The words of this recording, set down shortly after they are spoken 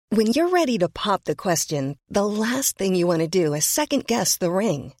When you're ready to pop the question, the last thing you want to do is second-guess the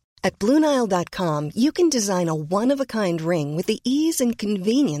ring. At BlueNile.com, you can design a one-of-a-kind ring with the ease and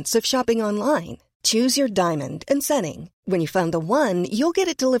convenience of shopping online. Choose your diamond and setting. When you find the one, you'll get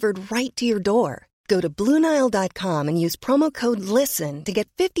it delivered right to your door. Go to BlueNile.com and use promo code LISTEN to get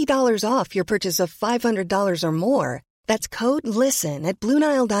 $50 off your purchase of $500 or more. That's code LISTEN at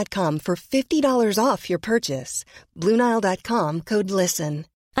BlueNile.com for $50 off your purchase. BlueNile.com, code LISTEN.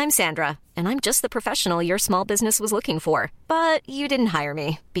 I'm Sandra, and I'm just the professional your small business was looking for. But you didn't hire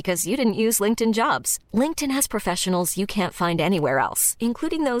me because you didn't use LinkedIn Jobs. LinkedIn has professionals you can't find anywhere else,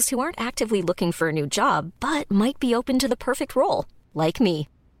 including those who aren't actively looking for a new job, but might be open to the perfect role, like me.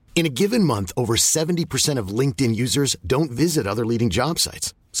 In a given month, over 70% of LinkedIn users don't visit other leading job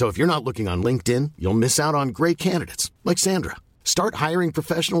sites. So if you're not looking on LinkedIn, you'll miss out on great candidates like Sandra. Start hiring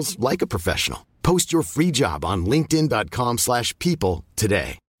professionals like a professional. Post your free job on linkedin.com/people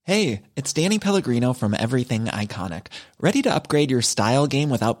today. Hey, it's Danny Pellegrino from Everything Iconic. Ready to upgrade your style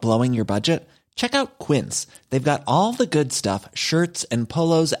game without blowing your budget? Check out Quince. They've got all the good stuff, shirts and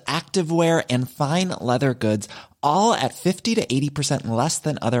polos, activewear, and fine leather goods, all at 50 to 80% less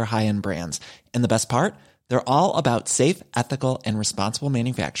than other high-end brands. And the best part? They're all about safe, ethical, and responsible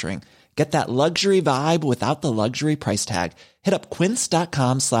manufacturing. Get that luxury vibe without the luxury price tag. Hit up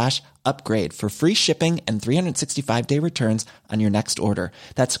quince.com/upgrade for free shipping and 365-day returns on your next order.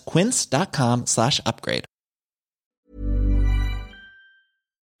 That's quince.com/upgrade.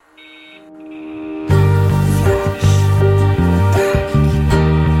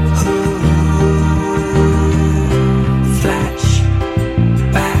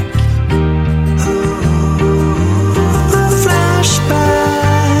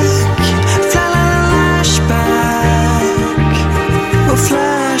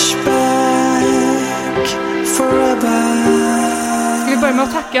 Med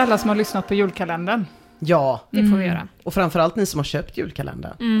att tacka alla som har lyssnat på julkalendern. Ja, det får vi göra. Och framförallt ni som har köpt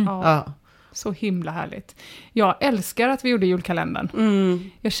julkalendern. Ja. Så himla härligt. Jag älskar att vi gjorde julkalendern.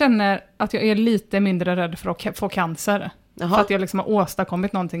 Jag känner att jag är lite mindre rädd för att få cancer. För att jag liksom har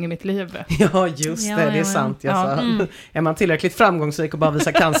åstadkommit någonting i mitt liv. Ja, just det. Det är sant. Är man tillräckligt framgångsrik och bara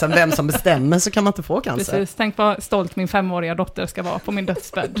visar cancern vem som bestämmer, så kan man inte få cancer. Precis. Tänk vad stolt min 5-åriga dotter ska vara på min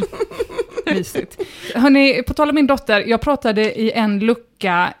dödsbädd. Mysigt. Hörrni, på tal om min dotter, jag pratade i en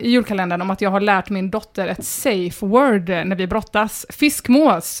lucka i julkalendern om att jag har lärt min dotter ett safe word när vi brottas.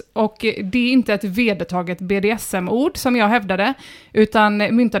 Fiskmås. Och det är inte ett vedertaget BDSM-ord som jag hävdade, utan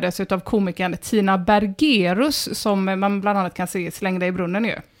myntades av komikern Tina Bergerus, som man bland annat kan se Slängda i brunnen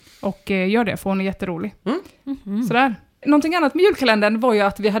ju. Och gör det, för hon är jätterolig. Sådär. Någonting annat med julkalendern var ju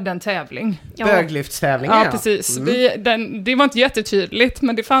att vi hade en tävling. Böglyftstävlingen. Ja, precis. Det var inte jättetydligt,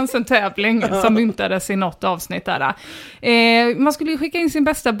 men det fanns en tävling som myntades i något avsnitt där. Man skulle skicka in sin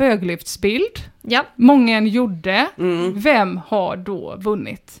bästa böglyftsbild. Ja. Många gjorde. Vem har då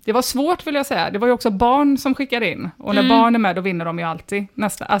vunnit? Det var svårt, vill jag säga. Det var ju också barn som skickade in. Och när barn är med, då vinner de ju alltid.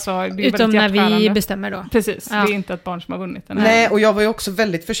 Alltså, det är utom när vi bestämmer då. Precis, det är inte ett barn som har vunnit den här. Nej, och jag var ju också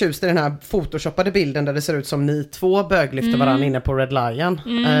väldigt förtjust i den här photoshoppade bilden där det ser ut som ni två böglyfter varandra inne på Red Lion.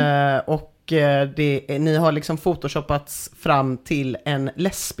 Ni har liksom photoshoppats fram till en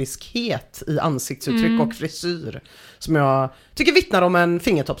lesbiskhet i ansiktsuttryck och frisyr som jag tycker vittnar om en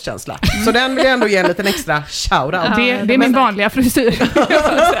fingertoppskänsla. Så den vill jag ändå ge en liten extra shoutout. Det är min vanliga frisyr.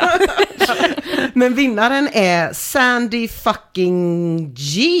 Men vinnaren är Sandy fucking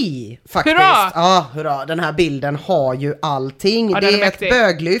G faktiskt. Hurra! Ja, hurra. Den här bilden har ju allting. Det är ett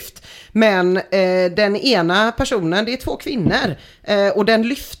böglyft. Men den ena personen, det är 2 kvinnor. Och den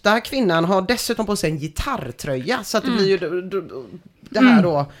lyfta kvinnan har dessutom på sig en gitarrtröja. Så att det blir ju det här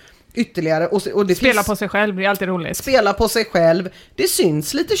då ytterligare. Och det spela på sig själv, det är alltid roligt. Spela på sig själv. Det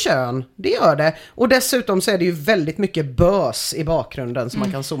syns lite kön, det gör det. Och dessutom så är det ju väldigt mycket bös i bakgrunden som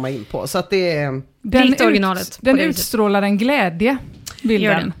man kan zooma in på. Så att det är... Den utstrålar en glädje,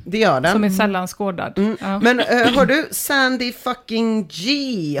 bilden. Det gör den. Som är sällan skådad. Ja. Men hör du, Sandy fucking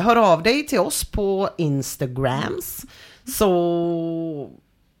G, hör av dig till oss på Instagrams. Så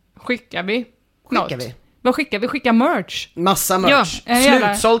skickar vi. Vad skickar vi? Skickar merch. Massa merch. Ja,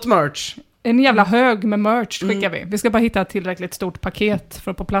 slutsålt merch. En jävla hög med merch skickar vi. Vi ska bara hitta ett tillräckligt stort paket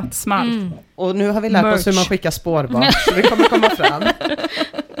för att på plats med allt. Och nu har vi lärt oss hur man skickar spårbart. Så det kommer komma fram.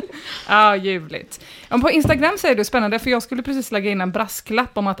 Ja, ljuvligt. På Instagram så är det spännande, för jag skulle precis lägga in en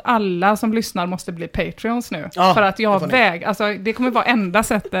brasklapp om att alla som lyssnar måste bli Patreons nu. Ja, för att jag det kommer vara enda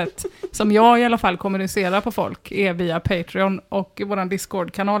sättet som jag i alla fall kommunicerar på folk är via Patreon och våran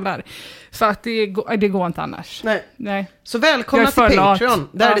Discord-kanal där. För att det går inte annars. Nej. Så välkomna till Patreon.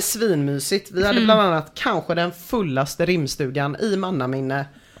 Där är det svinmysigt. Vi hade bland annat kanske den fullaste rimstugan i mannaminne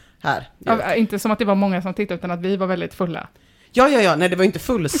här. Ja, inte som att det var många som tittade, utan att vi var väldigt fulla. Ja, nej det var inte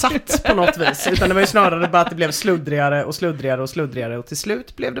fullsatt på något vis, utan det var ju snarare bara att det blev sluddrigare och till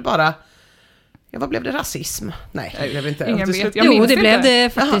slut blev det bara, vad blev det, rasism? Nej, jag vet inte. Ingen vet. Jo, det blev det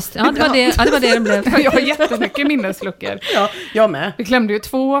faktiskt. Ja, det var det blev. Jag har jättemycket minnesluckor. Ja, jag med. Vi klämde ju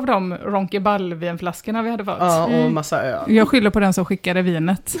 2 av de Ronkeball-vinflaskorna vi hade fått. Ja, och massa öl. Jag skyller på den som skickade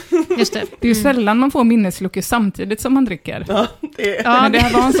vinet. Just det. Det är ju sällan man får minnesluckor samtidigt som man dricker. Ja, men det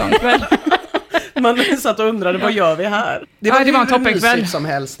här var en sån kväll. Man satt och undrade, vad gör vi här? Det var en toppenkväll. Som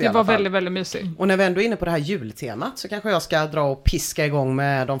helst det var väldigt, väldigt mysigt. Och när vi ändå är inne på det här jultemat så kanske jag ska dra och piska igång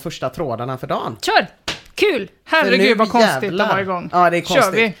med de första trådarna för dagen. Kör! Kul! Herregud vad konstigt att vara igång. Ja, det är konstigt.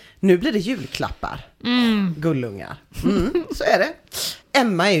 Kör vi. Nu blir det julklappar. Gullungar. Så är det.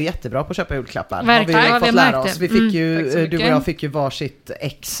 Emma är ju jättebra på att köpa julklappar. Verkligen, har vi fått lära oss. Vi fick ju, du och jag fick ju varsitt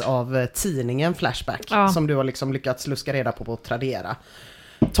ex av tidningen Flashback. Som du har liksom lyckats luska reda på Tradera.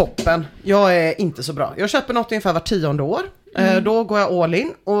 Toppen. Jag är inte så bra. Jag köper något ungefär var 10:e år. Då går jag all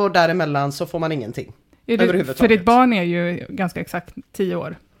in och däremellan så får man ingenting. För ditt barn är ju ganska exakt 10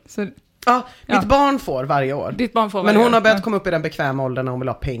 år. Så, mitt barn får varje år. Ditt barn får men hon har börjat komma upp i den bekväma åldern när hon vill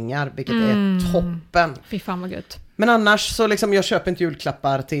ha pengar, vilket är toppen. Fy fan vad gött. Men annars så liksom, jag köper inte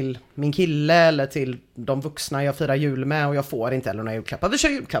julklappar till min kille eller till de vuxna jag firar jul med, och jag får inte heller några julklappar. Vi kör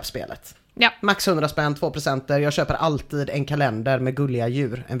julklappsspelet. Ja. Max 100 spänn, 2%. Jag köper alltid en kalender med gulliga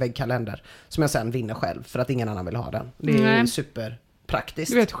djur, en väggkalender, som jag sen vinner själv för att ingen annan vill ha den. Det är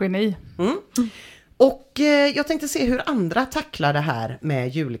superpraktiskt. Du är ett geni. Och jag tänkte se hur andra tacklar det här med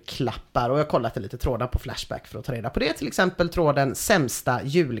julklappar, och jag har kollat lite trådar på Flashback för att ta reda på det. Till exempel tråden sämsta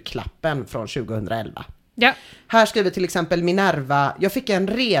julklappen från 2011. Ja. Här skriver till exempel Minerva: jag fick en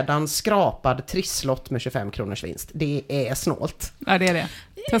redan skrapad trisslott med 25 kronors vinst. Det är snålt. Ja, det är det.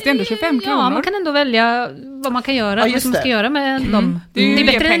 Fast det är ändå 25 kronor. Ja, man kan ändå välja vad man kan göra, vad man ska göra med dem. Det är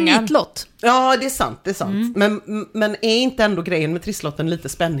bättre än en nitlott. Ja, det är sant. Men är inte ändå grejen med trisslotten lite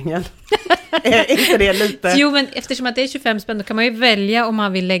spänningen? Är inte det lite? Jo, men eftersom att det är 25 spänn, då kan man ju välja om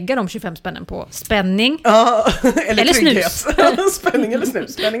man vill lägga de 25 spännen på spänning. Ja, eller snus.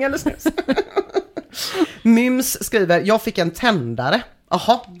 Spänning eller snus. Myms skriver: jag fick en tändare.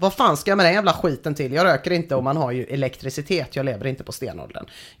 Jaha, vad fan ska jag med den jävla skiten till? Jag röker inte och man har ju elektricitet. Jag lever inte på stenåldern.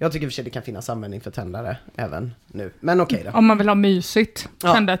 Jag tycker för sig det kan finnas användning för tändare även nu. Men okej då. Om man vill ha mysigt.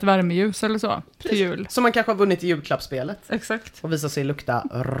 Tända ett värmeljus eller så. Till jul. Som man kanske har vunnit i julklappsspelet. Exakt. Och visar sig lukta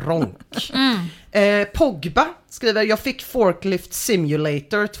ronk. Pogba skriver: jag fick Forklift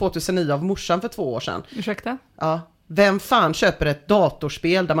Simulator 2009 av morsan för 2 år sedan. Ursäkta? Ja. Vem fan köper ett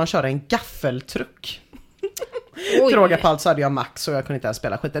datorspel där man kör en gaffeltruck? Fråga på allt så hade jag Max och jag kunde inte ens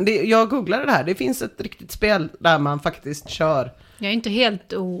spela skiten. Jag googlade det här. Det finns ett riktigt spel där man faktiskt kör. Jag är inte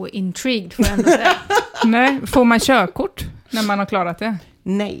helt intrigued för ändå säga. Nej, får man körkort när man har klarat det?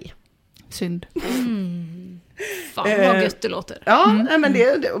 Nej. Synd. Fan vad gött det låter. Ja,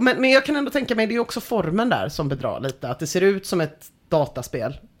 men jag kan ändå tänka mig, det är också formen där som bedrar lite. Att det ser ut som ett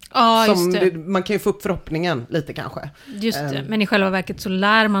dataspel. Ja, just det. Man kan ju få upp förhoppningen lite kanske. Just det, men i själva verket så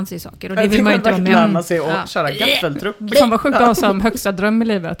lär man sig saker. Och det vill man ju inte vara med om. Lär man sig att köra gaffeltruck. Fan vad sjukt att ha som högsta dröm i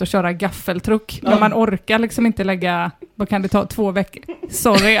livet att köra gaffeltruck. Men man orkar liksom inte lägga, vad kan det ta, 2 veckor?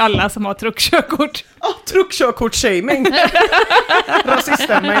 Sorry alla som har truckkörkort. Truckkörkort-shaming.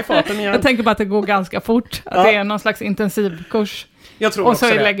 Rasisten med i farten igen. Jag tänker bara att det går ganska fort. Att det är någon slags intensivkurs. Och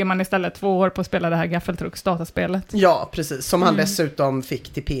så lägger man istället 2 år på att spela det här gaffeltrucks dataspelet. Ja, precis. Som han dessutom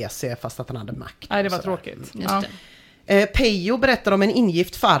fick till PC fast att han hade Mac. Nej, det var tråkigt. Just det. Pejo berättar om en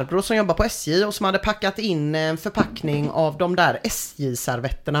ingift farbror som jobbar på SJ och som hade packat in en förpackning av de där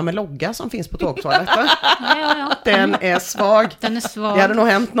SJ-servetterna med logga som finns på tågtoaletten. Ja. Den är svag. Det hade nog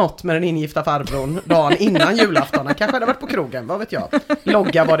hänt något med den ingifta farbrorn dagen innan julafton. Han kanske hade varit på krogen, vad vet jag.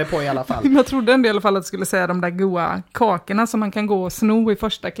 Logga var det på i alla fall. Jag trodde en del i alla fall att skulle säga de där goa kakorna som man kan gå och sno i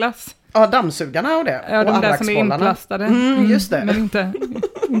första klass. Ja, dammsugarna och det. Ja, och de där som är inplastade. Just det. Men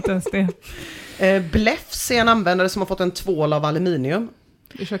inte ens det. Bleffs är en användare som har fått en tvål av aluminium.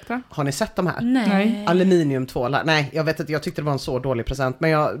 Ursäkta? Har ni sett de här? Nej. Aluminiumtvålar. Nej, jag vet inte, jag tyckte det var en så dålig present.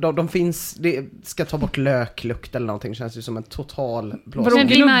 Men de finns, det ska ta bort löklukt eller någonting. Känns ju som en total blås. Vadå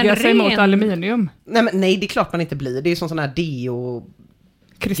gnugga sig mot aluminium? Nej, det är klart man inte blir. Det är sån här deo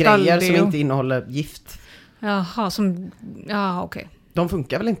Kristalldeo grejer som inte innehåller gift. Jaha, okej. De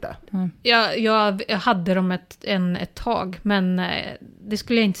funkar väl inte? Jag hade dem ett tag, men det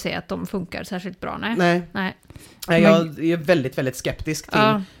skulle jag inte säga att de funkar särskilt bra. Nej. Jag är väldigt, väldigt skeptisk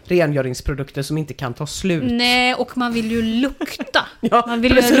till rengöringsprodukter som inte kan ta slut. Nej, och man vill ju lukta. Man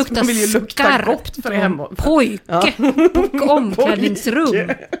vill ju lukta gott för hem. Pojke, och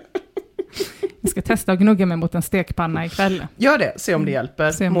omklädningsrum. Jag ska testa att gnugga mig mot en stekpanna ikväll. Gör det, se om det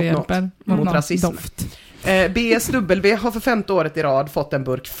hjälper. Mot rasism. Doft. BSW har för 5:e året i rad fått en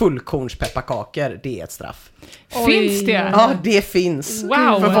burk fullkornspepparkakor. Det är ett straff. Finns det? Ja, det finns.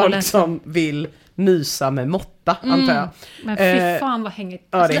 Wow, för folk som vill mysa med måtta, antar jag. Men fy fan vad hängigt.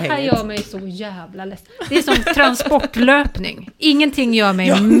 Ja, det här gör mig så jävla ledsen. Det är som transportlöpning. Ingenting gör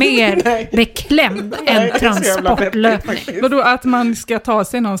mig mer beklämd än transportlöpning. Vadå, att man ska ta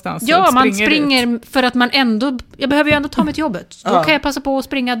sig någonstans? Ja, man springer för att man ändå... Jag behöver ju ändå ta mig till jobbet. Då kan jag passa på att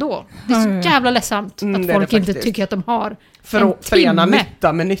springa då. Det är så jävla ledsamt att folk inte tycker att de har förena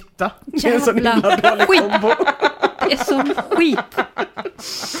nytta med nytta. Jävla skit. Det är så skit.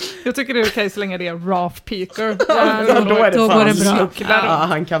 Jag tycker det är okej så länge det är Ralph Peaker. Då är det då fan går det bra. Ja,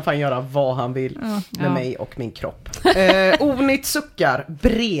 han kan fan göra vad han vill med mig och min kropp. Onit suckar.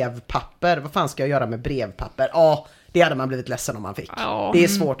 Brevpapper. Vad fan ska jag göra med brevpapper? Ja, det hade man blivit ledsen om man fick. Det är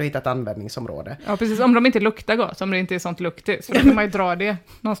svårt att hitta ett användningsområde. Ja, precis. Om de inte luktar gott, om det inte är sånt luktigt, så då kan man ju dra det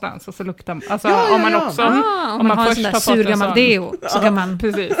någonstans och så luktar man. Alltså, om man också... om man har en sån där surgammal deo så kan man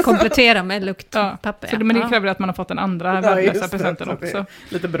komplettera med luktpapper. Så men det kräver att man har fått den andra värdelösa presenten också.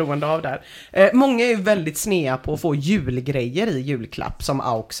 Lite beroende av där. Många är ju väldigt snea på att få julgrejer i julklapp, som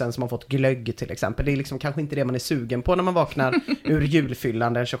auxen som har fått glögg till exempel. Det är liksom kanske inte det man är sugen på när man vaknar ur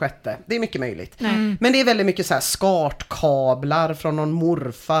julfyllan den 26. Det är mycket möjligt. Men det är väldigt mycket så här kablar från någon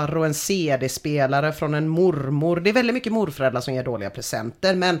morfar och en CD-spelare från en mormor. Det är väldigt mycket morföräldrar som ger dåliga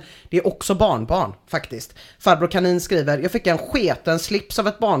presenter, men det är också barnbarn faktiskt. Farbror Kanin skriver: jag fick en sketen slips av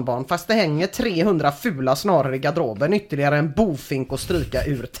ett barnbarn fast det hänger 300 fula snarare i garderoben, ytterligare en bofink och stryka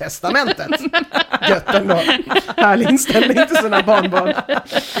ur testamentet. Gött ändå. Härlig inställning till sina barnbarn.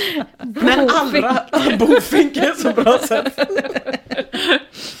 Men bofink är så bra sätt.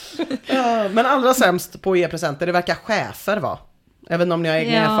 Men allra sämst på att ge presenter, det verkar chefer va? Jag vet inte om ni har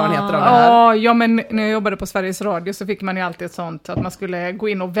egna erfarenheter av det här. Ja, men när jag jobbade på Sveriges Radio så fick man ju alltid ett sånt att man skulle gå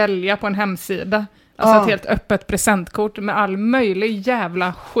in och välja på en hemsida. Alltså ett helt öppet presentkort med all möjlig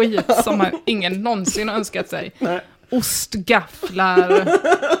jävla skit som ingen någonsin har önskat sig. Nej. Ostgafflar.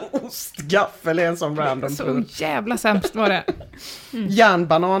 Ostgaffel är en sån random. Så jävla sämst var det.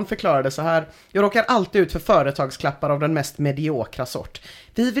 Järnbanan förklarade så här: jag råkar alltid ut för företagsklappar av den mest mediokra sort.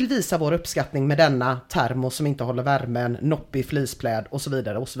 Vi vill visa vår uppskattning med denna termos som inte håller värmen, noppig flispläd och så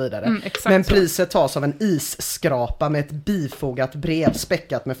vidare och så vidare. Men priset tas av en isskrapa med ett bifogat brev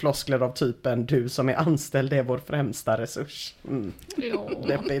späckat med floskler av typen: du som är anställd är vår främsta resurs.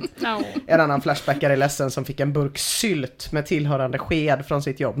 Deppigt. En annan flashbackare är ledsen som fick en burk sylt med tillhörande sked från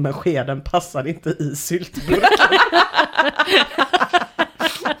sitt jobb, men skeden passade inte i syltburken.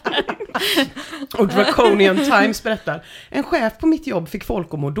 Och Draconian Times berättar: en chef på mitt jobb fick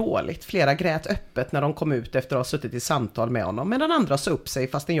folk att må dåligt. Flera grät öppet när de kom ut efter att ha suttit i samtal med honom, medan andra sa upp sig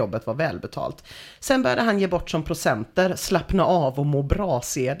fastän jobbet var välbetalt. Sen började han ge bort som procenter, slappna av och må bra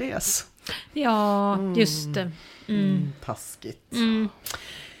CDs. Ja, just det. Taskigt.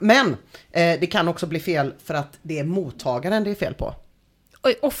 Men det kan också bli fel för att det är mottagaren det är fel på.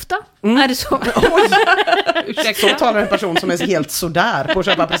 Oj, ofta? Är det så? Så talar en person som är helt sådär på att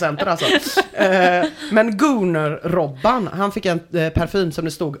köpa presenter alltså. Men Gunnar-Robban, han fick en parfym som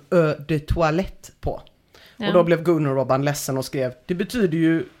det stod Eau de Toilette på. Ja. Och då blev Gunnar-Robban ledsen och skrev: det betyder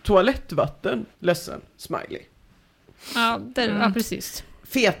ju toalettvatten. Ledsen, smiley. Ja, ja precis.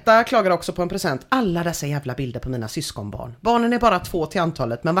 Feta klagar också på en present. Alla dessa jävla bilder på mina syskonbarn. Barnen är bara 2 till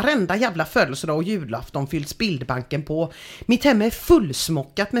antalet, men varenda jävla födelsedag och julafton fylls bildbanken på. Mitt hem är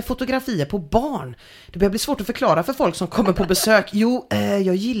fullsmockat med fotografier på barn. Det börjar bli svårt att förklara för folk som kommer på besök. Jo,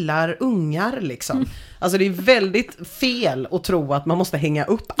 jag gillar ungar liksom. Alltså det är väldigt fel att tro att man måste hänga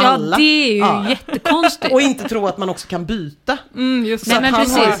upp alla. Ja, det är ju jättekonstigt. Och inte tro att man också kan byta. Just så men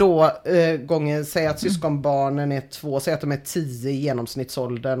han har då gånger, säg att syskonbarnen är 2, säg att de är 10 i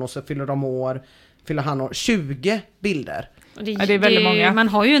genomsnittsåldern och så fyller de år, fyller han år, 20 bilder. Det är väldigt många. Man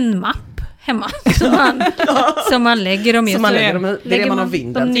har ju en mapp hemma som man lägger dem i. Som man lägger man av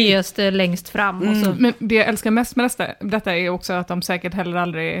vinden. De nyaste längst fram. Och så. Men det jag älskar mest med detta är också att de säkert heller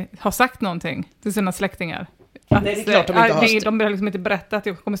aldrig har sagt någonting till sina släktingar. Nej, det är klart de inte har. De behöver liksom inte berätta att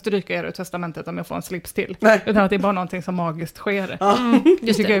jag kommer stryka er ur testamentet om jag får en slips till. Nej. Utan att det är bara någonting som magiskt sker.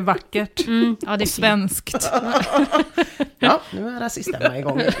 Det tycker jag är vackert. Ja, det är och svenskt. Ja, nu är rasisterna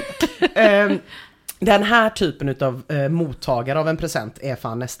igång. Den här typen av mottagare av en present är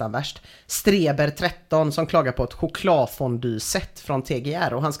fan nästan värst. Streber 13 som klagar på ett chokladfondyset från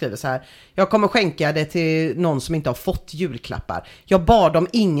TGR och han skriver så här: jag kommer skänka det till någon som inte har fått julklappar. Jag bad om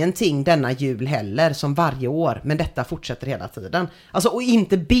ingenting denna jul heller som varje år, men detta fortsätter hela tiden. Alltså och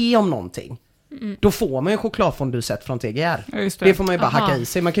inte be om någonting. Då får man ju chokladfondue-set från TGR. Ja, det får man ju bara hacka i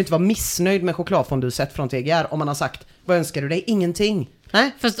sig. Man kan ju inte vara missnöjd med chokladfondue-set från TGR om man har sagt, vad önskar du dig? Ingenting.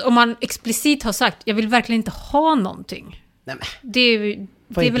 Nej? Fast om man explicit har sagt, jag vill verkligen inte ha någonting. Nej, men. Det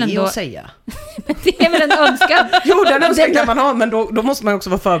är väl ändå att säga? det är väl en önskan. Jo, den önskan kan man ha, men då måste man också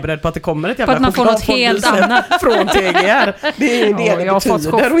vara förberedd på att det kommer ett jävla man får något helt annat från TGR. Det är det jag har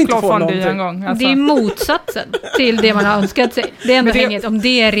fått chokladfondue en gång. Alltså. Det är motsatsen till det man har önskat sig. Det är ändå hängigt om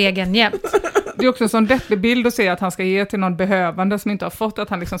det är regeln jämt. Det är också en sån deppig bild att se att han ska ge till någon behövande som inte har fått, att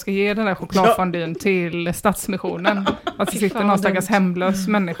han liksom ska ge den där chokladfonduen till Stadsmissionen. Att det sitter någon stackars hemlös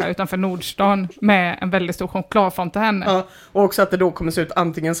människa utanför Nordstan med en väldigt stor chokladfontän. Ja, och också att det då kommer se ut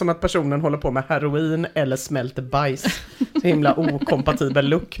antingen som att personen håller på med heroin eller smälter bajs. Så himla okompatibel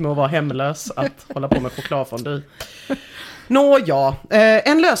look med att vara hemlös att hålla på med chokladfondue.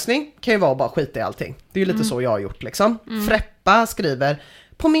 En lösning kan ju vara att bara skita i allting. Det är ju lite så jag har gjort liksom. Freppa skriver: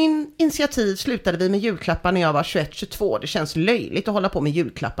 på min initiativ slutade vi med julklappar när jag var 21-22. Det känns löjligt att hålla på med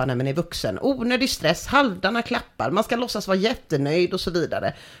julklappar när man är vuxen. Onödig stress, halvdana klappar, man ska låtsas vara jättenöjd och så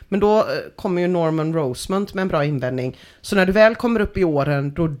vidare. Men då kommer ju Norman Rosemont med en bra invändning. Så när du väl kommer upp i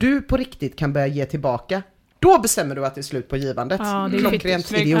åren då du på riktigt kan börja ge tillbaka, då bestämmer du att det är slut på givandet.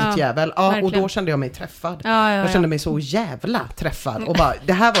 Klockrent idiotjävel. Ja, och då kände jag mig träffad. Jag kände mig så jävla träffad. Och bara,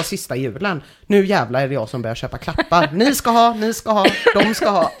 det här var sista julen. Nu jävlar är det jag som börjar köpa klappar. Ni ska ha, de ska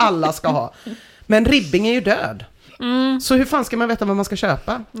ha, alla ska ha. Men Ribbing är ju död. Så hur fan ska man veta vad man ska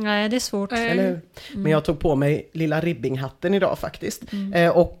köpa? Nej, det är svårt. Eller hur? Men jag tog på mig lilla Ribbing-hatten idag faktiskt.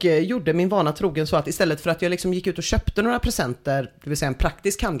 Och gjorde min vana trogen så att istället för att jag liksom gick ut och köpte några presenter, det vill säga en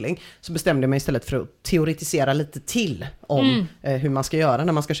praktisk handling, så bestämde jag mig istället för att teoretisera lite till om hur man ska göra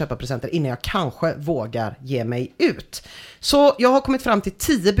när man ska köpa presenter innan jag kanske vågar ge mig ut. Så jag har kommit fram till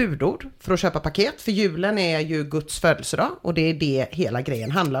 10 budord för att köpa paket, för julen är ju Guds födelsedag och det är det hela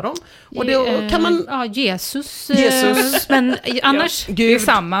grejen handlar om. Och då kan man... Ja, Jesus. Men annars... Gud, det är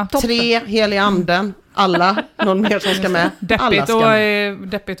samma. 3, heliga anden, alla, någon mer som ska med.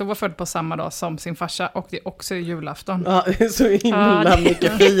 Deppigt att vara född på samma dag som sin farsa, och det är också julafton. Ja, så himla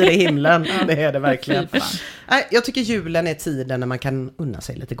mycket fyr i himlen, det är det verkligen. Nej, jag tycker julen är tiden när man kan unna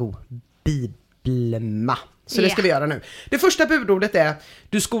sig lite god bibelma. Så det ska vi göra nu. Det första budordet är: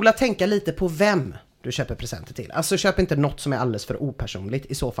 du skola tänka lite på vem du köper presenter till. Alltså köp inte något som är alldeles för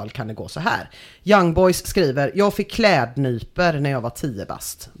opersonligt. I så fall kan det gå så här. Young Boys skriver: jag fick klädnyper när jag var 10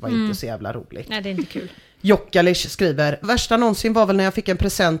 bast. Var inte så jävla roligt. Nej, det är inte kul. Jokkalish skriver: värsta någonsin var väl när jag fick en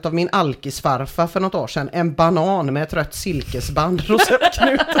present av min alkisfarfar för något år sedan. En banan med ett rött silkesband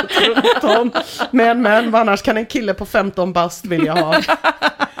rosettknutet runt om. Men annars kan en kille på 15 bast vilja ha.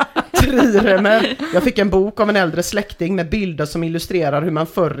 Triremer. Jag fick en bok av en äldre släkting med bilder som illustrerar hur man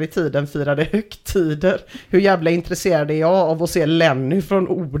förr i tiden firade högtider. Hur jävla intresserad är jag av att se Lenny från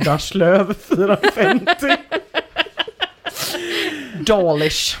Ordarslöv 450.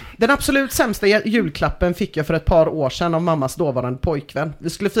 Dalish. Den absolut sämsta julklappen fick jag för ett par år sedan av mammas dåvarande pojkvän. Vi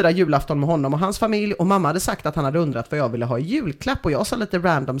skulle fira julafton med honom och hans familj, och mamma hade sagt att han hade undrat vad jag ville ha i julklapp, och jag sa lite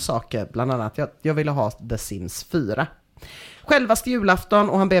random saker, bland annat jag ville ha The Sims 4. Självaste julafton,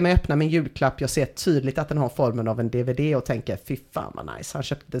 och han ber mig öppna min julklapp. Jag ser tydligt att den har formen av en DVD och tänker, fy fan vad nice, han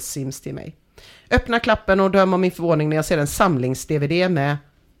köpte The Sims till mig. Öppna klappen och dömer min förvåning när jag ser en samlings-DVD med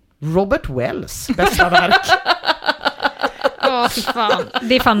Robert Wells bästa verk. Fy fan.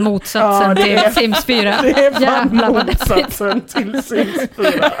 Det är fan motsatsen till Sims 4. Det är fan motsatsen till Sims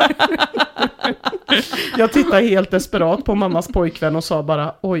 4. Jag tittade helt desperat på mammas pojkvän och sa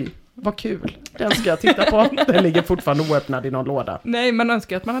bara, oj, vad kul. Den ska jag titta på. Den ligger fortfarande oöppnad i någon låda. Nej, man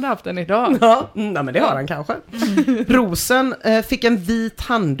önskar att man hade haft den idag. Ja, men det har han kanske. Rosen fick en vit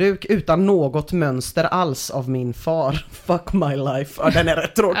handduk utan något mönster alls av min far. Fuck my life. Ja, den är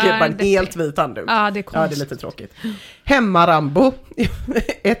rätt tråkig. Bara en helt vit handduk. Ja, det är Ja, det är lite tråkigt. Hemmarambo.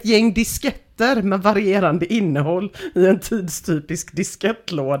 Ett gäng disketter med varierande innehåll i en tidstypisk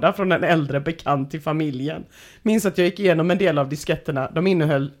diskettlåda från en äldre bekant till familjen. Minns att jag gick igenom en del av disketterna. De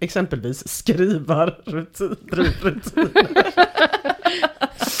innehöll exempelvis skrivarrutiner.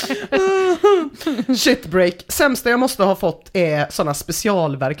 Shitbreak. Sämsta jag måste ha fått är sådana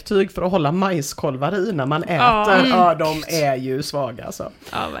specialverktyg för att hålla majskolvar i när man äter. Ja, de är ju svaga alltså.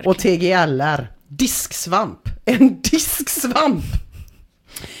 Ja, och TGLR. Disksvamp. En disksvamp.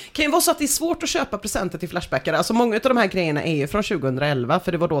 kan ju vara så att det är svårt att köpa presenter till Flashbackare. Alltså många av de här grejerna är ju från 2011,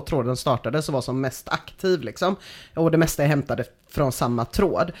 för det var då tråden startade, så var som mest aktiv liksom. Och det mesta är hämtade från samma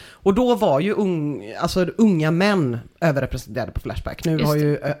tråd. Och då var ju unga män överrepresenterade på Flashback. Nu har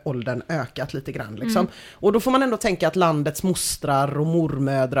ju åldern ökat lite grann liksom. Och då får man ändå tänka att landets mostrar och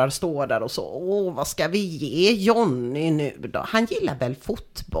mormödrar står där och så, vad ska vi ge Johnny nu då? Han gillar väl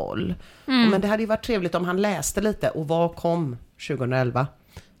fotboll. Men det hade ju varit trevligt om han läste lite. Och vad kom 2011?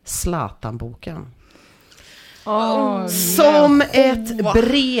 Zlatan-boken. Som ett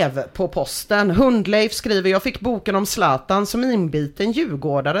brev på posten. Hundleif skriver: jag fick boken om Zlatan. Som inbiten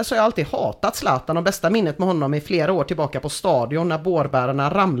djurgårdare så har jag alltid hatat Zlatan, och bästa minnet med honom är flera år tillbaka på stadion när bårbärarna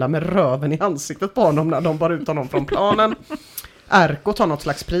ramlar med röven i ansiktet på honom när de bar ut honom från planen. Erko tar något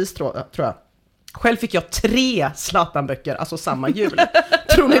slags pris tror jag. Själv fick jag 3 Zlatan-böcker, alltså samma jul.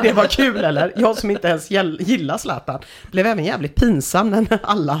 Tror ni det var kul eller? Jag som inte ens gillar Zlatan blev även jävligt pinsam när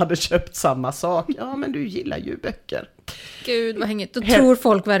alla hade köpt samma sak. Ja, men du gillar ju böcker. Gud, vad hängigt. Då tror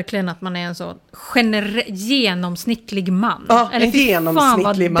folk verkligen att man är en så genomsnittlig man. Ja, en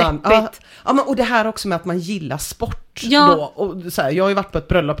genomsnittlig man. Ja, men, och det här också med att man gillar sport. Då. Och så här, jag har ju varit på ett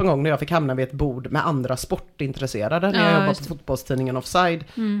bröllop en gång när jag fick hamna vid ett bord med andra sportintresserade när jag jobbade på fotbollstidningen Offside.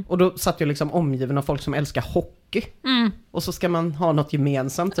 Och då satt jag liksom omgiven av folk som älskar hockey. Och så ska man ha något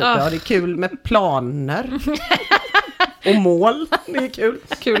gemensamt. Typ. Ja, det är kul med planer. Och mål. Det är kul.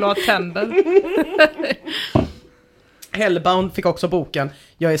 Kul att ha tänder. Hellbound fick också boken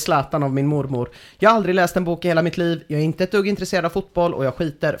Jag är Zlatan av min mormor. Jag har aldrig läst en bok i hela mitt liv. Jag är inte ett dugg intresserad av fotboll och jag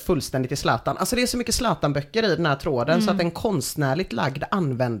skiter fullständigt i Zlatan. Alltså det är så mycket Zlatan-böcker i den här tråden så att en konstnärligt lagd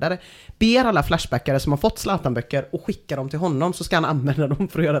användare ber alla Flashbackare som har fått Zlatan-böcker och skickar dem till honom, så ska han använda dem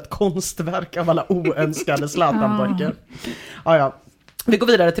för att göra ett konstverk av alla oönskade Zlatan-böcker. Ja. Vi går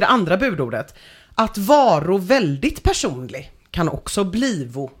vidare till det andra budordet. Att vara väldigt personlig kan också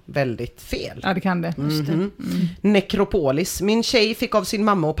blivo väldigt fel. Ja, det kan det. Necropolis. Min tjej fick av sin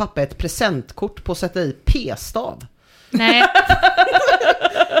mamma och pappa ett presentkort på att sätta i p-stav. Nej.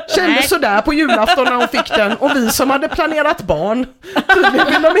 Kände sådär på julafton när hon fick den. Och vi som hade planerat barn, tydligen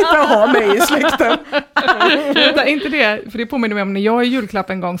vill de inte ha mig i släkten. Inte det, för det påminner mig om när jag i julklapp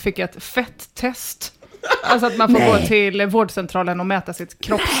en gång fick ett fetttest. Alltså att man får gå till vårdcentralen och mäta sitt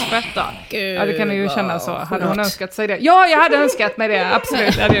kroppsfett då. Ja, det kan ju känna så. Hade hon önskat sig det? Ja, jag hade önskat mig det,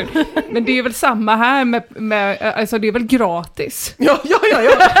 absolut. Men det är väl samma här med alltså det är väl gratis. Ja. De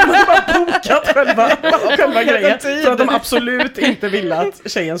har bokat själva grejen. För att de absolut inte ville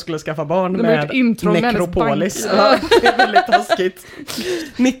att tjejen skulle skaffa barn med Necropolis. Ja, det är väldigt taskigt.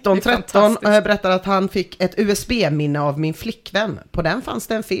 1913 berättar att han fick ett USB-minne av min flickvän. På den fanns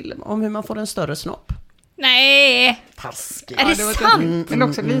det en film om hur man får en större snopp. Nej. Taskigt. Är det sant? Men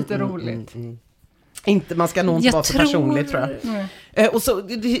också lite roligt. Inte, man ska nog inte vara för personlig tror jag. Och så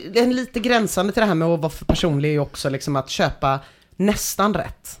det är lite gränsande till det här med att vara för personlig är också liksom att köpa nästan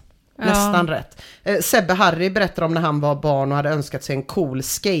rätt. Nästan rätt. Sebbe Harry berättar om när han var barn och hade önskat sig en cool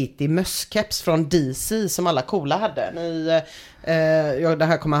skate i mösskeps från DC som alla coola hade. Det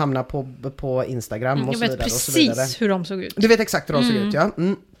här kommer hamna på Instagram och så vidare. Jag vet precis hur de såg ut. Du vet exakt hur de såg ut, ja.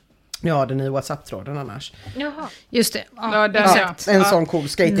 Ja, den i WhatsApp-tråden annars. Jaha. Just det. En sån cool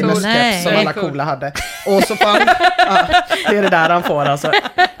skate i mösskeps som alla coola hade. Och så fan, det är det där han får alltså.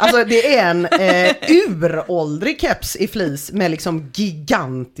 Alltså det är en uråldrig keps i flis med liksom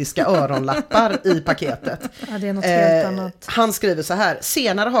gigantiska öronlappar i paketet. Ja, det är något helt annat. Han skriver så här: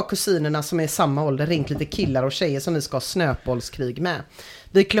 senare har kusinerna som är i samma ålder ringt lite killar och tjejer som vi ska ha snöbollskrig med.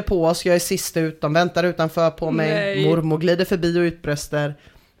 Vi klär på oss, jag är sist ut, de väntar utanför på mig. Nej. Mormor glider förbi och utbröster: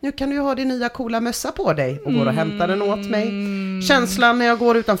 nu kan du ju ha din nya coola mössa på dig, och går och hämtar den åt mig. Känslan när jag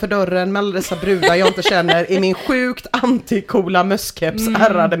går utanför dörren med alla dessa brudar jag inte känner i min sjukt anti-coola mösskeps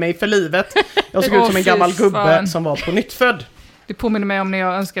ärrade mig för livet. Jag såg ut som en gammal gubbe som var på nyttfödd. Det påminner mig om när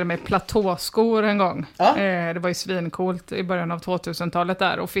jag önskade mig platåskor en gång. Ja. Det var ju svincoolt i början av 2000-talet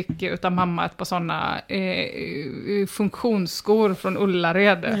där, och fick utav mamma ett par sådana funktionsskor från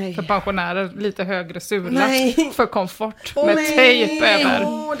Ullared för pensionärer, lite högre sula för komfort med tejp över.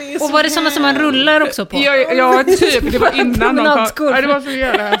 Och var det sådana som man rullar också på? Ja, typ. Det var innan de kom. Ja, det var så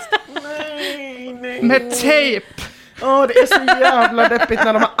jävla hemskt. Med tejp. Det är så jävla deppigt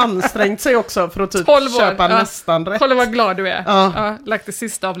när de har ansträngt sig också för att typ köpa nästan rätt. Kolla vad glad du är. Ja, lagt det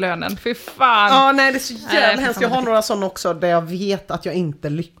sista av lönen. Fy fan. Nej, det är så jävla hemskt. Jag har några sådana också där jag vet att jag inte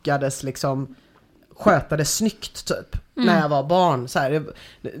lyckades liksom sköta det snyggt typ. När jag var barn. Så här,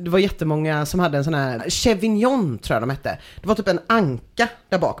 det var jättemånga som hade en sån här Chevignon tror jag de hette. Det var typ en anka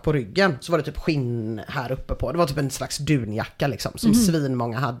där bak på ryggen. Så var det typ skinn här uppe på. Det var typ en slags dunjacka liksom. Som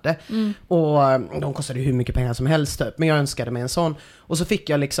svinmånga hade. Och de kostade hur mycket pengar som helst typ. Men jag önskade mig en sån. Och så fick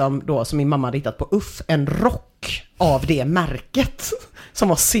jag liksom då, som min mamma hade hittat på Uff, en rock av det märket. Som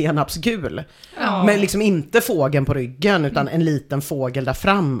var senapsgul. Men liksom inte fågeln på ryggen utan en liten fågel där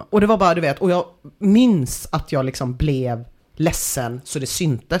fram. Och det var bara, du vet, och jag minns att jag liksom blev ledsen så det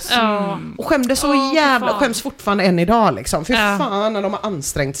syntes. Och skämdes så jävla, skäms fortfarande än idag liksom. För fan när de har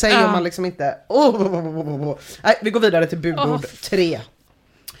ansträngt sig och man liksom inte... Nej, vi går vidare till budord 3.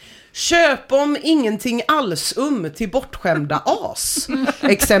 Köp om ingenting alls till bortskämda as.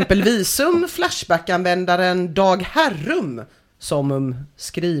 Exempelvis Flashback-användaren Dag Herrum som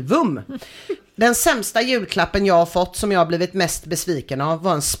skrivum. Den sämsta julklappen jag har fått som jag har blivit mest besviken av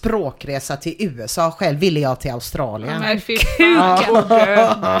var en språkresa till USA. Själv ville jag till Australien.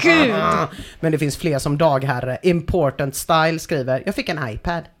 Gud. Men det finns fler som Dagherre. Important Style skriver, jag fick en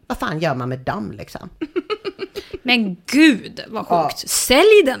iPad. Vad fan gör man med damm liksom? Men gud, vad sjukt.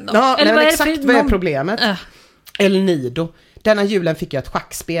 Sälj den då. Ja, eller vad exakt vad är problemet? El Nido. Denna julen fick jag ett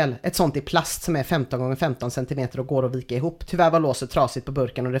schackspel, ett sånt i plast som är 15 x 15 cm och går att vika ihop. Tyvärr var låset trasigt på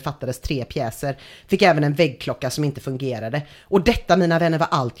burken och det fattades 3 pjäser. Fick även en väggklocka som inte fungerade. Och detta, mina vänner, var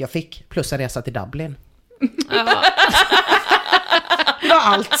allt jag fick, plus en resa till Dublin.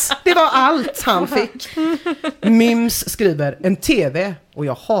 Det var allt han fick. Mims skriver, en tv, och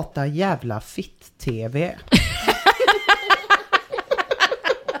jag hatar jävla fitt-tv.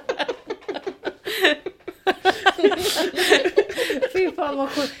 Fy fan vad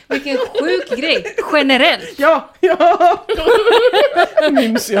sjuk. Vilken sjuk grej. Generellt. Ja.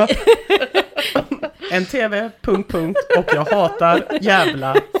 Mims jag. En tv, ... och jag hatar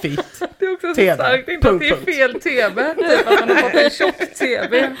jävla fitt. Det är också TV. så starkt, inte att det är fel tv. Typ att man har fått en tjock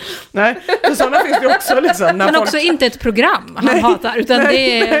tv. Nej, för sådana finns det också liksom. När Men också inte ett program han hatar, utan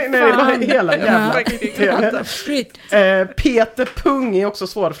det är... Nej, det var hela jävla TV. Peter Pung är också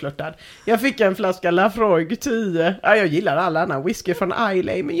svårflörtad. Jag fick en flaska Lafroig 10. Ja, jag gillar alla andra whisky från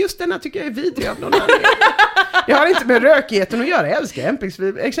Islay, men just denna tycker jag är vidrig av någon anledning. Det har inte med rökigheten att göra. Jag älskar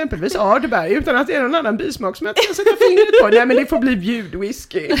exempelvis Ardberg utan att det är någon annan bismak som jag inte kan sätta fingret på. Nej, men det får bli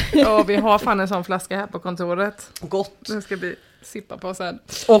bjudwhisky. Ja, vi har fan en sån flaska här på kontoret. Gott. Den ska bli sippa på sen.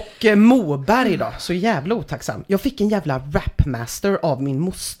 Och Moberg då, så jävla otacksam. Jag fick en jävla Wrapmaster av min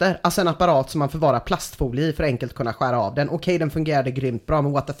moster. Alltså en apparat som man förvarar plastfolie i för att enkelt kunna skära av den. Okej, den fungerade grymt bra,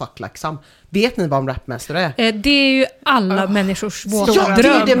 men what the fuck liksom. Vet ni vad en Wrapmaster är? Det är ju alla människors våta Ja, det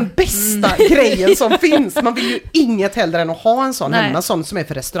dröm. är den bästa grejen som finns. Man vill ju inget hellre än att ha en sån hemma, sån som är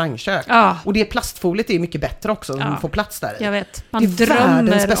för restaurangkök. Ja. Och det plastfoliet är mycket bättre också, om man får plats där i. Jag vet. Man det är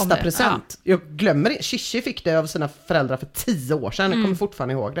världens bästa om det. present. Jag glömmer det. Shishi fick det av sina föräldrar för 10 år sedan. Jag kommer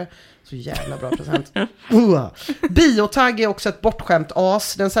fortfarande ihåg det. Så jävla bra present. Biotag är också ett bortskämt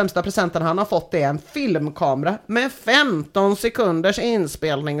as. Den sämsta presenten han har fått är en filmkamera med 15 sekunders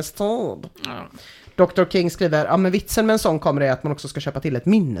inspelningstid. Dr. King skriver, ja men vitsen med en sån kamera är att man också ska köpa till ett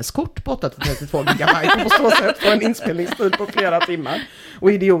minneskort på 832 gigabyte och på så sätt få en inspelningstid på flera timmar.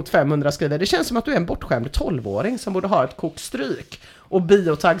 Och Idiot 500 skriver, det känns som att du är en bortskämd 12-åring som borde ha ett kokstryk. Och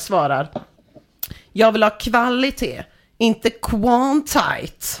Biotag svarar, jag vill ha kvalitet, inte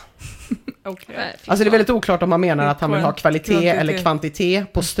quantite. Okay. Alltså det är väldigt oklart om man menar att han vill ha kvalitet eller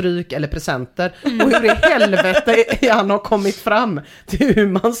kvantitet på stryk eller presenter. Och hur i helvete han har kommit fram till hur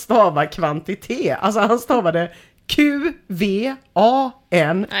man stavar kvantitet. Alltså han stavade Q-V-A-N-T-I-T-E.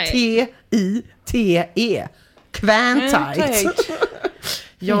 Quantite.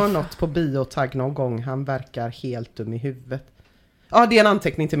 Gör något på Biotag någon gång. Han verkar helt dum i huvudet. Ja, det är en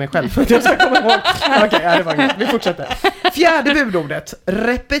anteckning till mig själv för att jag ska komma ihåg. Okej, det var gott. Vi fortsätter. Fjärde budordet.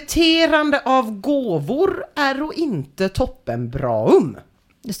 Repeterande av gåvor är och inte toppenbra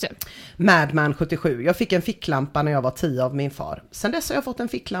Just det. Madman 77. Jag fick en ficklampa när jag var 10 av min far. Sen dess har jag fått en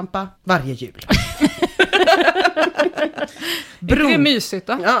ficklampa varje jul. Det är mysigt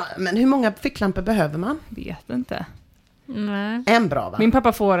då. Ja, men hur många ficklampor behöver man? Vet inte. Nej. En bra, va? Min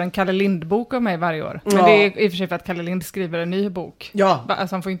pappa får en Kalle Lind-bok av mig varje år. Men det är i och för sig för att Kalle Lind skriver en ny bok. Ja.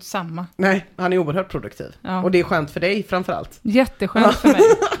 Alltså han får ju inte samma. Nej, han är oerhört produktiv. Ja. Och det är skönt för dig framförallt. Jätteskönt för mig.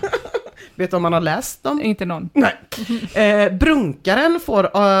 Vet du om man har läst dem? Inte någon. Nej. Brunkaren får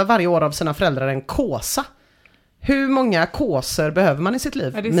varje år av sina föräldrar en kåsa. Hur många kåsor behöver man i sitt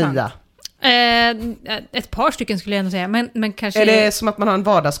liv, Mia? Sant. Ett par stycken skulle jag ändå säga, men kanske... Är det som att man har en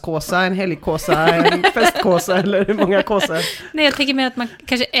vardagskåsa, en helgkåsa, en festkåsa, eller hur många kåsor? Nej, jag tänker mig att man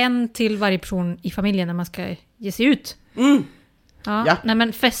kanske en till varje person i familjen när man ska ge sig ut. Ja. Nej,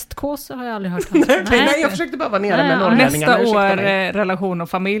 men festkås har jag aldrig hört om. Nej, jag försökte bara vara nere med norrlänningarna. Nästa år relation och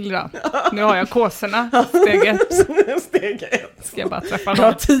familj då. Nu har jag kåsorna. Steg ett. Ska jag bara träffa någon?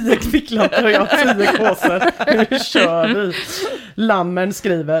 Jag har 10 kvicklappar och jag har 10 kåsor. Nu kör vi. Lammen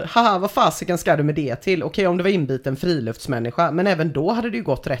skriver, haha, vad fasiken ska du med det till? Okej, om det var inbiten friluftsmänniska, men även då hade det ju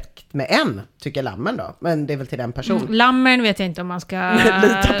gått rätt med en, tycker Lammen då. Men det är väl till den personen. Lammen vet jag inte om man ska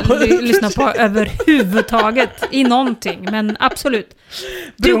lyssna på överhuvudtaget i någonting, men absolut.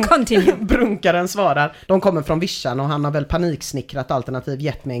 Du continue. Brunkaren svarar, de kommer från Vischan och han har väl paniksnickrat alternativ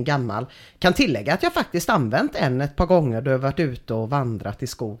gett mig en gammal. Kan tillägga att jag faktiskt använt en ett par gånger då jag varit ute och vandrat i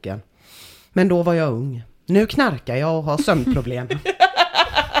skogen. Men då var jag ung. Nu knarkar jag och har sömnproblem.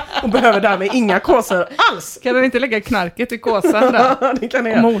 Och behöver därmed inga kåsor alls. Kan du inte lägga knarket i kåsan då? Det kan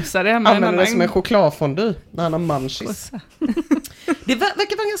jag. Och mosa det med använder det som en chokladfondy när han har munchies. Det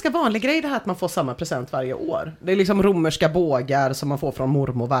verkar vara en ganska vanlig grej det här att man får samma present varje år. Det är liksom romerska bågar som man får från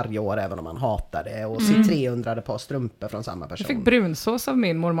mormor varje år även om man hatar det. Och sitt 300 par strumpor från samma person. Jag fick brunsås av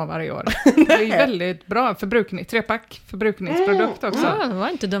min mormor varje år. Det är väldigt bra trepack förbrukningsprodukt också. Ja, det var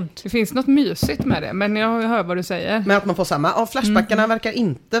inte dumt. Det finns något mysigt med det, men jag hör vad du säger. Men att man får samma. Och Flashbackarna verkar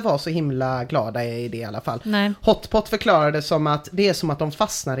inte vara så himla glada i det i alla fall. Nej. Hotpot förklarade det som att det är som att de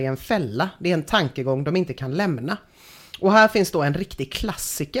fastnar i en fälla. Det är en tankegång de inte kan lämna. Och här finns då en riktig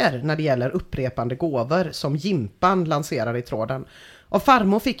klassiker när det gäller upprepande gåvor som Jimpan lanserar i tråden. Av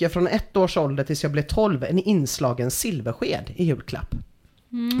farmor fick jag från 1 års ålder tills jag blev 12 en inslagen silversked i julklapp.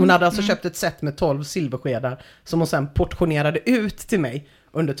 Hon hade alltså köpt ett set med 12 silverskedar som hon sen portionerade ut till mig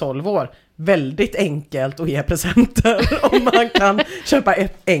under 12 år. Väldigt enkelt att ge presenter om man kan köpa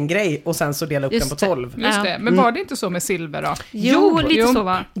en grej och sen så dela upp den på 12. Just det. Men var det inte så med silver då? Jo, lite så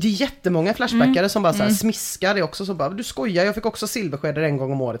va? Det är jättemånga flashbackare som bara så här smiskar. Det är också så bara, du skojar, jag fick också silverskedar en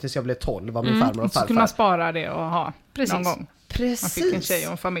gång om året tills jag blev 12 av min farmor och farfar. Så kunde man spara det och ha någon gång. Precis. Man fick en tjej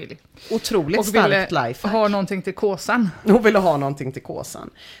och en familj. Otroligt och starkt lifehack. Och ha någonting till kåsan. Hon ville ha någonting till kåsan.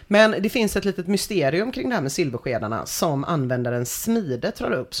 Men det finns ett litet mysterium kring det här med silverskedarna som användaren Smide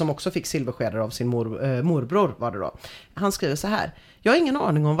tar upp, som också fick silverskedar av sin morbror var det då. Han skriver så här: jag har ingen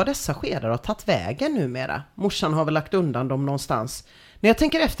aning om vad dessa skedar har tagit vägen numera. Morsan har väl lagt undan dem någonstans. När jag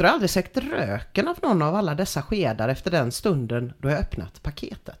tänker efter har jag aldrig sett röken av någon av alla dessa skedar efter den stunden då jag öppnat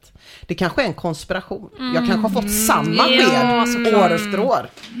paketet. Det kanske är en konspiration. Jag kanske har fått samma sked år efter år.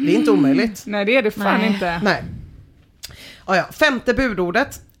 Det är inte omöjligt. Nej, det är det fan inte. Nej. Ja, 5:e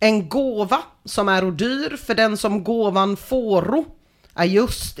budordet. En gåva som är dyr för den som gåvan fåro är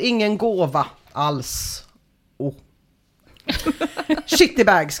just ingen gåva alls.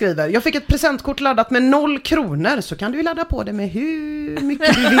 Shittybag skriver: jag fick ett presentkort laddat med 0 kronor, så kan du ladda på det med hur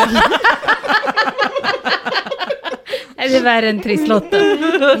mycket du vill. Det är värre än trisslotten.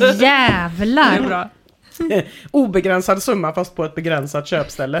 Jävlar. Det är bra. Obegränsad summa fast på ett begränsat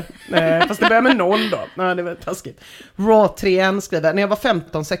köpställe. Fast det börjar med 0 då. Nej, det var taskigt. Raw3 skriver: när jag var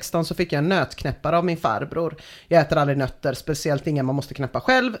 15-16 så fick jag en nötknäppare av min farbror. Jag äter aldrig nötter, speciellt inga man måste knäppa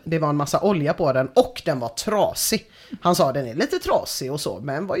själv. Det var en massa olja på den och den var trasig. Han sa den är lite trasig och så,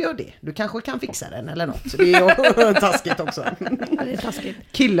 men vad gör det? Du kanske kan fixa den eller något. Så det är ju taskigt också. Ja, det är taskigt.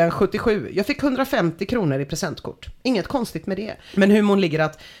 Killen 77. Jag fick 150 kronor i presentkort. Inget konstigt med det. Men humorn ligger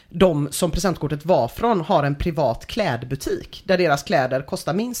att de som presentkortet var från har en privat klädbutik där deras kläder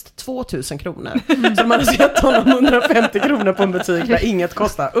kostar minst 2000 kronor. Så man har sett honom 150 kronor på en butik där inget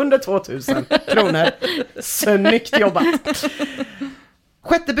kostar under 2000 kronor. Snyggt jobbat.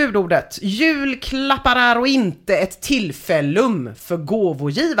 6:e budordet. Julklappar är och inte ett tillfällum för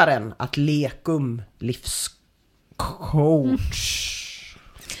gåvogivaren att lekum livscoach.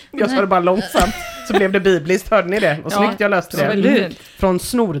 Jag sa det bara långsamt så blev det bibliskt, hörde ni det? Och snyggt jag löste det. Från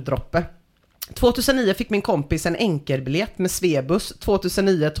Snordroppe. 2009 fick min kompis en enkelbiljett med Svebus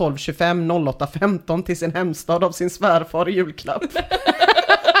 2009 12:25 08:15 till sin hemstad av sin svärfar i julklapp.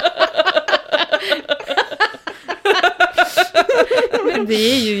 Det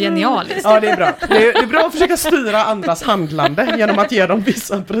är ju genialiskt. Ja, det är bra. Det är bra att försöka styra andras handlande genom att ge dem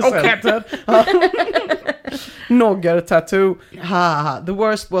vissa presenter. Nogger tattoo. The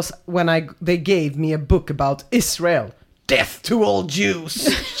worst was when they gave me a book about Israel. Death to all Jews.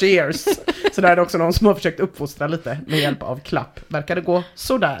 Cheers. Så där är det också någon som har försökt uppfostra lite med hjälp av klapp. Verkar det gå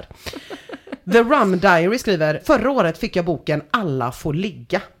sådär. The Rum Diary skriver: förra året fick jag boken Alla får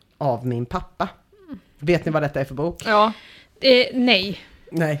ligga av min pappa. Vet ni vad detta är för bok? Ja. Nej.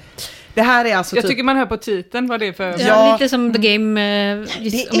 Det här är alltså jag tycker man hör på titeln vad det är för... Ja, lite som The Game,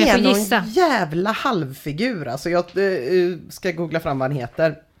 det om jag får är gissa. någon jävla halvfigur. Alltså jag ska googla fram vad han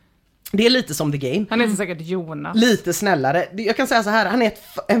heter. Det är lite som The Game. Han heter säkert Jonas. Lite snällare. Jag kan säga så här, han är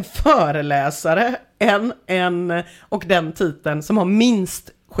en föreläsare och den titeln som har minst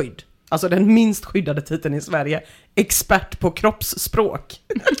skydd. Alltså den minst skyddade titeln i Sverige. Expert på kroppsspråk.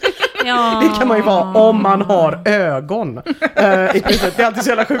 Ja. Det kan man ju vara om man har ögon. I princip. Det är alltid så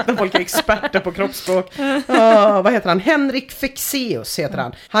jävla sjukt när folk är experter på kroppsspråk. Vad heter han? Henrik Fexeus heter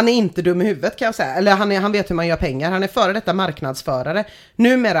han. Han är inte dum i huvudet kan jag säga. Eller han vet hur man gör pengar. Han är före detta marknadsförare.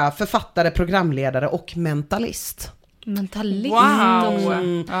 Numera författare, programledare och mentalist. Mentalist.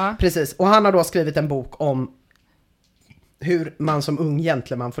 Wow. Ja. Precis. Och han har då skrivit en bok om hur man som ung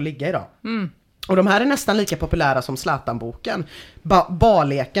gentleman får ligga idag. Och de här är nästan lika populära som Zlatan-boken.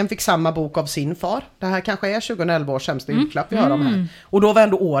 Barleken fick samma bok av sin far. Det här kanske är 2011 års sämsta julklapp vi hör om här. Och då var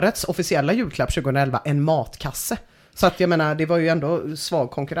ändå årets officiella julklapp 2011 en matkasse. Så att jag menar, det var ju ändå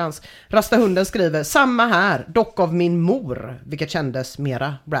svag konkurrens. Rasta hunden skriver, samma här, dock av min mor, vilket kändes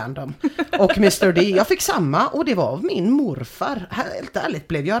mera random. Och Mr. D, jag fick samma och det var av min morfar. Helt ärligt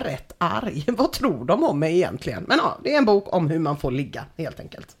blev jag rätt arg. Vad tror de om mig egentligen? Men ja, det är en bok om hur man får ligga, helt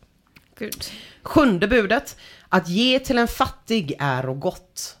enkelt. Gud. 7:e budet, att ge till en fattig är och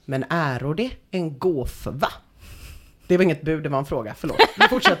gott, men är det en gåva? Det var inget bud, det var en fråga, förlåt. Vi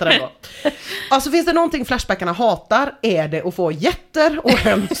fortsätter ändå. Alltså finns det någonting Flashbackarna hatar är det att få jätter och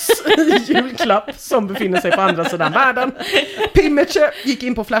höns i julklapp som befinner sig på andra sidan världen. Pimmeche gick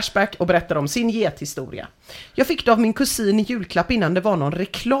in på Flashback och berättade om sin gethistoria. Jag fick det av min kusin i julklapp innan det var någon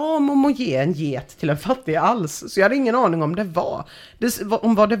reklam om att ge en get till en fattig alls. Så jag hade ingen aning om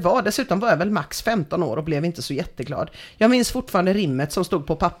vad det var. Dessutom var jag väl max 15 år och blev inte så jätteglad. Jag minns fortfarande rimmet som stod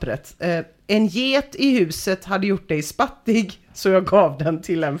på pappret. En get i huset hade gjort dig spattig, så jag gav den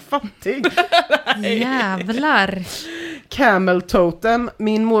till en fattig. Jävlar. Camel Totem.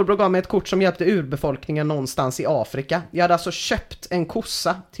 Min morbror gav mig ett kort som hjälpte urbefolkningen någonstans i Afrika. Jag hade alltså köpt en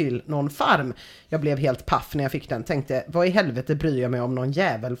kossa till någon farm. Jag blev helt paff när jag fick den. Tänkte, vad i helvete bryr jag mig om någon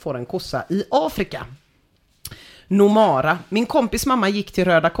jävel får en kossa i Afrika? Nomara. Min kompis mamma gick till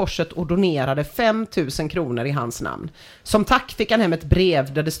Röda Korset och donerade 5 000 kronor i hans namn. Som tack fick han hem ett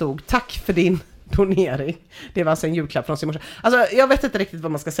brev där det stod, tack för din donering. Det var alltså en julklapp från sin morsa. Alltså jag vet inte riktigt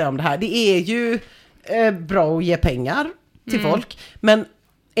vad man ska säga om det här. Det är ju bra att ge pengar till folk, men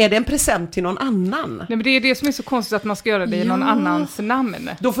är det en present till någon annan? Nej, men det är det som är så konstigt att man ska göra det i någon annans namn.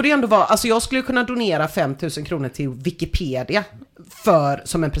 Då får det ändå vara, alltså jag skulle kunna donera 5 000 kronor till Wikipedia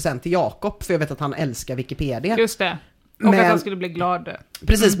som en present till Jakob, för jag vet att han älskar Wikipedia. Just det. Och att han skulle bli glad.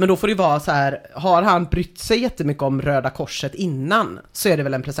 Precis, men då får det vara så här, har han brytt sig jättemycket om Röda Korset innan, så är det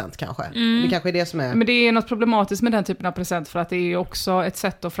väl en present kanske. Det kanske är det som är... Men det är något problematiskt med den typen av present, för att det är ju också ett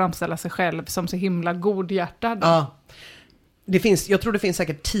sätt att framställa sig själv som så himla godhjärtad. Ja. Jag tror det finns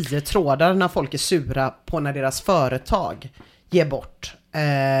säkert 10 trådar när folk är sura på när deras företag ger bort.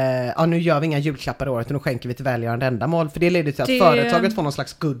 Nu gör vi inga julklappar i året och nu skänker vi till välgörande ändamål. För det leder till att företaget får någon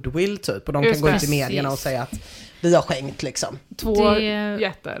slags goodwill typ. Och de kan gå ut i medierna och säga att vi har skänkt liksom. 2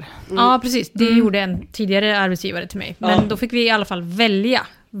 jätter. Ja, precis. Det gjorde en tidigare arbetsgivare till mig. Men då fick vi i alla fall välja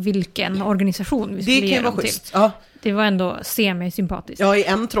vilken organisation vi skulle ge dem till. Ja. Det var ändå semi-sympatiskt. Ja, i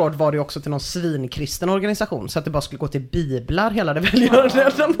en tråd var det också till någon svinkristen organisation, så att det bara skulle gå till biblar hela det välgörande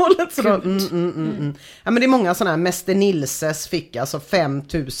ändamålet. Så då, Ja, men det är många sådana här. Mäster Nilses fick alltså 5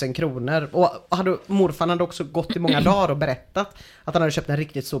 000 kronor. Och morfar hade också gått i många dagar och berättat att han hade köpt en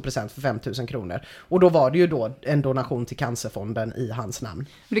riktigt stor present för 5 000 kronor. Och då var det ju då en donation till Cancerfonden i hans namn.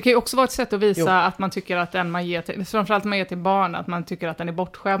 Men det kan ju också vara ett sätt att visa att man tycker att den man ger till, framförallt man ger till barn, att man tycker att den är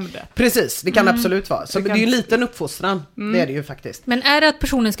bortskämd. Precis, det kan absolut vara. Så det är ju en liten uppfostran. Det är det ju faktiskt. Men är det att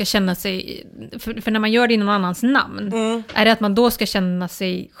personen ska känna sig, för när man gör det i någon annans namn, är det att man då ska känna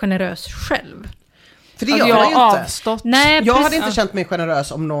sig generös själv? För det gör jag ju inte. Avstått. Nej, jag hade inte känt mig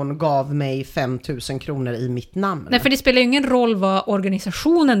generös om någon gav mig 5 000 kronor i mitt namn. Nej, för det spelar ju ingen roll vad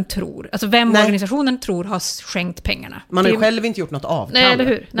organisationen tror. Alltså vem organisationen tror har skänkt pengarna. Man har ju själv inte gjort något avtal. Nej, eller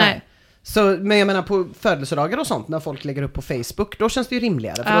hur? Nej. Så, men jag menar på födelsedagar och sånt, när folk lägger upp på Facebook, då känns det ju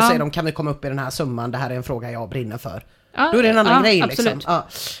rimligare. För då säger de, kan vi komma upp i den här summan, det här är en fråga jag brinner för. Då är det en annan grej liksom.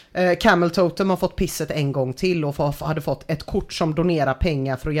 Camel Totem har fått pisset en gång till och hade fått ett kort som donerar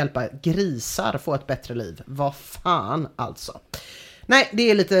pengar för att hjälpa grisar få ett bättre liv. Vad fan alltså. Nej,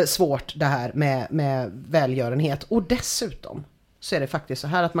 det är lite svårt det här med välgörenhet. Och dessutom så är det faktiskt så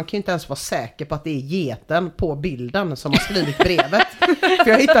här att man kan ju inte ens vara säker på att det är geten på bilden som har skrivit brevet. För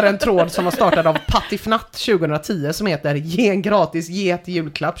jag hittade en tråd som var startad av Pattifnatt 2010 som heter Ge en gratis get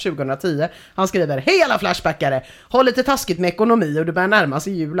julklapp 2010. Han skriver: hej alla flashbackare, har lite taskigt med ekonomi och det börjar närma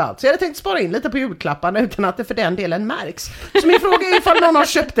sig jul allt. Så jag hade tänkt spara in lite på julklapparna utan att det för den delen märks. Så min fråga är ifall någon har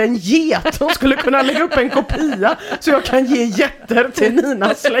köpt en get och skulle kunna lägga upp en kopia så jag kan ge getter till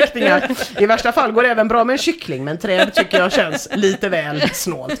mina släktingar. I värsta fall går det även bra med en kyckling, men träd tycker jag känns lite väl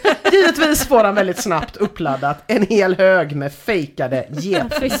snålt. Givetvis får han väldigt snabbt uppladdat en hel hög med fejkade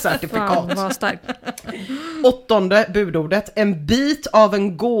getcertifikat. Vad starkt. 8:e budordet: en bit av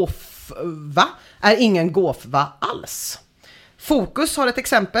en gåva är ingen gåva alls. Fokus har ett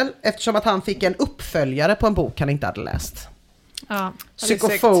exempel eftersom att han fick en uppföljare på en bok han inte hade läst. Ja.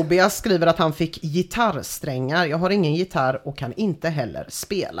 Psykofobia skriver att han fick gitarrsträngar. Jag har ingen gitarr och kan inte heller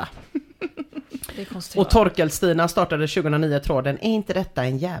spela. Det är konstigt. Och Torkelstina startade 2009 tråden: är inte detta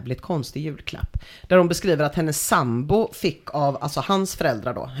en jävligt konstig julklapp? Där hon beskriver att hennes sambo fick av, alltså hans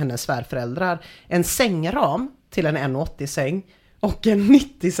föräldrar då, hennes svärföräldrar, en sängram till en 1,80 säng och en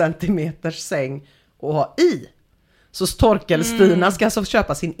 90 centimeters säng att ha i. Så Torkelstina ska alltså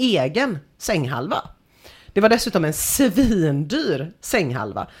köpa sin egen sänghalva. Det var dessutom en svindyr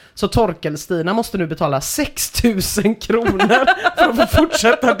sänghalva. Så Torkelstina måste nu betala 6 000 kronor för att få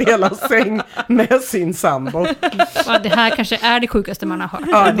fortsätta dela säng med sin sambo. Ja, det här kanske är det sjukaste man har hört.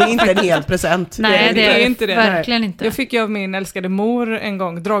 Ja, det är inte en hel present. Nej, det är inte det. Verkligen inte. Jag fick ju av min älskade mor en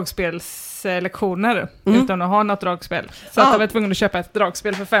gång dragspelslektioner utan att ha något dragspel. Så att jag var tvungen att köpa ett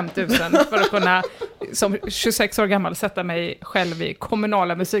dragspel för 5 000 för att kunna som 26 år gammal sätta mig själv i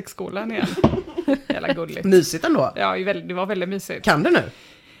kommunala musikskolan igen. Jävla gulligt. Mysigt ändå. Ja, det var väldigt mysigt. Kan du nu?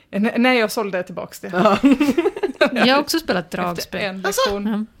 Nej, jag sålde tillbaka det. Ja. Jag har också spelat dragspel. En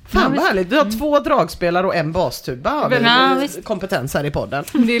lektion. Fan vad härligt. Vi har 2 dragspelare och en bastuba. Kompetens här i podden.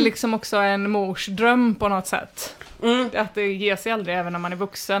 Det är liksom också en mors dröm på något sätt. Att det ger sig aldrig även när man är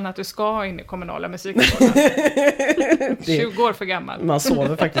vuxen att du ska in i kommunala musikskolan. 20 år för gammal. Man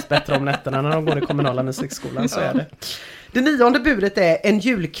sover faktiskt bättre om nätterna när de går i kommunala musikskolan, så är det. Det 9:e budet är: en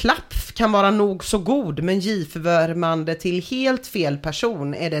julklapp kan vara nog så god, men givförvärmande till helt fel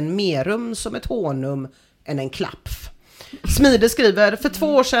person är den merum som ett honum än en klapp. Smide skriver: för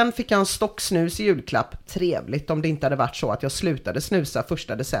 2 år sedan fick jag en stocksnus i julklapp. Trevligt om det inte hade varit så att jag slutade snusa 1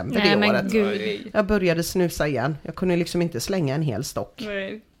 december det året. Gud. Jag började snusa igen. Jag kunde liksom inte slänga en hel stock.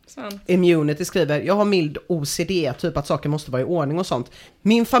 Nej. Sant. Immunity skriver: jag har mild OCD, typ att saker måste vara i ordning och sånt.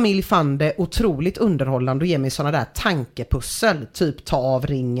 Min familj fann det otroligt underhållande och ger mig såna där tankepussel, typ ta av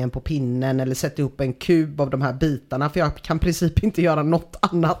ringen på pinnen eller sätta upp en kub av de här bitarna, för jag kan i princip inte göra något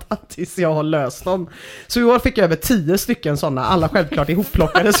annat tills jag har löst dem. Så i år fick jag över 10 stycken sådana, alla självklart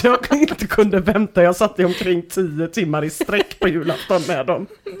ihopplockade, så jag inte kunde vänta. Jag satt i omkring 10 timmar i sträck på julafton med dem.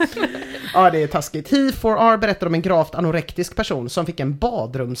 Ja, det är taskigt. He4R berättar om en gravt anorektisk person som fick en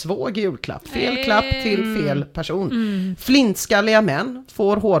badrumsvåg i julklapp. Fel klapp till fel person. Flintskalliga män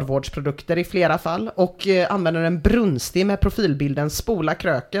får hårvårdsprodukter i flera fall och använder en brunstig med profilbilden Spola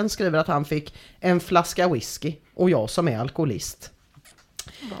kröken, skriver att han fick en flaska whisky, och jag som är alkoholist.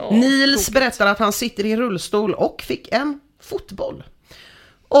 Nils berättar att han sitter i rullstol och fick en fotboll.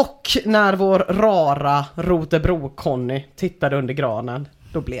 Och när vår rara Rotebro-Conny tittade under granen,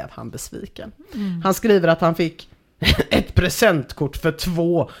 då blev han besviken. Han skriver att han fick ett presentkort för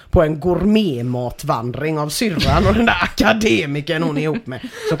 2 på en gourmetmatvandring av syrran och den där akademikern hon är ihop med.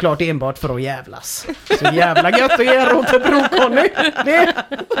 Såklart enbart för att jävlas. Så jävla gött att ge Rotebro-Conny. Det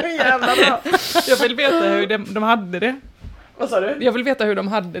är jävla bra. Jag vill veta hur de hade det. Vad sa du? Jag vill veta hur de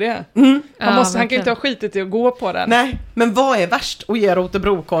hade det. Han kan ju inte ha skitit i att gå på den. Nej, men vad är värst? Att ge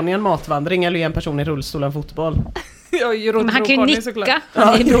Rotebro-Conny en matvandring eller ge en person i rullstol en fotboll? Men han kan ju nicka.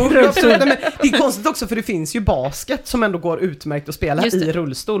 Ja, det är konstigt också, för det finns ju basket som ändå går utmärkt att spela i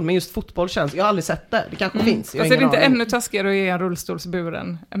rullstol, men just fotboll känns, jag har aldrig sett det kanske finns. Alltså är det inte ännu taskigare att ge en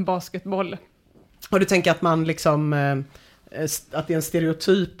rullstolsburen en basketboll? Och du tänker att man liksom att det är en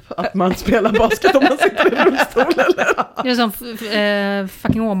stereotyp att man spelar basket om man sitter i rullstol, eller? Det är som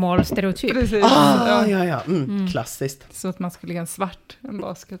fucking Åmål-stereotyp. Precis. Ja. Klassiskt. Så att man skulle ge en svart en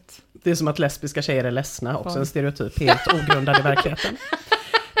basket. Det är som att lesbiska tjejer är ledsna, också en stereotyp, helt ogrundad i verkligheten.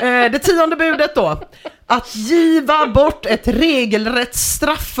 Det 10:e budet då: att giva bort ett regelrätt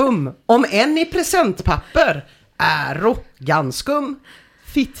straffum, om än i presentpapper, äro ganskum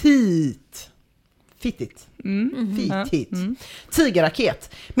fittigt.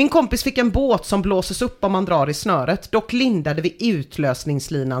 Tigerraket. Min kompis fick en båt som blåses upp om man drar i snöret. Dock lindade vi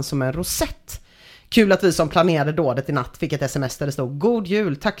utlösningslinan som en rosett. Kul att vi som planerade dådet i natt fick ett sms där det stod: God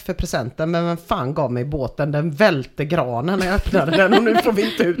jul, tack för presenten, men vem fan gav mig båten? Den välte granen när jag öppnade den och nu får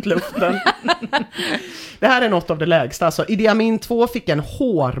vi inte ut luften. Det här är något av det lägsta. Alltså, Idi Amin 2 fick en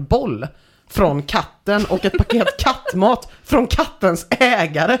hårboll från katten och ett paket kattmat från kattens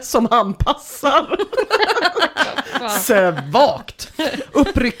ägare som han passar. Svagt.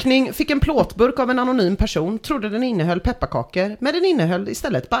 Uppryckning fick en plåtburk av en anonym person, trodde den innehöll pepparkakor, men den innehöll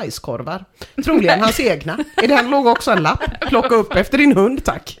istället bajskorvar. Troligen hans egna. I den låg också en lapp: plocka upp efter din hund,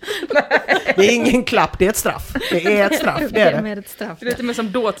 tack. Det är ingen klapp, det är ett straff. Det är ett straff, det är det. Det är lite mer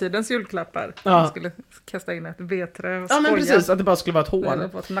som dåtidens julklappar. Man skulle kasta in ett vedträ och skoja. Ja, men precis, att det bara skulle vara ett hål. Eller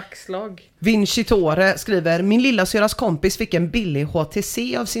på ett nackslag. Vinci Tore skriver: min lilla syras kompis fick en billig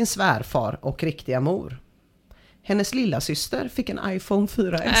HTC av sin svärfar och riktiga mor. Hennes lilla syster fick en iPhone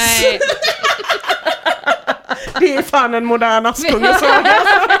 4S. Nej. Det är fan en modern Askungesaga.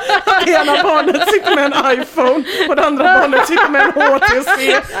 Det ena barnet sitter med en iPhone och det andra barnet sitter med en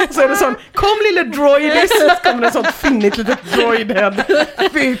HTC. Så är det sån: kom lille droidis. Så kommer det sånt finnigt litet droidhead.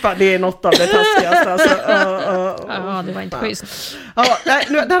 Fy fan, det är något av det taskigaste. Alltså, Ja, det var inte schysst. Ja,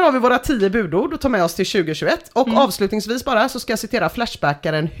 där har vi våra 10 budord och tar med oss till 2021. Och avslutningsvis bara så ska jag citera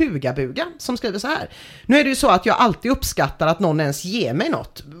flashbackaren Hugabuga som skriver så här: nu är det ju så att jag alltid uppskattar att någon ens ger mig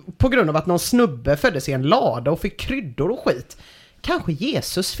något, på grund av att någon snubbe föddes i en lada och fick kryddor och skit. Kanske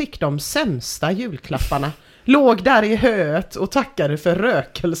Jesus fick de sämsta julklapparna. Låg där i höet och tackade för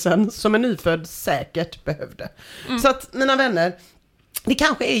rökelsen som en nyfödd säkert behövde. Så att, mina vänner, det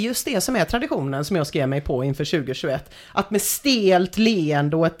kanske är just det som är traditionen som jag ska ge mig på inför 2021. Att med stelt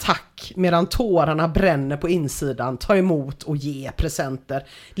leende och ett tack medan tårarna bränner på insidan ta emot och ge presenter.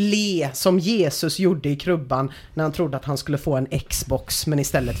 Le som Jesus gjorde i krubban när han trodde att han skulle få en Xbox men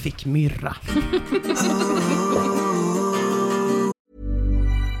istället fick myrra.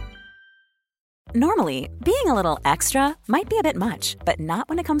 Normally, being a little extra might be a bit much, but not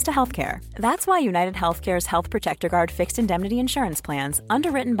when it comes to healthcare. That's why United Healthcare's Health Protector Guard fixed indemnity insurance plans,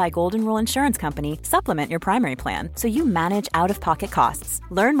 underwritten by Golden Rule Insurance Company, supplement your primary plan so you manage out-of-pocket costs.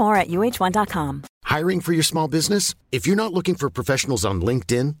 Learn more at uh1.com. Hiring for your small business? If you're not looking for professionals on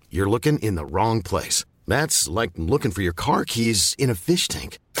LinkedIn, you're looking in the wrong place. That's like looking for your car keys in a fish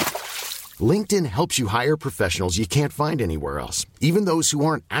tank. LinkedIn helps you hire professionals you can't find anywhere else, even those who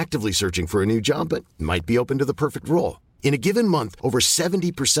aren't actively searching for a new job but might be open to the perfect role. In a given month, over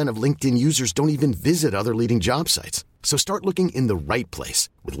 70% of LinkedIn users don't even visit other leading job sites. So start looking in the right place.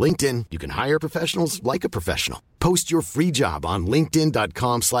 With LinkedIn, you can hire professionals like a professional. Post your free job on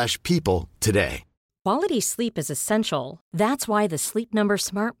linkedin.com/people today. Quality sleep is essential. That's why the Sleep Number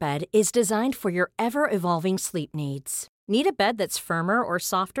Smart Bed is designed for your ever-evolving sleep needs. Need a bed that's firmer or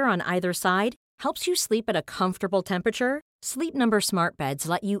softer on either side? Helps you sleep at a comfortable temperature? Sleep Number Smart Beds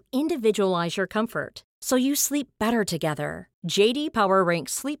let you individualize your comfort, so you sleep better together. JD Power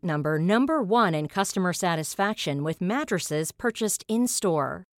ranks Sleep Number #1 in customer satisfaction with mattresses purchased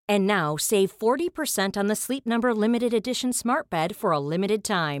in-store. And now save 40% on the Sleep Number Limited Edition Smart Bed for a limited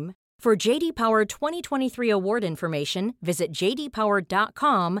time. For JD Power 2023 award information, visit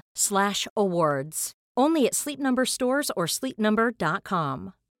jdpower.com/awards. Only at Sleep Number stores or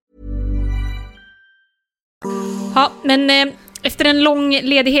sleepnumber.com. Ja, men efter en lång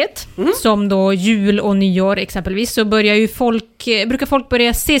ledighet, som då jul och nyår exempelvis, så brukar folk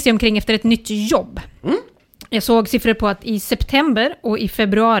börja se sig omkring efter ett nytt jobb. Jag såg siffror på att i september och i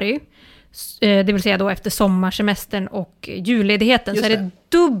februari, det vill säga då efter sommarsemestern och julledigheten, så är det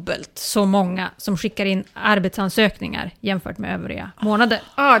dubbelt så många som skickar in arbetsansökningar jämfört med övriga månader.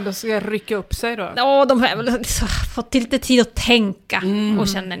 Då ska jag rycka upp sig då. Ja, de har väl fått lite tid att tänka och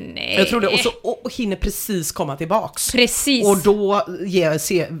känner nej. Jag tror det, och hinner precis komma tillbaks. Precis. Och då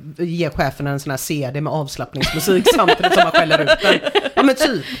ger chefen en sån här CD med avslappningsmusik samtidigt som man skäller ut den. Ja, men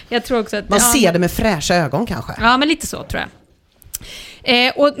typ. Jag tror också att man ser det med fräscha ögon kanske. Ja, men lite så tror jag.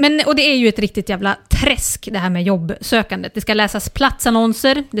 Och det är ju ett riktigt jävla träsk det här med jobbsökandet. Det ska läsas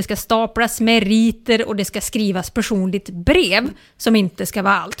platsannonser, det ska staplas meriter och det ska skrivas personligt brev som inte ska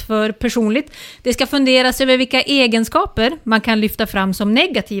vara allt för personligt. Det ska funderas över vilka egenskaper man kan lyfta fram som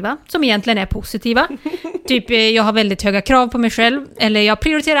negativa, som egentligen är positiva. Typ, jag har väldigt höga krav på mig själv, eller jag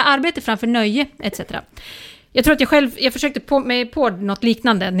prioriterar arbete framför nöje, etc. Jag tror att jag försökte på något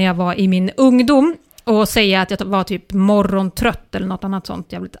liknande när jag var i min ungdom. Och säga att jag var typ morgontrött eller något annat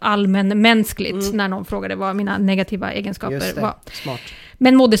sånt jävligt allmänmänskligt när någon frågade vad mina negativa egenskaper var. Smart.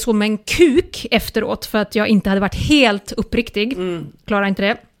 Men mådde som en kuk efteråt för att jag inte hade varit helt uppriktig. Klarar inte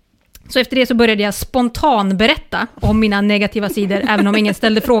det. Så efter det så började jag spontan berätta om mina negativa sidor även om ingen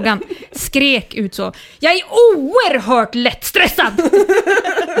ställde frågan. Skrek ut så: jag är oerhört lättstressad!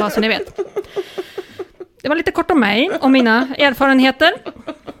 Vad så ni vet. det var lite kort om mig och mina erfarenheter.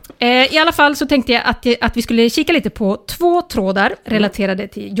 I alla fall så tänkte jag att vi skulle kika lite på 2 trådar relaterade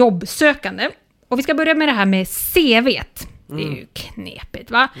till jobbsökande. Och vi ska börja med det här med CV:t. Det är ju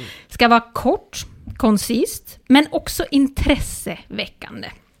knepigt, va? Det ska vara kort, koncist, men också intresseväckande.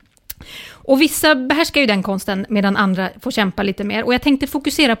 Och vissa behärskar ju den konsten medan andra får kämpa lite mer. Och jag tänkte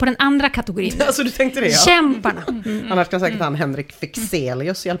fokusera på den andra kategorin. Alltså du tänkte det, ja. Kämparna. Annars kan säkert han Henrik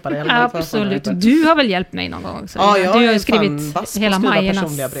Fexelius hjälpa dig. Absolut. Du har väl hjälpt mig någon gång? Så ja, jag du har skrivit hela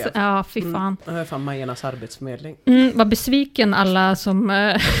Majernas... Ja, fy fan. Jag är fan Majernas arbetsförmedling. Vad besviken alla som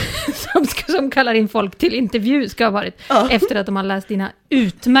kallar in folk till intervju ska ha varit. Efter att de har läst dina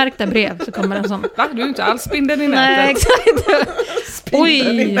utmärkta brev så kommer en sån... Va? Du är inte alls spindeln i nätet. Nej, exakt.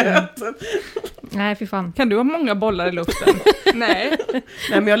 Oj. Nej, fy fan. Kan du ha många bollar i luften? Nej. Nej,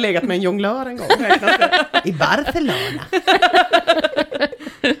 men jag har legat med en jonglör en gång. I Barcelona.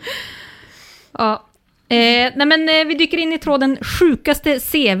 Ja. Nej, men vi dyker in i tråden sjukaste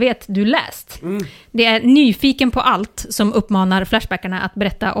CV:t du läst. Det är nyfiken på allt som uppmanar Flashbackarna att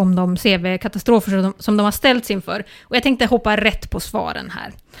berätta om de CV-katastrofer som de har ställts inför. Och jag tänkte hoppa rätt på svaren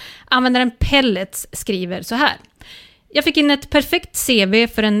här. Användaren Pellets skriver så här. Jag fick in ett perfekt CV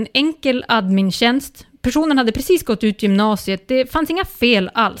för en enkel admintjänst. Personen hade precis gått ut gymnasiet. Det fanns inga fel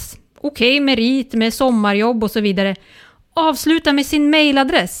alls. Okej, merit med sommarjobb och så vidare. Avsluta med sin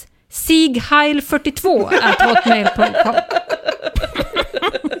mailadress. sigheil42@hotmail.com.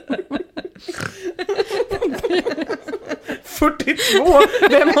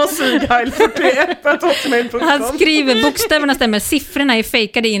 Vem har sigheil41@hotmail.com? Han skriver, bokstäverna stämmer, siffrorna är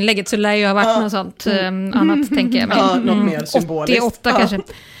fejkade i inlägget, så lär ju ha varit något sånt annat, tänker jag. Något mer symboliskt. 88 kanske.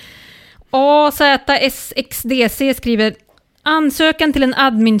 AZSXDC skriver, ansökan till en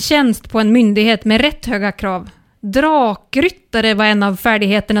admintjänst på en myndighet med rätt höga krav. Drakryttare var en av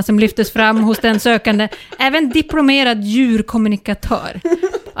färdigheterna som lyftes fram hos den sökande. Även diplomerad djurkommunikatör.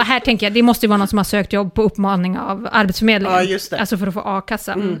 Och här tänker jag, det måste ju vara någon som har sökt jobb på uppmaning av Arbetsförmedlingen. Ja, just det. Alltså för att få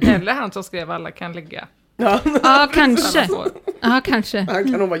A-kassa. Eller han som skrev alla kan ligga. Ja, kanske. Ja, kanske. Han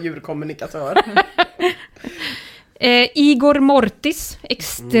kan nog vara djurkommunikatör. Igor Mortis,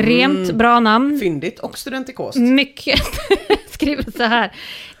 extremt bra namn. Fyndigt och studentikost. Mycket. Skriver så här.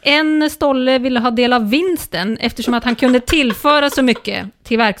 En stolle ville ha del av vinsten eftersom att han kunde tillföra så mycket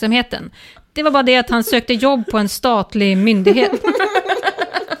till verksamheten. Det var bara det att han sökte jobb på en statlig myndighet.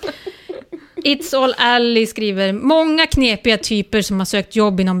 It's All Alley skriver, många knepiga typer som har sökt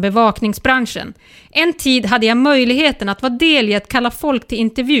jobb inom bevakningsbranschen. En tid hade jag möjligheten att vara del i att kalla folk till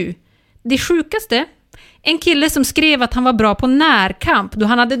intervju. Det sjukaste, en kille som skrev att han var bra på närkamp då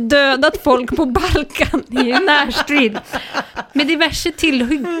han hade dödat folk på Balkan i närstrid. Med diverse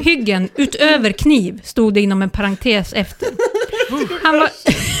tillhyggen utöver kniv stod det inom en parentes efter. Han var...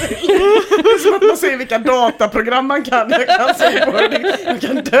 Det är som att man ser vilka dataprogram man kan. Jag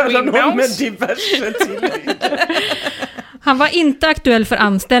kan döda någon med diverse tillhyggen. Han var inte aktuell för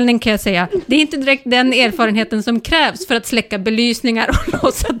anställning, kan jag säga. Det är inte direkt den erfarenheten som krävs för att släcka belysningar och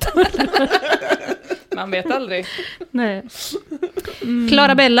låsa dörrar. Man vet aldrig. Nej.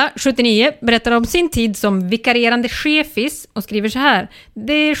 Clara Bella, 79, berättar om sin tid som vikarierande chefis och skriver så här.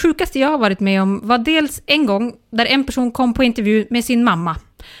 Det sjukaste jag har varit med om var dels en gång där en person kom på intervju med sin mamma.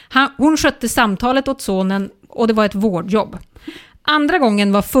 Hon skötte samtalet åt sonen och det var ett vårdjobb. Andra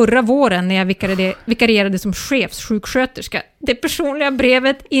gången var förra våren när jag vikarierade som chefssjuksköterska. Det personliga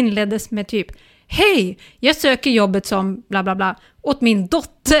brevet inleddes med typ: hej, jag söker jobbet som bla bla bla åt min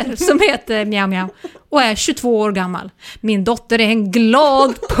dotter som heter Mjau Mjau och är 22 år gammal. Min dotter är en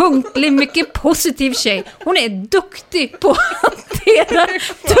glad, punktlig, mycket positiv tjej. Hon är duktig på att hantera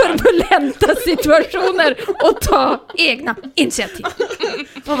turbulenta situationer och ta egna initiativ.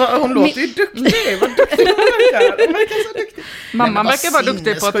 Hon låter ju duktig. Vad duktig hon verkar. Hon verkar så duktig. Mamman verkar vara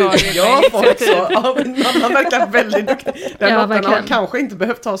duktig på att ta egna initiativ. Ja, mamman verkar väldigt duktig. Den dottern har kanske inte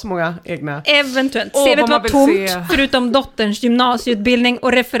behövt ta så många egna. Eventuellt. CV:t var tomt förutom dotterns gymnasieutbildning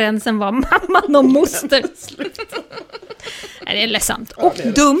och referensen var mamman och moster. Det är ledsamt. Och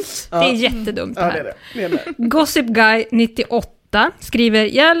dumt. Det är jättedumt det här. Det är det. Gossip Guy 98 skriver,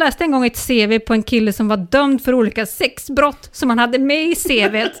 jag läste en gång ett CV på en kille som var dömd för olika sexbrott som han hade med i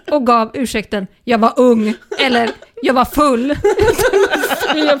CV:t och gav ursäkten, jag var ung eller jag var full.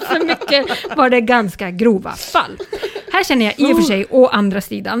 För mycket var det ganska grova fall. Här känner jag i och för sig å andra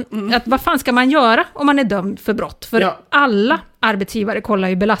sidan att vad fan ska man göra om man är dömd för brott? För alla arbetsgivare kollar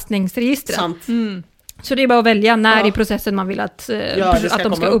ju belastningsregistret. Sant. Så det är bara att välja när i processen man vill att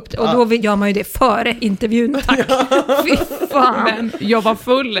de ska upp. Och då gör man ju det före intervjun, tack. Fy fan. Men jag var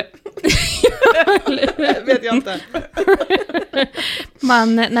full. Vet jag inte.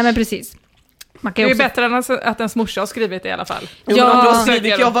 Nej men precis. Det är bättre än att ens morsa har skrivit det i alla fall. Jo, men om du har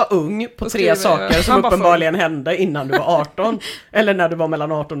skrivit jag var ung på 3 saker som uppenbarligen hände innan du var 18. Eller när du var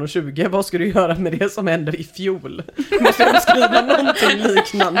mellan 18 och 20. Vad ska du göra med det som hände i fjol? Måste du skriva någonting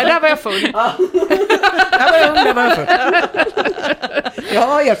liknande? Där var jag full. Ja. Där var jag full. Jag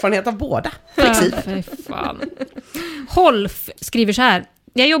har erfarenhet av båda. Flexibel. Holf skriver så här.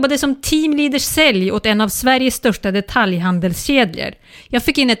 Jag jobbade som teamleaders sälj åt en av Sveriges största detaljhandelskedjor. Jag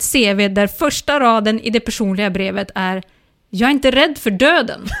fick in ett CV där första raden i det personliga brevet är: jag är inte rädd för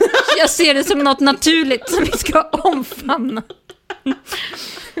döden. Jag ser det som något naturligt som vi ska omfamna.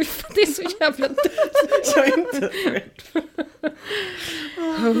 Det är så jävla dött. Jag är inte rädd.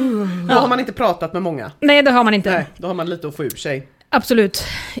 Då har man inte pratat med många. Nej, det har man inte. Nej, då har man lite att få ur sig. Absolut.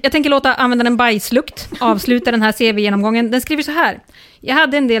 Jag tänker låta användaren bajslukt avsluta den här CV-genomgången. Den skriver så här. Jag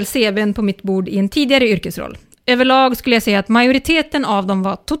hade en del CV:n på mitt bord i en tidigare yrkesroll. Överlag skulle jag säga att majoriteten av dem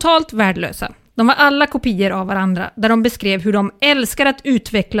var totalt värdelösa. De var alla kopior av varandra där de beskrev hur de älskar att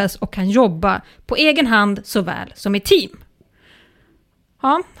utvecklas och kan jobba på egen hand såväl som i team.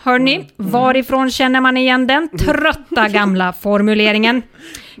 Ja, hörni, varifrån känner man igen den trötta gamla formuleringen?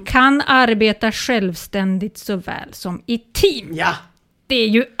 Kan arbeta självständigt såväl som i team. Ja. Det är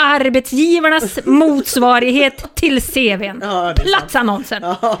ju arbetsgivarnas motsvarighet till CV:n. Ja,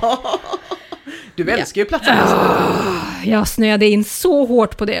 platsannonsen. Du älskar ju platsannonsen. Jag snöade in så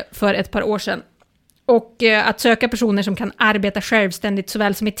hårt på det för ett par år sedan. Och att söka personer som kan arbeta självständigt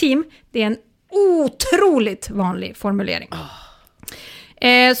såväl som i team, det är en otroligt vanlig formulering.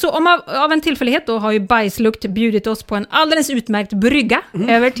 Så av en tillfällighet då har ju bajslukt bjudit oss på en alldeles utmärkt brygga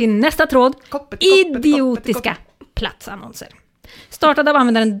över till nästa tråd. Idiotiska platsannonser. Startad av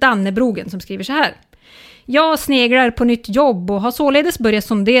användaren Dannebrogen som skriver så här. Jag sneglar på nytt jobb och har således börjat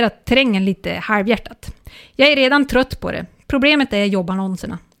sondera terrängen lite halvhjärtat. Jag är redan trött på det. Problemet är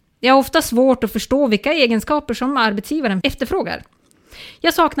jobbannonserna. Jag har ofta svårt att förstå vilka egenskaper som arbetsgivaren efterfrågar.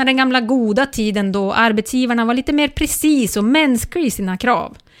 Jag saknar den gamla goda tiden då arbetsgivarna var lite mer precis och mänsklig i sina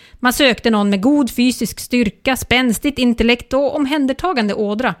krav. Man sökte någon med god fysisk styrka, spänstigt intellekt och omhändertagande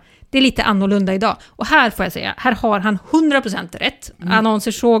ådra. Det är lite annorlunda idag. Och här får jag säga, här har han 100% rätt.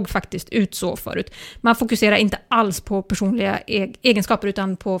 Annonser såg faktiskt ut så förut. Man fokuserar inte alls på personliga egenskaper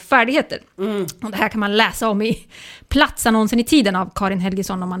utan på färdigheter. Och det här kan man läsa om i platsannonsen i tiden av Karin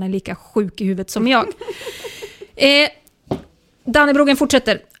Helgesson om man är lika sjuk i huvudet som jag. Dannebrogen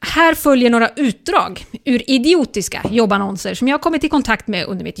fortsätter. Här följer några utdrag ur idiotiska jobbannonser som jag har kommit i kontakt med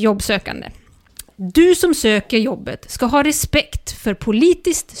under mitt jobbsökande. Du som söker jobbet ska ha respekt för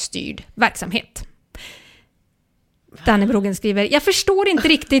politiskt styrd verksamhet. Dannebrogen skriver, jag förstår inte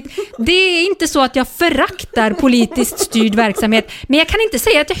riktigt. Det är inte så att jag föraktar politiskt styrd verksamhet, men jag kan inte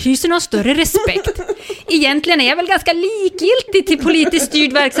säga att jag hyser någon större respekt. Egentligen är jag väl ganska likgiltig till politiskt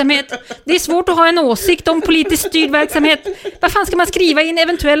styrd verksamhet. Det är svårt att ha en åsikt om politiskt styrd verksamhet. Vad fan ska man skriva i en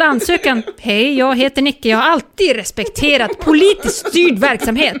eventuell ansökan? Hej, jag heter Nicke. Jag har alltid respekterat politiskt styrd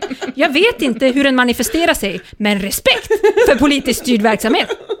verksamhet. Jag vet inte hur den manifesterar sig, men respekt för politiskt styrd verksamhet,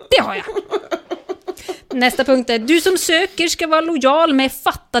 det har jag. Nästa punkt är, du som söker ska vara lojal med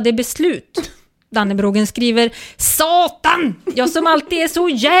fattade beslut. Dannebrogen skriver, satan! Jag som alltid är så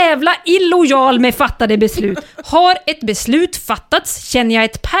jävla illojal med fattade beslut. Har ett beslut fattats känner jag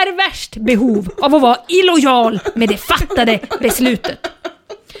ett perverst behov av att vara illojal med det fattade beslutet.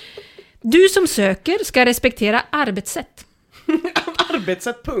 Du som söker ska respektera arbetssätt.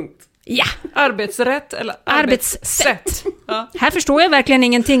 Arbetssätt, punkt. Ja. Arbetsrätt eller arbetssätt. Ja. Här förstår jag verkligen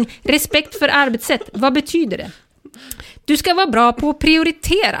ingenting. Respekt för arbetssätt, vad betyder det? Du ska vara bra på att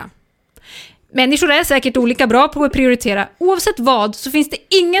prioritera. Människor är säkert olika bra på att prioritera. Oavsett vad så finns det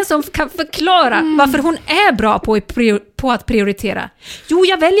ingen som kan förklara varför hon är bra på att prioritera. Jo,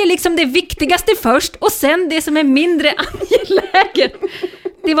 jag väljer liksom det viktigaste först och sen det som är mindre angeläget.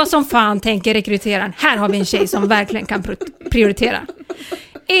 Det var som fan tänker rekryteraren. Här har vi en tjej som verkligen kan prioritera.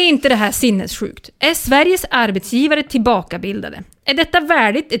 Är inte det här sinnessjukt? Är Sveriges arbetsgivare tillbakabildade? Är detta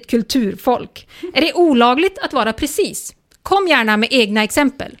värdigt ett kulturfolk? Är det olagligt att vara precis? Kom gärna med egna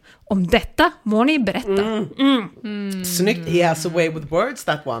exempel. Om detta må ni berätta. Snyggt. He has a way with words,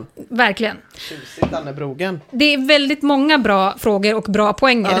 that one. Verkligen. Tjusigt, Dannebrogen. Det är väldigt många bra frågor och bra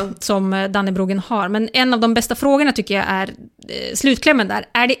poänger som Dannebrogen har. Men en av de bästa frågorna tycker jag är slutklämmen där.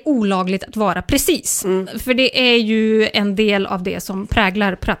 Är det olagligt att vara precis? För det är ju en del av det som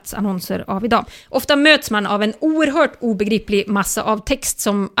präglar platsannonser av idag. Ofta möts man av en oerhört obegriplig massa av text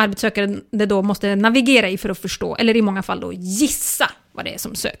som arbetssökande då måste navigera i för att förstå. Eller i många fall då gissa vad det är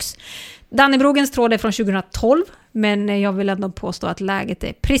som söks. Dannebrogens tråd är från 2012, men jag vill ändå påstå att läget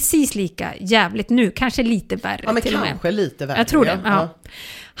är precis lika jävligt nu. Kanske lite värre. Ja, men till kanske och med. lite värre. Jag tror det, ja.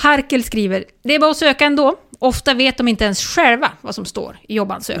 Harkel skriver, det är bara att söka ändå. Ofta vet de inte ens själva vad som står i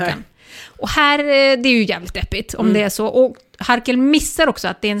jobbansökan. Nej. Och här, det är ju jävligt deppigt om det är så. Och Harkel missar också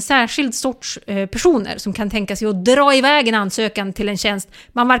att det är en särskild sorts personer som kan tänka sig att dra iväg en ansökan till en tjänst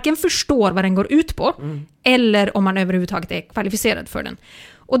man varken förstår vad den går ut på eller om man överhuvudtaget är kvalificerad för den.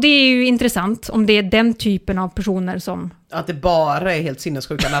 Och det är ju intressant om det är den typen av personer som... Att det bara är helt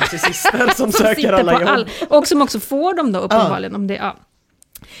sinnessjuka narcissister som söker alla jobb. Och som också får dem då uppenbarligen. Om det, ja.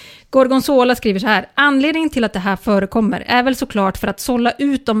 Gorgonzola skriver så här: anledningen till att det här förekommer är väl såklart för att sålla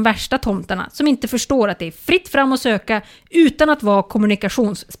ut de värsta tomtarna som inte förstår att det är fritt fram att söka utan att vara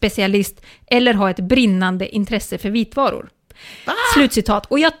kommunikationsspecialist eller ha ett brinnande intresse för vitvaror. Slutcitat.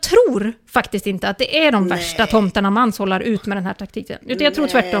 Och jag tror faktiskt inte att det är de värsta tomtarna man sållar ut med den här taktiken. Utan jag tror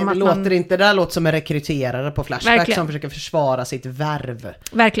tvärtom att det där låter som en rekryterare på Flashback. Verkligen. Som försöker försvara sitt värv.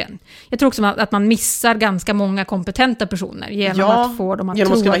 Verkligen. Jag tror också att man missar ganska många kompetenta personer genom att få dem att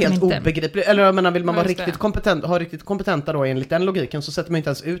tro att de inte... helt obegriplig. Eller jag menar, vill man vara riktigt kompetenta då enligt den logiken, så sätter man inte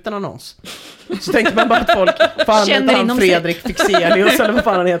ens ut en annons. Så tänker man bara att folk heter han Fredrik Fixelius eller vad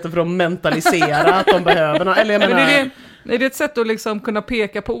fan han heter, för att mentalisera att de behöver någon. Eller jag menar... Är det ett sätt att liksom kunna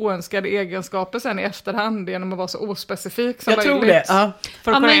peka på oönskade egenskaper sen i efterhand genom att vara så ospecifik som möjligt? Jag tror det, ja.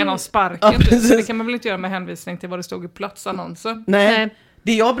 För att kunna ge någon sparken. Ja, det kan man väl inte göra med hänvisning till vad det stod i platsannonsen? Nej.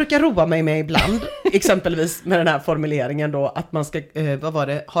 Det jag brukar roa mig med ibland, exempelvis med den här formuleringen då, att man ska,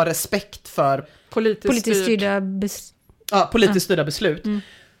 ha respekt för politiskt styrda beslut.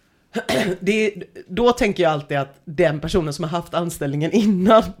 Då tänker jag alltid att den personen som har haft anställningen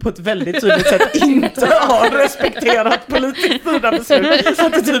innan på ett väldigt tydligt sätt inte har respekterat politiskt styrda beslut. Så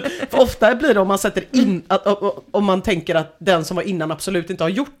att det typ, för ofta blir det om man sätter in om man tänker att den som var innan absolut inte har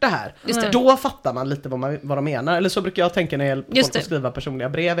gjort det här. Då fattar man lite vad de menar. Eller så brukar jag tänka när jag hjälper folk att skriva personliga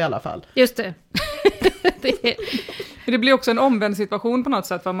brev i alla fall. Just det. Det blir också en omvänd situation på något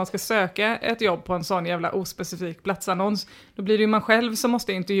sätt, för att man ska söka ett jobb på en sån jävla ospecifik platsannons. Då blir det ju man själv som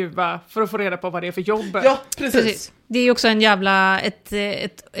måste intervjua för att få reda på vad det är för jobb. Ja, precis. Det är ju också en jävla, ett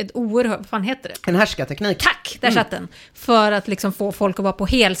oerhört, vad fan heter det? En härskarteknik. Tack, där satt den. För att liksom få folk att vara på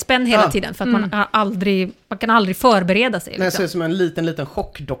helspänn hela tiden. För att man kan aldrig förbereda sig. Liksom. Det ser ut som en liten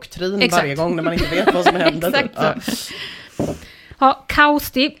chockdoktrin varje gång när man inte vet vad som händer. Exakt. Ja,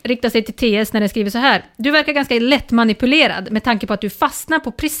 Kausti riktar sig till TS när den skriver så här: du verkar ganska lätt manipulerad med tanke på att du fastnar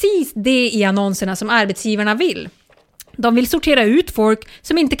på precis det i annonserna som arbetsgivarna vill. De vill sortera ut folk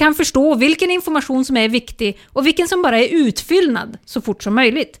som inte kan förstå vilken information som är viktig och vilken som bara är utfyllnad så fort som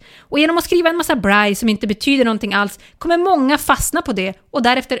möjligt. Och genom att skriva en massa braj som inte betyder någonting alls kommer många fastna på det och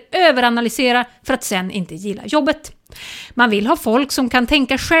därefter överanalysera för att sen inte gilla jobbet. Man vill ha folk som kan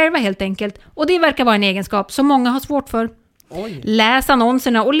tänka själva helt enkelt, och det verkar vara en egenskap som många har svårt för. Läs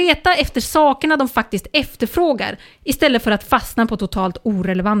annonserna och leta efter sakerna de faktiskt efterfrågar istället för att fastna på totalt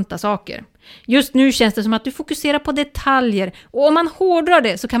orelevanta saker. Just nu känns det som att du fokuserar på detaljer, och om man hårdrar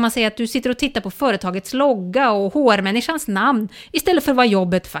det så kan man säga att du sitter och tittar på företagets logga och HR-människans namn istället för vad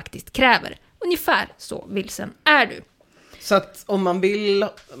jobbet faktiskt kräver. Ungefär så vilsen är du. Så att om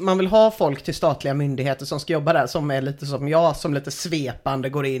man vill ha folk till statliga myndigheter som ska jobba där, som är lite som jag, som lite svepande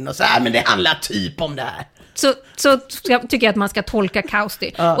går in och säger men det handlar typ om det här. Så tycker jag att man ska tolka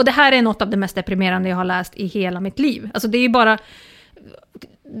Kausti. Och det här är något av det mest deprimerande jag har läst i hela mitt liv. Alltså det är ju bara...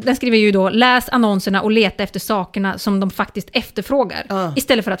 Den skriver ju då: läs annonserna och leta efter sakerna som de faktiskt efterfrågar.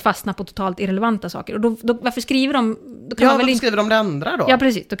 Istället för att fastna på totalt irrelevanta saker. Och då varför skriver de... Då kan man väl skriver de det andra då? Ja,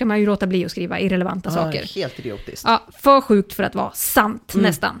 precis. Då kan man ju låta bli att skriva irrelevanta saker. Helt idiotiskt. Ja, för sjukt för att vara sant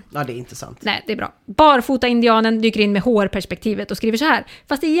nästan. Ja, det är inte sant. Nej, det är bra. Barfota indianen dyker in med HR-perspektivet och skriver så här: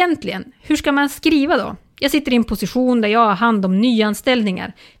 fast egentligen, hur ska man skriva då? Jag sitter i en position där jag har hand om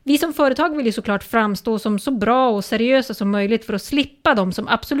nyanställningar. Vi som företag vill ju såklart framstå som så bra och seriösa som möjligt för att slippa dem som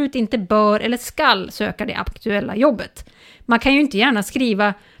absolut inte bör eller skall söka det aktuella jobbet. Man kan ju inte gärna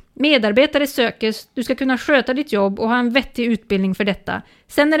skriva: medarbetare sökes, du ska kunna sköta ditt jobb och ha en vettig utbildning för detta.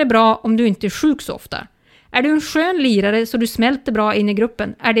 Sen är det bra om du inte är sjuk så ofta. Är du en skön lirare så du smälter bra in i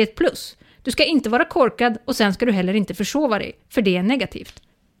gruppen, är det ett plus. Du ska inte vara korkad och sen ska du heller inte försova dig, för det är negativt.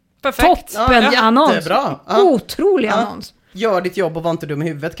 Perfekt. Toppen annons. Jättebra. Otrolig annons. Gör ditt jobb och var inte dum i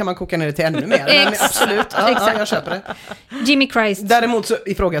huvudet kan man koka ner det till ännu mer. Men absolut, ja, jag köper det. Jimmy Christ. Däremot så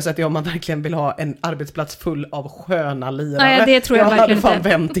ifrågasätter jag om man verkligen vill ha en arbetsplats full av sköna lirare. Nej, det tror jag verkligen inte. Jag hade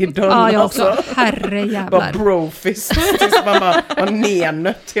fan vänt i dörren. Ja, jag också. Herrejävlar. Bara brofist. Man bara var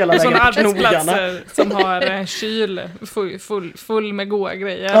nenött hela vägen på knogarna. Arbetsplatser som har en kyl full med goda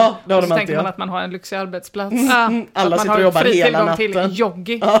grejer. Ja, det har de så alltid, tänker man att man har en lyxig arbetsplats. Alla sitter och jobbar hela natten. Tillgång till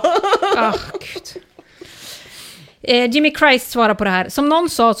joggi. Gud. Jimmy Christ svarar på det här. Som någon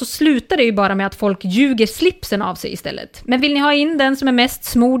sa så slutar det ju bara med att folk ljuger slipsen av sig istället. Men vill ni ha in den som är mest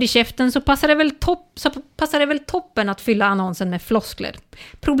smord i käften så passar det väl toppen att fylla annonsen med floskler.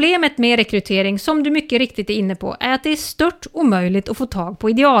 Problemet med rekrytering, som du mycket riktigt är inne på, är att det är stört omöjligt att få tag på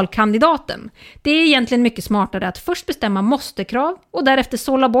idealkandidaten. Det är egentligen mycket smartare att först bestämma måste-krav och därefter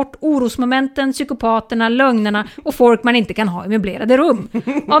sålla bort orosmomenten, psykopaterna, lögnerna och folk man inte kan ha i möblerade rum.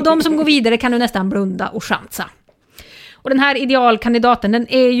 Av de som går vidare kan du nästan blunda och chansa. Och den här idealkandidaten, den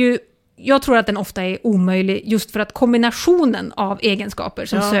är ju, jag tror att den ofta är omöjlig just för att kombinationen av egenskaper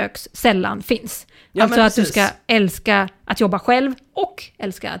som söks sällan finns. Ja, alltså att du ska älska att jobba själv och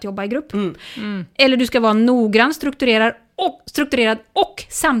älska att jobba i grupp. Eller du ska vara noggrann, strukturerad och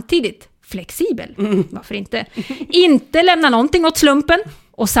samtidigt flexibel. Varför inte? Inte lämna någonting åt slumpen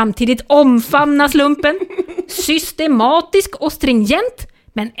och samtidigt omfamna slumpen. Systematisk och stringent,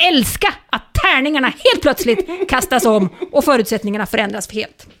 men älska att tärningarna helt plötsligt kastas om och förutsättningarna förändras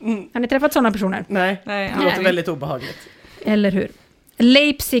helt. Har ni träffat sådana personer? Nej, det låter väldigt obehagligt. Eller hur?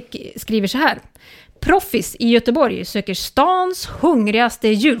 Leipzig skriver så här. Proffis i Göteborg söker stans hungrigaste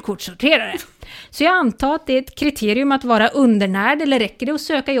julkortssorterare. Så jag antar att det är ett kriterium att vara undernärd, eller räcker det att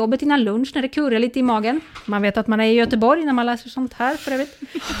söka jobbet innan lunch när det kurrar lite i magen? Man vet att man är i Göteborg när man läser sånt här för övrigt.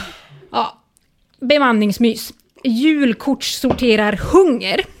 Ja, bemanningsmys. Julkortssorterar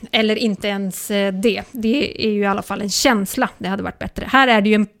hunger, eller inte ens det. Det är ju i alla fall en känsla, det hade varit bättre. Här är det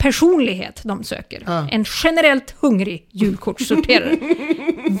ju en personlighet de söker. En generellt hungrig julkortssorterare.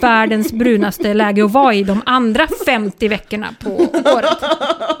 Världens brunaste läge att vara i de andra 50 veckorna på året.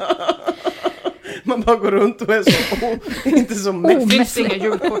 Man bara går runt och är så inte så mässiga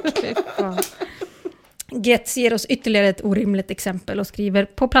julkort. Getz ger oss ytterligare ett orimligt exempel och skriver: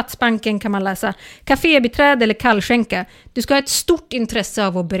 på Platsbanken kan man läsa kafébiträd eller kallskänka. Du ska ha ett stort intresse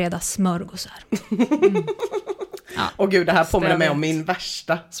av att bereda smörgåsar. Ja. Och gud, det här påminner mig om min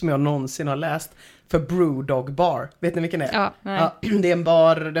värsta som jag någonsin har läst. För Brewdog Bar. Vet ni vilken det är? Ja, det är en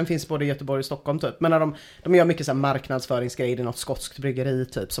bar, den finns både i Göteborg och Stockholm typ. Men när de gör mycket så här marknadsföringsgrejer i något skotskt bryggeri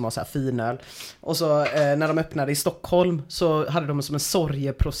typ som har så här finöl. Och så när de öppnade i Stockholm så hade de som en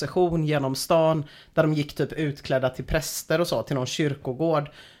sorgeprocession genom stan. Där de gick typ utklädda till präster och så till någon kyrkogård.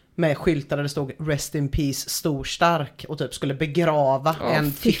 Med skyltar där det stod Rest in Peace Storstark och typ skulle begrava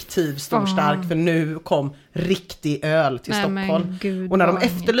en fiktiv Storstark för nu kom riktig öl till Stockholm. Och när de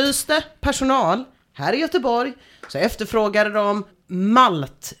efterlyste personal här i Göteborg så efterfrågade de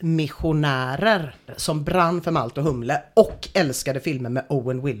maltmissionärer som brann för malt och humle och älskade filmer med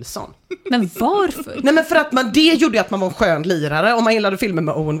Owen Wilson. Men varför? Nej, men för att det gjorde att man var en skön lirare om man gillade filmer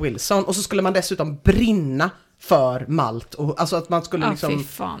med Owen Wilson, och så skulle man dessutom brinna för malt och alltså att man skulle liksom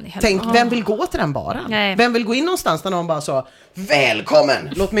tänk, vem vill gå till den baren? Nej. Vem vill gå in någonstans där någon bara så välkommen,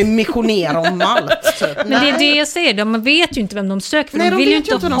 låt mig missionera om malt typ. Men det är det jag säger, de vet ju inte vem de söker, för nej, de vill ju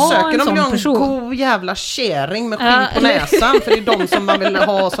inte ha en sån person. De vill ha en god jävla käring med skinn på näsan, för det är de som man vill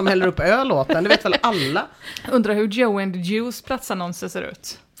ha som häller upp öl åt den, det vet väl alla. Undrar hur Joe and the Juice platsannonser ser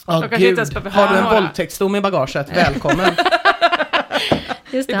ut. Gud, har du en våldtäktsdom i bagaget? Välkommen.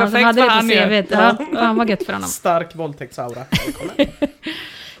 Just det, han som hade det på CV:t. Ja, han var gött för honom. Stark våldtäktsaura.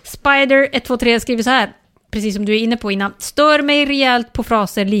 Spider 123 skriver så här, precis som du är inne på innan. Stör mig rejält på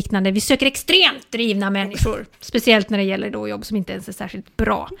fraser liknande: vi söker extremt drivna människor. Speciellt när det gäller då jobb som inte ens är särskilt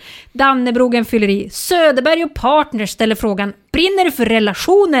bra. Dannebrogen fyller i. Söderberg och partners ställer frågan: brinner det för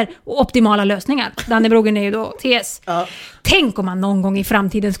relationer och optimala lösningar? Dannebrogen är ju då TS. Ja. Tänk om man någon gång i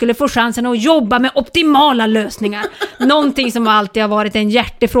framtiden skulle få chansen att jobba med optimala lösningar. Någonting som alltid har varit en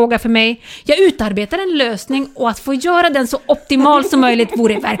hjärtefråga för mig. Jag utarbetar en lösning och att få göra den så optimal som möjligt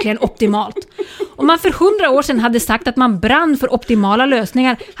vore verkligen optimalt. Om man för 100 år sedan hade sagt att man brann för optimala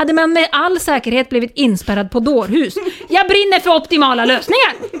lösningar hade man med all säkerhet blivit inspärrad på dårhus. Jag brinner för optimala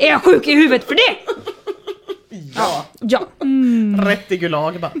lösningar. Är jag sjuk i huvudet för det? Ja. Rätt i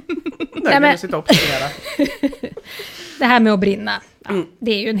gulag bara. Där kan du sitta och optimera. Det här med att brinna,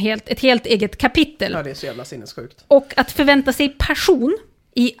 det är ju ett helt eget kapitel. Ja, det är så jävla sinnessjukt. Och att förvänta sig passion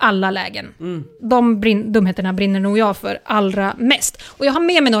i alla lägen. De dumheterna brinner nog jag för allra mest. Och jag har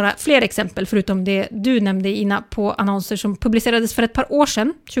med mig några fler exempel förutom det du nämnde, Ina, på annonser som publicerades för ett par år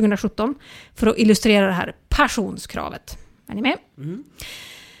sedan, 2017, för att illustrera det här passionskravet. Är ni med?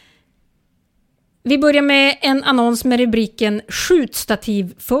 Vi börjar med en annons med rubriken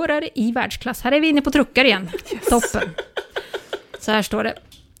skjutstativförare i världsklass. Här är vi inne på truckar igen. Yes. Toppen. Så här står det.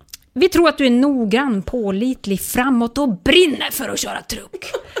 Vi tror att du är noggrann, pålitlig, framåt och brinner för att köra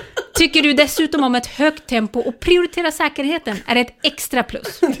truck. Tycker du dessutom om ett högt tempo och prioriterar säkerheten är det ett extra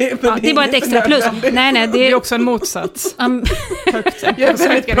plus. Det är bara ett extra plus. Nej, det är också en motsats. Jag är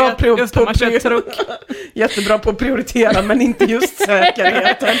väldigt bra jättebra på att prioritera, men inte just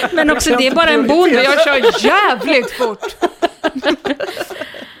säkerheten. Men också det är bara en bonde. Jag kör jävligt fort.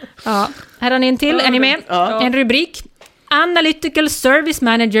 Ja, här har ni en till. Är ni med? Ja. En rubrik. Analytical Service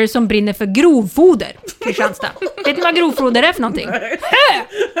Manager som brinner för grovfoder. Kristianstad. Vet ni vad grovfoder är för någonting? Hö!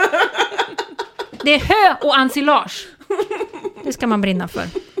 Det är hö och ensilage. Det ska man brinna för.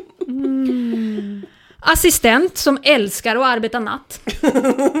 Assistent som älskar att arbeta natt.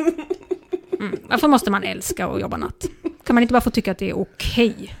 Varför måste man älska att jobba natt? Kan man inte bara få tycka att det är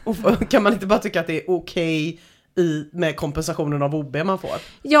okej? Kan man inte bara tycka att det är okej med kompensationen av OB man får?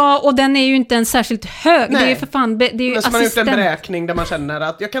 Ja, och den är ju inte en särskilt hög. Nej. Det är för fan, det är ju men som man har gjort en beräkning där man känner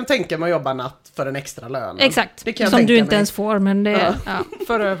att jag kan tänka mig att jobba natt för en extra lön. Exakt, det kan jag som du inte ens får, men det är... Ja.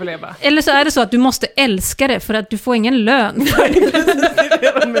 För att överleva. Eller så är det så att du måste älska det för att du får ingen lön. Det är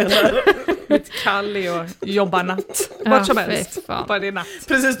det de menar. Mitt kall är att jobba natt. Vart som helst. Bara det är natt.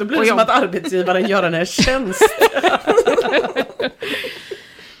 Precis, då blir det som att arbetsgivaren gör en här tjänst.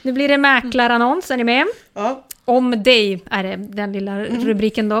 Nu blir det mäklarannons, är ni med? Ja. Om dig är det den lilla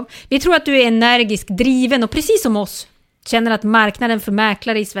rubriken då. Vi tror att du är energisk, driven och precis som oss känner att marknaden för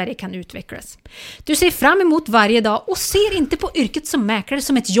mäklare i Sverige kan utvecklas. Du ser fram emot varje dag och ser inte på yrket som mäklare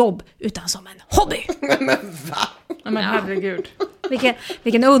som ett jobb utan som en hobby. Men va? Men herregud.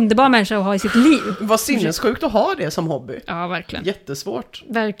 Vilken underbar människa att ha i sitt liv. Vad sinnessjukt att ha det som hobby. Ja, verkligen. Jättesvårt.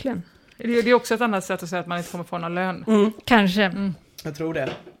 Verkligen. Det är också ett annat sätt att säga att man inte kommer få någon lön. Kanske. Jag tror det.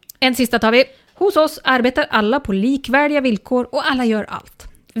 En sista tar vi. Hos oss arbetar alla på likvärdiga villkor och alla gör allt.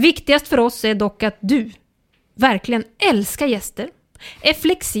 Viktigast för oss är dock att du verkligen älskar gäster, är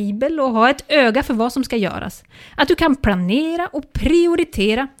flexibel och har ett öga för vad som ska göras. Att du kan planera och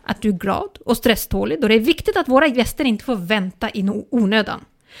prioritera, att du är glad och stresstålig då det är viktigt att våra gäster inte får vänta i onödan.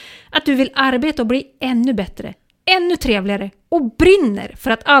 Att du vill arbeta och bli ännu bättre, ännu trevligare och brinner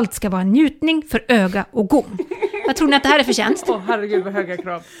för att allt ska vara en njutning för öga och gom. Vad tror ni att det här är för tjänst? Herregud, vad höga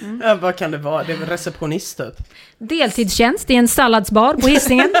krav. Ja, vad kan det vara? Det är väl receptionist typ? Deltidstjänst i en salladsbar på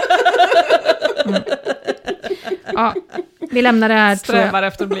Hisingen. Ja, vi lämnar det här. Strävar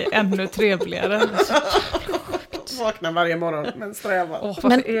efter att bli ännu trevligare. Vaknar varje morgon, men strävar.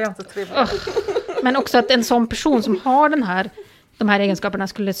 Varför är jag inte trevlig? Men också att en sån person som har de här egenskaperna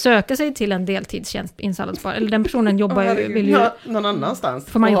skulle söka sig till en deltidstjänst i en salladsbar. Eller den personen jobbar vill ju... Ja, någon annanstans.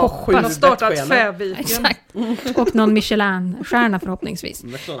 Får man ju hoppas. Man har startat Fäviken. Exakt. Och någon Michelin-stjärna förhoppningsvis.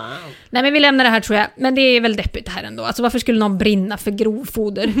 Nej, men vi lämnar det här tror jag. Men det är väl deppigt det här ändå. Alltså varför skulle någon brinna för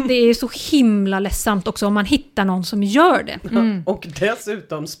grovfoder? Det är så himla ledsamt också om man hittar någon som gör det. Och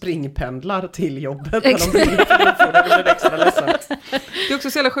dessutom springpendlar till jobbet. När de brinner för grovfoder. Det är extra ledsamt. Det är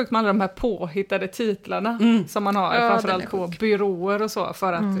också så jävla sjukt med alla de här påhittade titlarna som man har. Framförallt på byråer och så,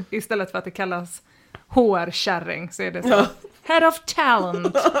 för att istället för att det kallas HR-kärring så är det så Head of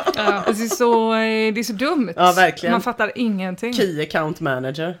Talent. Det är så dumt. Ja, verkligen. Man fattar ingenting. Key Account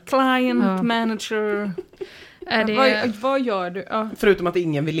Manager. Client Manager. Vad gör du? Förutom att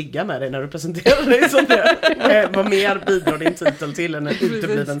ingen vill ligga med dig när du presenterar dig som det. Vad mer bidrar din titel till än en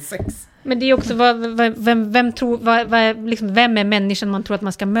utebliven sex? Men det är också vem är människan man tror att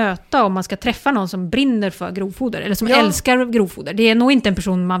man ska möta om man ska träffa någon som brinner för grovfoder eller som älskar grovfoder. Det är nog inte en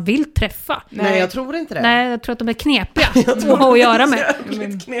person man vill träffa. Nej, jag tror inte det. Nej, jag tror att de är knepiga att göra med.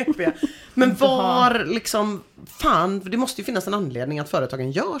 Knepiga. Men det måste ju finnas en anledning att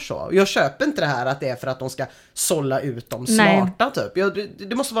företagen gör så. Jag köper inte det här att det är för att de ska sålla ut de smarta typ.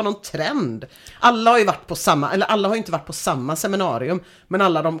 Det måste vara någon trend. Alla har ju inte varit på samma seminarium, men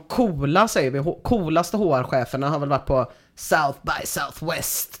alla de coolaste HR-cheferna har väl varit på South by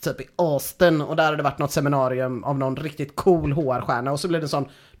Southwest typ i Austin, och där har det varit något seminarium av någon riktigt cool HR-stjärna och så blir det en sån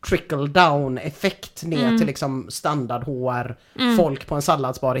trickle-down-effekt ner till liksom standard HR-folk på en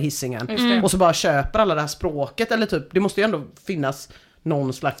salladsbar i Hisingen. Och så bara köper alla det här språket, eller typ, det måste ju ändå finnas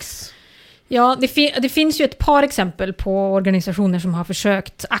någon slags... Ja, det finns ju ett par exempel på organisationer som har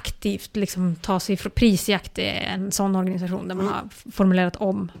försökt aktivt liksom ta sig för prisjakt. Det är en sån organisation där man har formulerat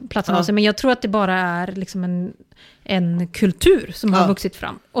om platsannonser. Men jag tror att det bara är liksom en kultur som har vuxit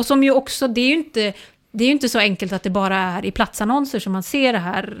fram. Och som ju också, det är ju inte så enkelt att det bara är i platsannonser som man ser det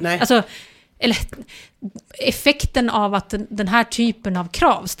här. Nej. Alltså, eller effekten av att den här typen av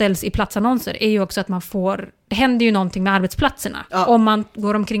krav ställs i platsannonser är ju också att man får, det händer ju någonting med arbetsplatserna. Ja. Om man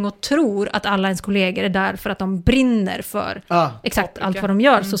går omkring och tror att alla ens kollegor är där för att de brinner för exakt allt vad de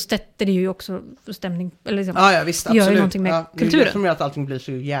gör, så sätter det ju också stämning, eller liksom, visst, gör ju någonting med kulturen. Det är som gör att allting blir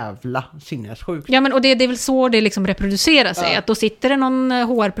så jävla sinnessjukt. Ja, men och det är väl så det liksom reproducerar sig, att då sitter det någon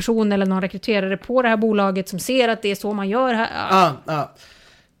HR-person eller någon rekryterare på det här bolaget som ser att det är så man gör här.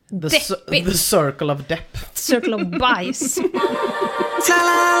 The circle of depth. Circle of bajs.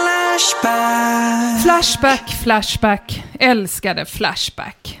 Flashback. Älskade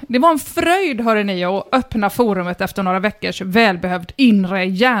Flashback. Det var en fröjd, hörde ni, att öppna forumet efter några veckors välbehövd inre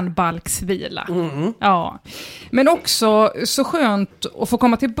järnbalksvila. Ja. Men också så skönt att få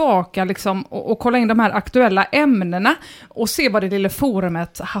komma tillbaka liksom, och kolla in de här aktuella ämnena och se vad det lilla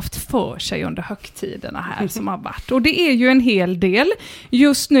forumet haft för sig under högtiderna här som har varit. Och det är ju en hel del.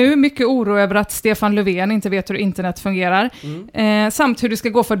 Just nu mycket oro över att Stefan Löfven inte vet hur internet fungerar. Samt hur det ska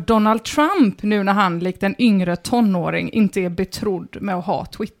gå för Donald Trump nu när han likt en yngre tonåring inte är betrodd med att ha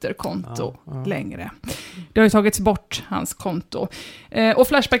Twitterkonto längre. Det har ju tagits bort hans konto. Och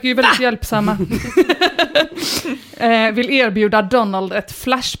Flashback är ju väldigt hjälpsamma. Vill erbjuda Donald ett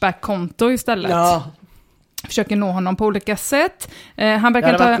Flashback-konto istället. Ja. Försöker nå honom på olika sätt. Han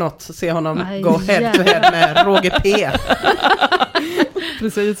verkar varit något. Se honom gå head to head med Roger P.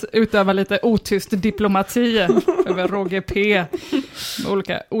 Precis, utöva lite otyst diplomati över Roger P. Med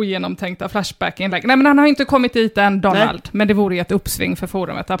olika ogenomtänkta flashback-inlägg. Nej, men han har inte kommit dit än, Donald. Nej. Men det vore ett uppsving för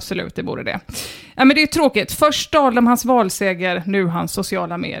forumet, absolut, det vore det. Ja, men det är tråkigt. Först stal de hans valseger, nu hans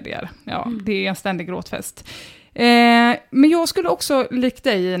sociala medier. Ja, det är en ständig gråtfest. Men jag skulle också, likt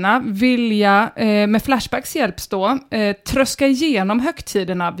dig Ina, vilja med Flashbacks hjälp tröska igenom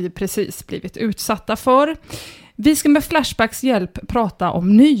högtiderna vi precis blivit utsatta för. Vi ska med Flashbacks hjälp prata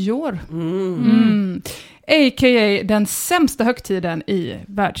om nyår. A.k.a. den sämsta högtiden i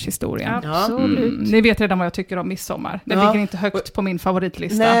världshistorien. Ni vet redan vad jag tycker om midsommar. Den ligger inte högt på min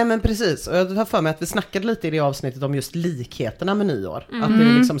favoritlista. Nej, men precis. Och jag har för mig att vi snackade lite i det avsnittet om just likheterna med nyår. Att det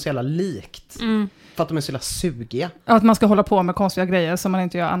är liksom så jävla likt. För att de är så jävla sugiga. Att man ska hålla på med konstiga grejer som man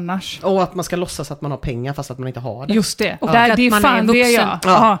inte gör annars. Och att man ska låtsas att man har pengar fast att man inte har det. Just det. Och det är man fan är vuxen.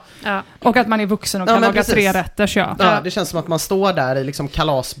 Ja. Och att man är vuxen och kan laga 3 rätter. Ja, det känns som att man står där i liksom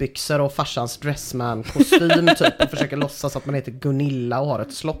kalasbyxor och farsans dressman-kostym typ och försöker låtsas att man heter Gunilla och har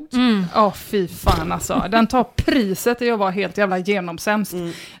ett slott. Fy fan alltså. Den tar priset i att vara helt jävla genomsämst.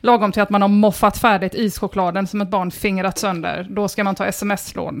 Lagom till att man har moffat färdigt ischokladen som ett barn fingrat sönder. Då ska man ta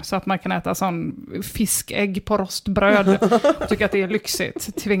sms-lån så att man kan äta sån fiskägg på rostbröd. Tycker att det är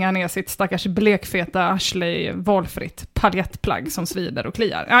lyxigt. Tvinga ner sitt stackars blekfeta arsle i valfritt paljettplagg som svider och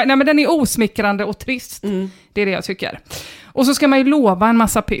kliar. Nej, men den är osmickrande och trist. Det är det jag tycker. Och så ska man ju lova en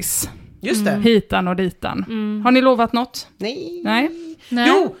massa piss. Just det. Hitan och ditan. Har ni lovat något? Nej.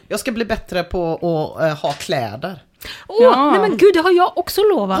 Jo, jag ska bli bättre på att ha kläder. Nej men gud, det har jag också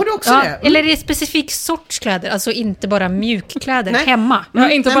lovat. Har du också det? Eller är det specifik sorts kläder? Alltså inte bara mjukkläder hemma.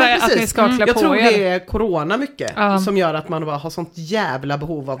 Inte bara att ni ska klä jag på tror er. det är corona mycket som gör att man bara har sånt jävla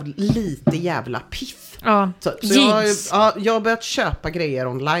behov av lite jävla piff. Så jag har börjat köpa grejer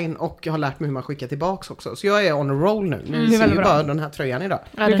online och jag har lärt mig hur man skickar tillbaks också. Så jag är on a roll nu. Ni ser ju bara den här tröjan idag.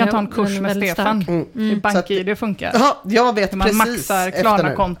 Du kan ta en kurs med Stefan. I BankID det funkar. Ja, jag vet man precis maxar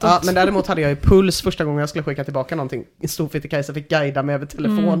Klarna-kontot. Ja, men däremot hade jag ju puls första gången jag skulle skicka tillbaka någonting. Storfitte-Kajsa fick guida mig över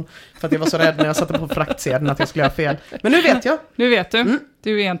telefon för att jag var så rädd när jag satte på fraktsedeln att jag skulle göra fel. Men nu vet jag. Nu vet du.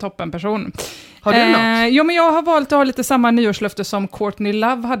 Du är en toppenperson. Har du något? Jo, men jag har valt att ha lite samma nyårslöfte som Courtney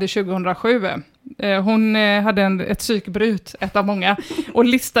Love hade 2007. Hon hade ett psykbryt, ett av många, och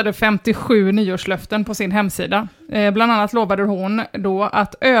listade 57 nyårslöften på sin hemsida. Bland annat lovade hon då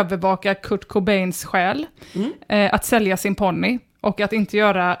att övervaka Kurt Cobains själ, att sälja sin ponny och att inte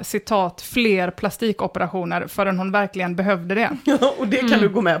göra, citat, fler plastikoperationer förrän hon verkligen behövde det. Ja, och det kan du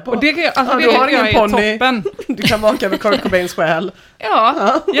gå med på. Och det du har ingen ponny, du kan vaka med Kurt Cobains själ.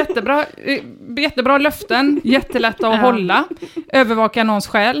 Ja, jättebra löften, jättelätta att hålla. Övervaka någons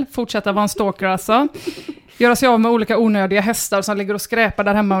själ, fortsätta vara en stalker alltså. Göra sig av med olika onödiga hästar som ligger och skräpar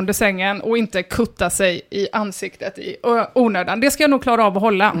där hemma under sängen och inte kutta sig i ansiktet i onödan. Det ska jag nog klara av att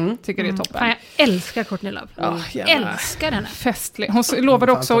hålla, tycker det är toppen. Fan, jag älskar Courtney Love. Älskar henne. Festlig. Hon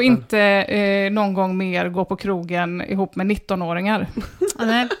lovade också att inte någon gång mer gå på krogen ihop med 19-åringar.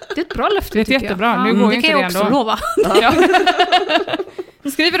 Nej, det är ett bra löfte. Det är jättebra. Nu går det inte kan jag det också ändå. lova.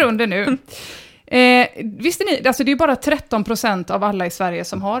 Skriver under nu. Visste ni, alltså det är bara 13% av alla i Sverige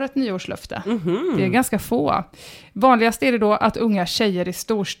som har ett nyårslöfte. Det är ganska få. Vanligast är det då att unga tjejer i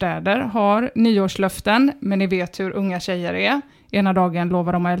storstäder har nyårslöften, men ni vet hur unga tjejer är. Ena dagen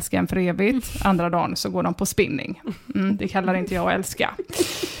lovar de att älska en för evigt, andra dagen så går de på spinning. Det kallar inte jag att älska.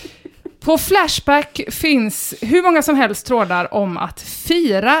 På Flashback finns hur många som helst trådar om att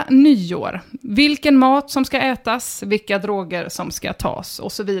fira nyår. Vilken mat som ska ätas, vilka droger som ska tas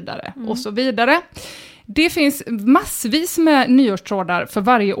och så vidare. Och så vidare. Det finns massvis med nyårstrådar för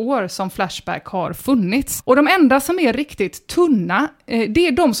varje år som Flashback har funnits. Och de enda som är riktigt tunna, det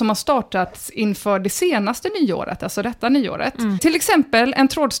är de som har startats inför det senaste nyåret, alltså detta nyåret. Till exempel en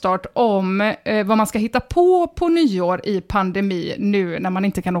trådstart om vad man ska hitta på nyår i pandemi nu när man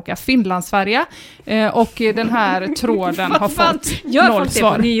inte kan åka Finlandsfärja. Och den här tråden har fått noll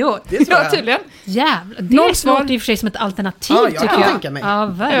svar. På nyår? Ja, tydligen. Jävlar, det låter i och för sig som ett alternativ tycker jag. Tänka mig. Ja,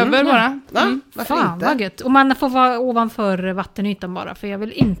 verkligen. Över bara. Varför Fan, inte? vad gött. Och man får vara ovanför vattenytan bara, för jag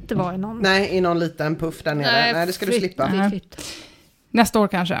vill inte vara i någon... Nej, i någon liten puff där nere. Nej, det ska du slippa. Nästa år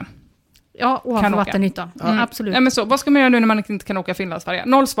kanske. Ja, ovanför vattenytan. Absolut. Ja, men så, vad ska man göra nu när man inte kan åka Finlandsfärja?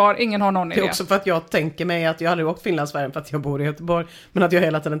 Noll svar, ingen har någon idé. Det är också för att jag tänker mig att jag aldrig åkt Finlandsfärjan för att jag bor i Göteborg. Men att jag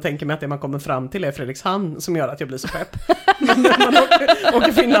hela tiden tänker mig att det man kommer fram till är Fredrikshamn som gör att jag blir så pepp. Men när man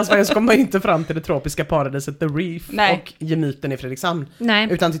åker Finlandsfärjan så kommer man inte fram till det tropiska paradiset The Reef och gemyten i Fredrikshamn. Nej.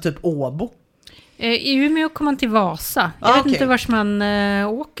 Utan till typ Åbo. I Umeå kommer man till Vasa. Jag vet inte vars man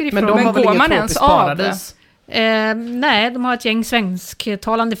åker ifrån. Men de har väl går inget man ens tropiskt av paradis? Nej, de har ett gäng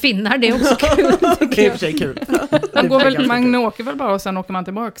svensktalande finnar. Det är också kul. Det är i och för sig kul. Man åker väl bara och sen åker man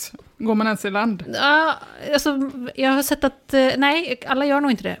tillbaks. Går man ens i land? Ja, alltså, jag har sett att... nej, alla gör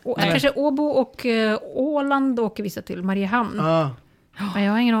nog inte det. Kanske Åbo och Åland åker vissa till. Mariehamn. Men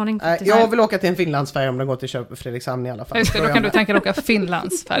jag har ingen aning. Jag vill åka till en Finlandsfärja om den går till Fredrikshamn i alla fall. Just det, då kan du tänka dig åka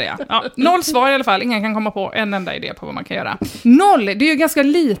Finlandsfärja. Ja, noll svar i alla fall. Ingen kan komma på en enda idé på vad man kan göra. Noll, det är ju ganska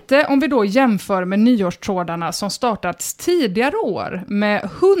lite om vi då jämför med nyårstrådarna som startats tidigare år med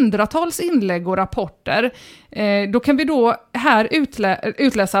hundratals inlägg och rapporter. Då kan vi då här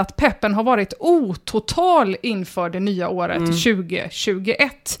utläsa att peppen har varit ototal inför det nya året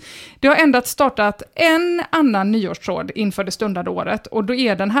 2021. Det har endast startat en annan nyårstråd inför det stundande året och då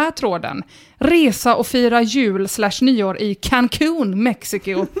är den här tråden resa och fira jul / nyår i Cancun,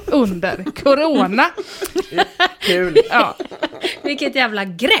 Mexiko under corona. Kul. Ja. Vilket jävla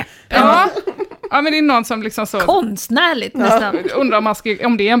grepp. Ja, men det är någon som liksom så... Konstnärligt nästan. Undrar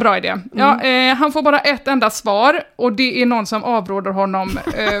om det är en bra idé. Ja, han får bara ett enda svar och det är någon som avråder honom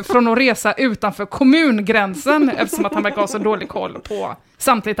från att resa utanför kommungränsen eftersom att han verkar ha så dålig koll på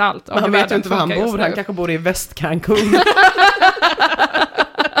samtidigt allt. Men han vet ju inte var han bor. Han kanske bor i Väst-Cancun.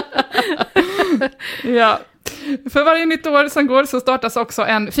 Ja. För varje nytt år som går så startas också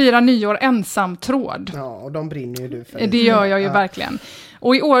en fira nyår ensam-tråd. Ja, och de brinner ju du för. Det gör jag ju verkligen.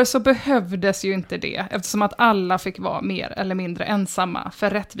 Och i år så behövdes ju inte det, eftersom att alla fick vara mer eller mindre ensamma för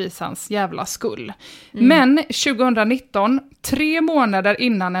rättvisans jävla skull. Men 2019, 3 månader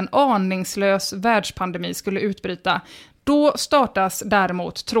innan en aningslös världspandemi skulle utbryta, då startas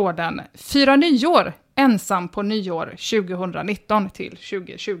däremot tråden fira nyår, ensam på nyår 2019 till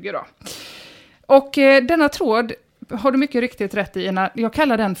 2020 då. Och denna tråd har du mycket riktigt rätt i, jag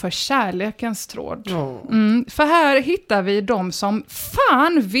kallar den för kärlekens tråd. För här hittar vi de som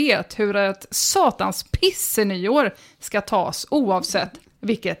fan vet hur ett satans pissenyår ska tas oavsett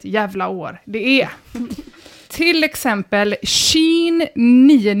vilket jävla år det är. Till exempel Sheen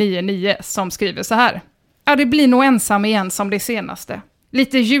 999 som skriver så här. Ja, det blir nog ensam igen som det senaste.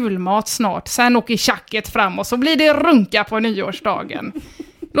 Lite julmat snart, sen åker tjacket fram och så blir det runka på nyårsdagen.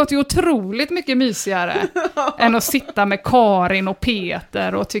 Låter ju otroligt mycket mysigare än att sitta med Karin och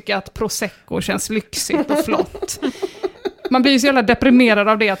Peter och tycka att prosecco känns lyxigt och flott. Man blir ju så jävla deprimerad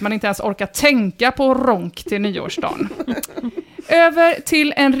av det att man inte ens orkar tänka på ronk till nyårsdagen. Över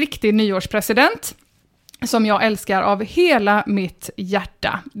till en riktig nyårspresident som jag älskar av hela mitt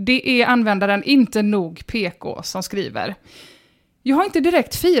hjärta. Det är användaren Inte nog PK som skriver. Jag har inte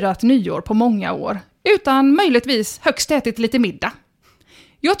direkt firat nyår på många år, utan möjligtvis högst ätit lite middag.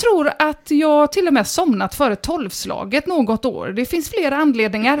 Jag tror att jag till och med somnat före 12-slaget något år. Det finns flera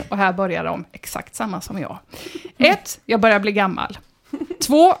anledningar och här börjar de exakt samma som jag. 1. Jag börjar bli gammal.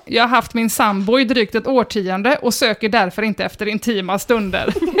 2. Jag har haft min sambo i drygt ett årtionde och söker därför inte efter intima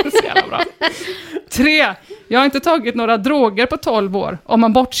stunder. Så jävla bra. 3. Jag har inte tagit några droger på 12 år om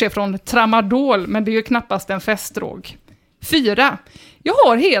man bortser från tramadol, men det är ju knappast en festdrog. 4. Jag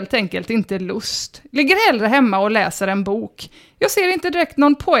har helt enkelt inte lust. Ligger hellre hemma och läser en bok. Jag ser inte direkt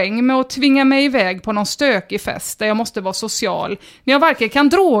någon poäng med att tvinga mig iväg på någon stökig fest där jag måste vara social, när jag varken kan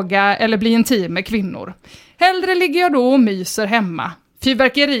droga eller bli intim med kvinnor. Hellre ligger jag då och myser hemma.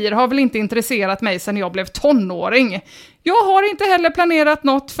 Fyrverkerier har väl inte intresserat mig sedan jag blev tonåring. Jag har inte heller planerat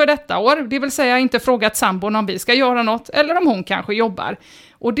något för detta år, det vill säga inte frågat sambon om vi ska göra något eller om hon kanske jobbar.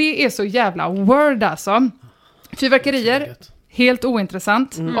 Och det är så jävla word alltså. Fyrverkerier, helt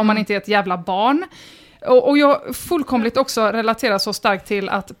ointressant om man inte är ett jävla barn. Och jag fullkomligt också relaterar så starkt till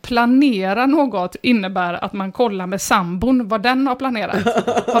att planera något innebär att man kollar med sambon vad den har planerat.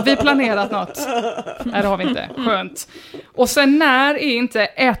 Har vi planerat något? Nej, det har vi inte. Skönt. Och sen när är inte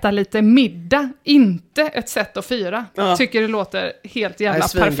äta lite middag inte ett sätt att fira? Tycker det låter helt jävla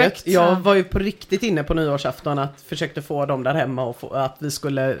perfekt. Jag var ju på riktigt inne på nyårsafton att försökte få dem där hemma och att vi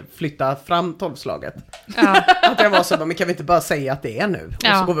skulle flytta fram 12-slaget. Att det var så, men kan vi inte bara säga att det är nu?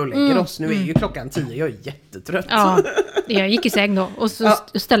 Och så går vi och lägger oss. Nu är ju klockan 10, jag är jättetrött. Ja, jag gick i säng då och så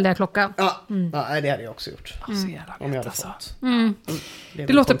ställde jag klockan. Ja, det hade jag också gjort. Om jag hade fått.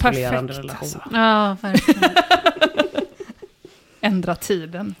 Det låter perfekt alltså. Ja, verkligen. Ändra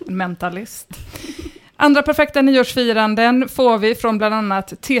tiden, mentalist. Andra perfekta nyårsfiranden får vi från bland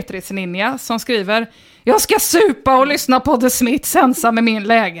annat Tetris Ninja som skriver: jag ska supa och lyssna på The Smiths ensam i min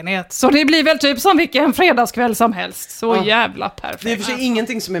lägenhet. Så det blir väl typ som vilken fredagskväll som helst. Så jävla perfekt. Det är för sig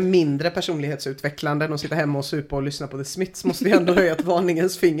ingenting som är mindre personlighetsutvecklande än att sitta hemma och supa och lyssna på The Smiths. Måste vi ändå höja ett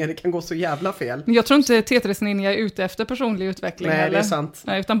varningens finger. Det kan gå så jävla fel. Jag tror inte Tetris Ninja är ute efter personlig utveckling. Nej, eller? Det är sant.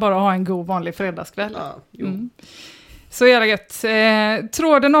 Nej, utan bara ha en god vanlig fredagskväll. Ja, Så jävla gött.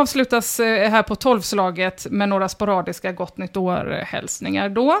 Tråden avslutas här på 12-slaget med några sporadiska gott nytt år-hälsningar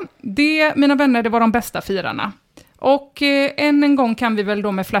då. Det, mina vänner, det var de bästa firarna. Och än en gång kan vi väl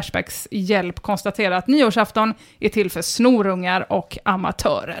då med Flashbacks hjälp konstatera att nyårsafton är till för snorungar och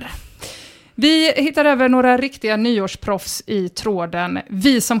amatörer. Vi hittar även några riktiga nyårsproffs i tråden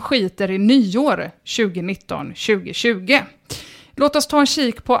Vi som skiter i nyår 2019-2020. Låt oss ta en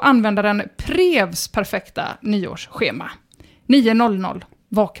kik på användaren Prevs perfekta nyårsschema. 9.00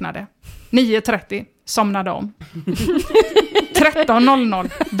 vaknade. 9.30 somnade om. 13.00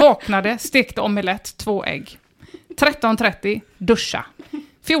 vaknade, stekte omelett, 2 ägg. 13.30 duscha.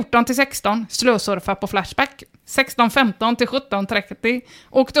 14-16 slösurfa på Flashback. 16.15 till 17.30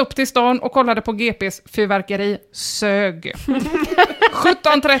 åkte upp till stan och kollade på GPs fyrverkeri, sög.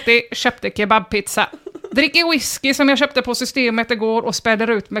 17.30 köpte kebabpizza. Dricker whisky som jag köpte på systemet igår och späder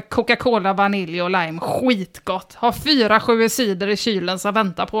ut med Coca-Cola, vanilj och lime. Skitgott. Har 4 cider i kylen som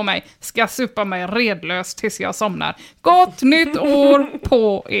väntar på mig. Ska supa mig redlöst tills jag somnar. Gott nytt år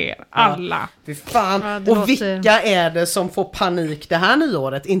på er alla. Fy fan. Och vilka är det som får panik det här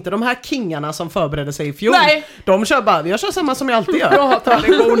nyåret? Inte de här kingarna som förberedde sig i fjol. Nej. De kör bara, jag kör samma som jag alltid gör. Bra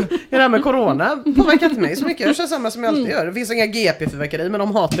tradition. Det där med corona påverkar inte mig så mycket. Jag kör samma som jag alltid gör. Det finns inga GP-fyrverkerier, men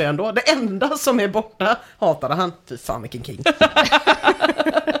de hatar jag ändå. Det enda som är borta hatade han. Fy fan vilken king.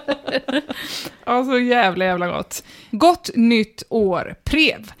 Ja, så jävla gott. Gott nytt år,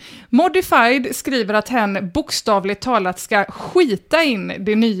 Prev. Modified skriver att hen bokstavligt talat ska skita in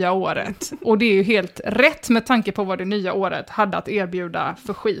det nya året. Och det är ju helt rätt med tanke på vad det nya året hade att erbjuda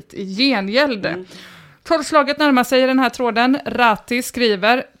för skit i gengäld. 12-slaget närmar sig i den här tråden. Rati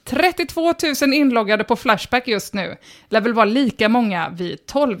skriver 32 000 inloggade på Flashback just nu. Lär väl vara lika många vid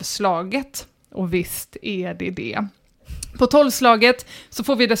 12-slaget. Och visst är det det. På 12-slaget så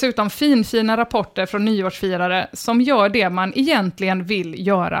får vi dessutom fina rapporter från nyårsfirare som gör det man egentligen vill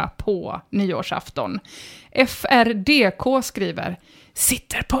göra på nyårsafton. FRDK skriver: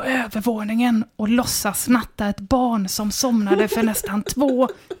 sitter på övervåningen och låtsas snatta ett barn som somnade för nästan 2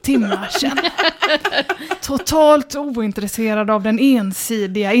 timmar sedan. Totalt ointresserad av den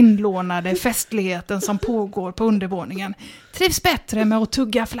ensidiga inlånade festligheten som pågår på undervåningen. Trivs bättre med att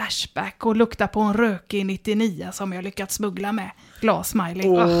tugga Flashback och lukta på en rökig 99 som jag lyckats smuggla med. Glad smiley.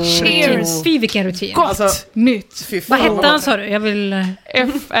 Cheers! Fy vilken rutin. Gott nytt. Vad hette han, sa du? Jag vill...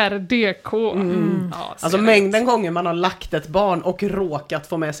 FRDK. Ja, alltså mängden gånger man har lagt ett barn och råkat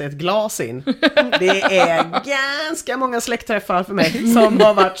få med sig ett glas in. Det är ganska många släktträffar för mig som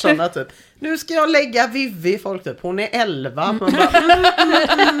har varit sådana typ. Nu ska jag lägga Vivi, folk typ. Hon är 11. Man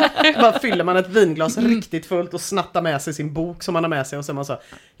bara fyller man ett vinglas riktigt fullt och snattar med sig sin bok som man har med sig. Och så man så,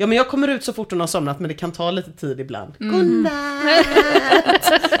 ja men jag kommer ut så fort hon har somnat, men det kan ta lite tid ibland. Godnatt!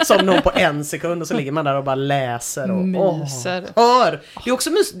 Som någon på 1 sekund och så ligger man där och bara läser och hör. Det är också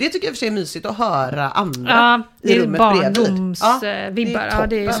det tycker jag för sig är mysigt att höra andra i rummet bredvid. Barndomsvibbar. Ja,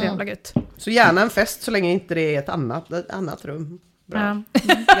 det är så jävla gött. Så gärna en fest så länge inte det är ett annat rum. Bra.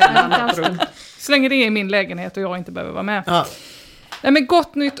 Så länge det är i min lägenhet och jag inte behöver vara med. Nej, men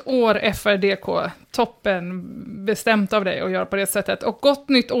gott nytt år FRDK. Toppen, bestämt av dig att göra på det sättet. Och gott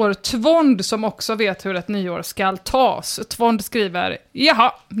nytt år Tvond som också vet hur ett nyår ska tas. Tvond skriver: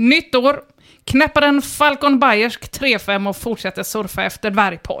 jaha, nytt år. Knäpper en Falcon Bayersk 3-5 och fortsätter surfa efter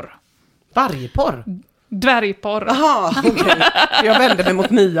dvärgporr. Vargporr? Dvärgporr. Jaha, okej. Jag vände mig mot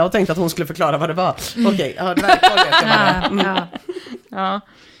Mia och tänkte att hon skulle förklara vad det var. Okej, dvärgporr vet jag vad det är. Ja.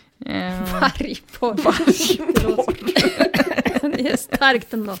 Vargporr. Det är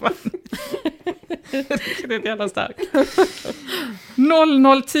starkt ändå. Det är jävla starkt.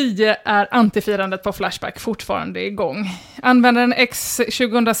 0010 är antifirandet på Flashback fortfarande igång. Användaren X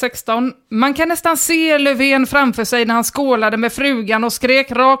 2016. Man kan nästan se Löfven framför sig när han skålade med frugan och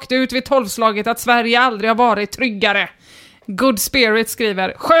skrek rakt ut vid 12-slaget att Sverige aldrig har varit tryggare. Good Spirit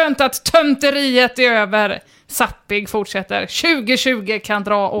skriver, skönt att tömteriet är över. Sappig fortsätter, 2020 kan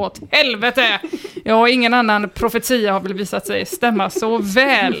dra åt helvete. Ja, ingen annan profetia har väl visat sig stämma så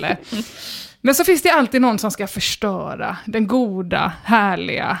väl. Men så finns det alltid någon som ska förstöra den goda,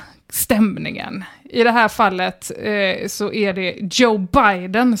 härliga stämningen. I det här fallet så är det Joe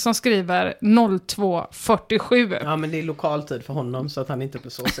Biden som skriver 02:47. Ja, men det är lokaltid för honom så att han inte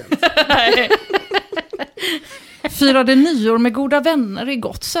blir så sent. Nej. Firade nyår med goda vänner i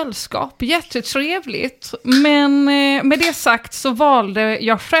gott sällskap. Jättetrevligt. Men med det sagt så valde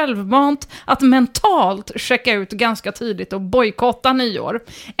jag självmant att mentalt checka ut ganska tidigt och bojkotta nyår.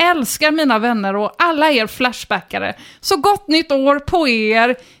 Älskar mina vänner och alla er flashbackare. Så gott nytt år på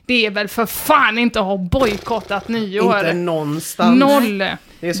er. Det är väl för fan inte att ha bojkottat nyår. Inte någonstans. 0.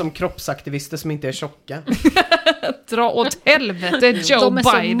 Det är som kroppsaktivister som inte är tjocka. Dra åt helvete Joe de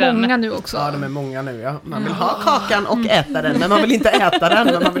är Biden. Så många nu också. Ja, de är många nu, ja. Man vill ha kakan och äta den, men man vill inte äta den,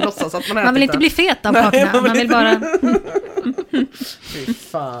 men man vill låtsas att man äter den. Man vill inte bli fet av kakorna, man vill bara... Fy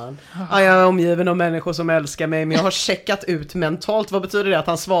fan. Ja, jag är omgiven av människor som älskar mig, men jag har checkat ut mentalt. Vad betyder det? Att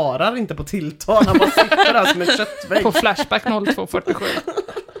han svarar inte på tilltal? Han bara sitter där som en köttvägg. På Flashback 02:47.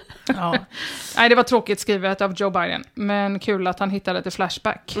 Ja. Nej, det var tråkigt skrivet av Joe Biden, men kul att han hittade till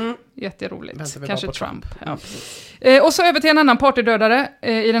Flashback. Jätteroligt. Kanske Trump. Ja. Och så över till en annan partydödare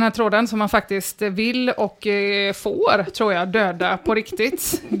i den här tråden som man faktiskt vill och får, tror jag, döda på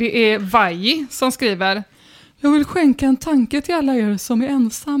riktigt. Det är Vaji som skriver: jag vill skänka en tanke till alla er som är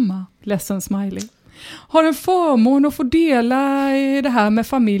ensamma. Ledsen smiley. Har en förmån att få dela det här med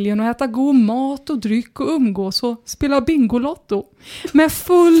familjen och äta god mat och dryck och umgås och spela bingolotto. Med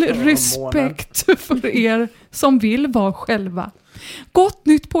full respekt för er som vill vara själva. Gott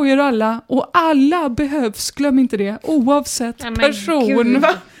nytt på er alla, och alla behövs, glöm inte det, oavsett person.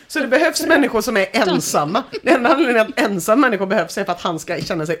 Så det behövs människor som är ensamma. Den enda anledningen att ensam människor behövs är för att han ska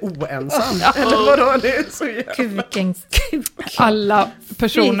känna sig oensam. Eller vadå? Det är så jävla... Kuk. Alla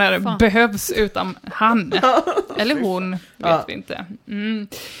personer behövs utan han. Eller hon, vet vi inte.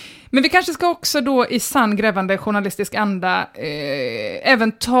 Men vi kanske ska också då i sann grävande journalistisk anda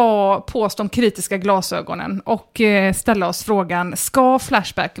även ta på oss de kritiska glasögonen och ställa oss frågan, ska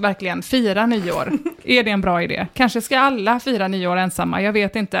Flashback verkligen fira nyår? Är det en bra idé? Kanske ska alla fira nyår ensamma, jag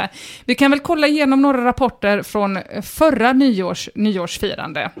vet inte. Vi kan väl kolla igenom några rapporter från förra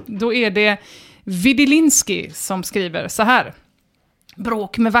nyårsfirande. Då är det Vidilinski som skriver så här.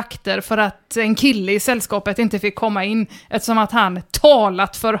 Bråk med vakter för att en kille i sällskapet inte fick komma in eftersom att han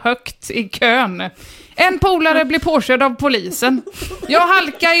talat för högt i kön. En polare blev påkörd av polisen. Jag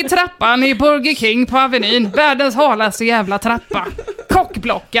halkade i trappan i Burger King på Avenyn. Världens halaste jävla trappa.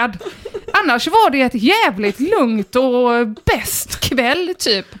 Kockblockad. Annars var det ett jävligt lugnt och bäst kväll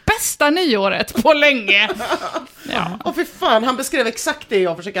typ. Bästa nyåret på länge. Ja. Och för fan, han beskrev exakt det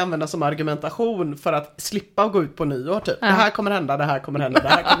jag försöker använda som argumentation för att slippa gå ut på nyår typ. Det här kommer hända, det här kommer hända, det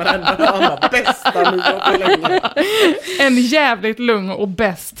här kommer hända. Han var bästa nyår på länge. En jävligt lugn och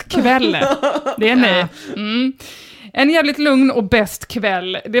bäst kväll. Det är nej. En jävligt lugn och bäst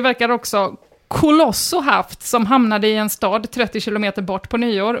kväll. Det verkar också Colosso haft, som hamnade i en stad 30 kilometer bort på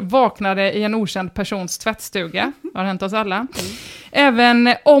nyår, vaknade i en okänd persons tvättstuga. Det har hänt oss alla.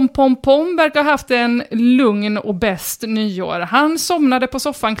 Även Pom verkar ha haft en lugn och bäst nyår. Han somnade på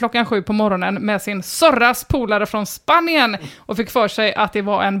soffan 7:00 på morgonen med sin Sorras polare från Spanien och fick för sig att det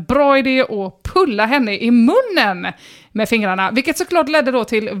var en bra idé att pulla henne i munnen med fingrarna, vilket såklart ledde då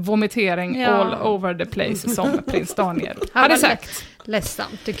till vomitering all over the place, som prins Daniel hade sagt.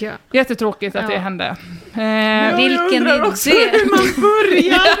 Ledsamt, tycker jag. Jättetråkigt att det hände. Vilken idé! Hur man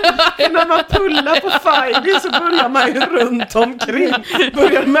börjar när man pullar på Five, så börjar man ju runt omkring.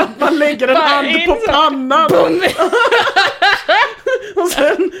 Börjar med att man lägger en hand på pannan. Och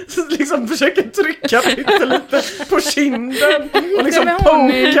sen liksom försöker trycka lite på kinden. Och liksom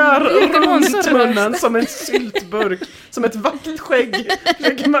pokar runt munnen som en syltburk. Som ett vaktskägg.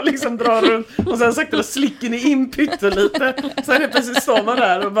 Försöker man liksom dra runt. Och sen sakta slicker ni in pyttelite. Sen är det precis så man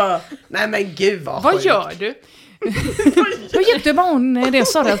där och bara, nej men gud vad gör du? Jag gick var hon det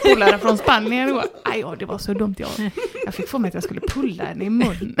Sorras polare från Spanien igår. Aj, det var så dumt. Jag fick för mig att jag skulle pulla henne i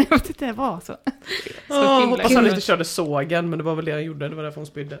munnen. Jag vet inte, det var så. Hoppas han inte körde sågen, men det var väl det han gjorde. Det var därför hon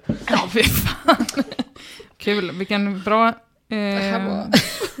spydde. Ja, fy fan. Kul, vilken bra...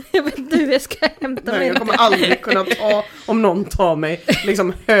 Jag vet inte hur jag ska hämta mig. Jag kommer aldrig kunna ta, om någon tar mig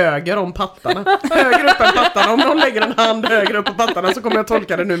liksom höger om pattarna. Höger upp än pattarna. Om någon lägger en hand höger upp på pattarna så kommer jag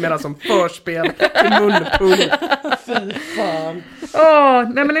tolka det numera som förspel till munpull. Fy fan.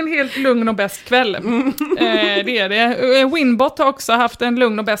 Nej, men en helt lugn och bäst kväll. Det är det. Winbot har också haft en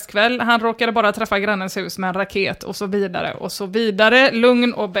lugn och bäst kväll. Han råkade bara träffa grannens hus med en raket och så vidare. Och så vidare.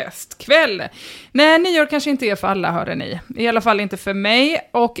 Lugn och bäst kväll. Nej, nyår kanske inte är för alla, hörde ni. I alla fall inte för mig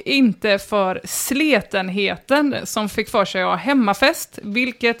och inte för sletenheten som fick för sig att ha hemmafest,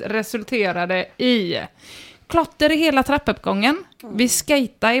 vilket resulterade i klotter i hela trappuppgången. Vi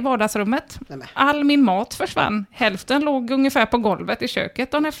skejtade i vardagsrummet. All min mat försvann. Hälften låg ungefär på golvet i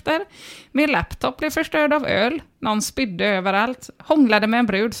köket dagen efter. Min laptop blev förstörd av öl. Någon spydde överallt. Hånglade med en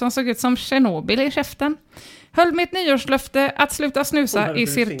brud som såg ut som Tjernobyl i käften. Höll mitt nyårslöfte att sluta snusa i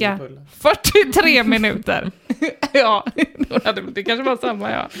cirka 43 minuter. Ja, det kanske var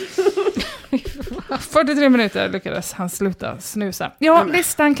samma, ja. 43 minuter lyckades han sluta snusa. Ja,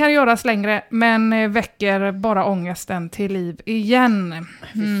 listan kan göras längre, men väcker bara ångesten till liv igen.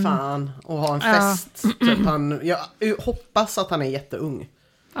 Fy fan, och ha en fest. Typ jag hoppas att han är jätteung.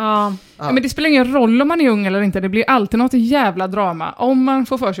 Ja. Men det spelar ingen roll om man är ung eller inte. Det blir alltid något jävla drama om man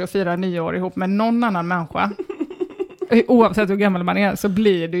får för sig att fira nyår ihop med någon annan människa. Oavsett hur gammal man är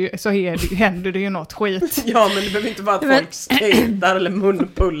så händer det ju något skit. Ja, men det behöver inte vara att folk skejtar eller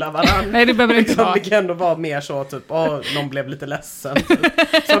munpullar varandra. Nej, det behöver inte vara. Det kan ändå vara mer så typ, någon blev lite ledsen.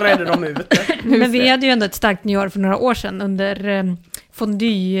 Så redde de ut det. Men vi hade ju ändå ett starkt nyår för några år sedan under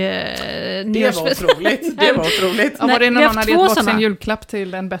fondue. Det var otroligt. Det var otroligt. Ja, var det någon hade gett bort sin julklapp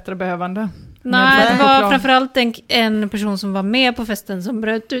till en bättre behövande? Nej, det var framförallt en person som var med på festen som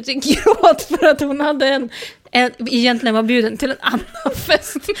bröt ut i gråt för att hon hade egentligen var bjuden till en annan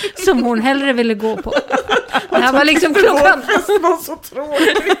fest som hon hellre ville gå på. Det här var liksom klockan. Festen var så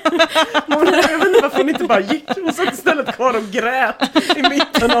tråkig. Jag vet inte varför hon inte bara gick. Hon satt istället kvar och grät i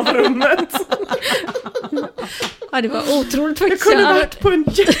mitten av rummet. Ja, det var otroligt faktiskt. Jag kunde ha varit på en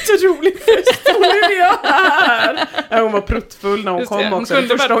jätterolig fest. Hon är här. Ja, hon var pruttfull när hon kom också. Det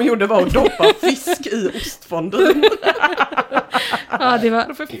första hon gjorde var att doppa fisk i ostfondue. Ja, det var...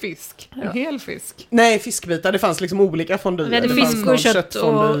 Vad för fisk? En hel fisk? Nej, fiskbitar. Det fanns liksom olika fondyr. Vi hade fisk och kött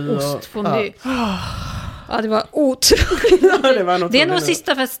och ostfondy. Ja, det var otroligt. Det är nog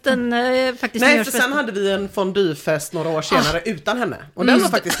sista festen faktiskt. Nej, för sen hade vi en fondyfest några år senare utan henne. Och den var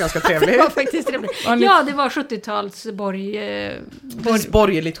faktiskt ganska trevlig. Det var faktiskt trevligt. Ja, det var 70-tals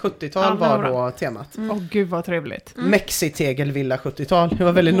borgerligt 70-tal var då temat. Gud vad trevligt. Mexitegelvilla 70-tal. Jag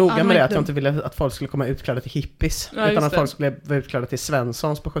var väldigt noga med det att jag inte ville att folk skulle komma utklädda till hippies. Utan att folk skulle vara utklädda till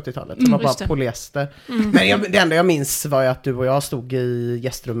Svenssons på 70-talet. Det var bara polyester. Men det enda jag minns var ju att du och jag stod i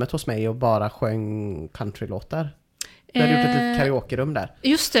gästrummet hos mig och bara sjöng countrylåtar. Vi hade gjort ett litet karaokerum där.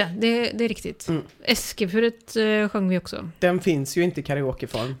 Just det är riktigt. Eskefuret sjöng vi också. Den finns ju inte i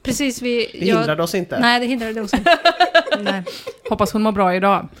karaokeform. Precis, det hindrade oss inte. Nej, det hindrade oss inte. Nej. Hoppas hon mår bra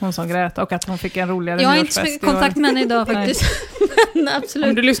idag, hon som grät, och att hon fick en roligare nyårsfest. Jag har inte kontakt med henne idag faktiskt. Men absolut.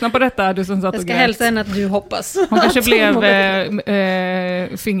 Om du lyssnar på detta, du som satt och jag ska hälsa henne att du hoppas. Hon kanske blev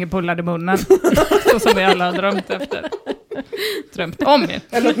fingerpullad i munnen. Så som vi alla har drömt om.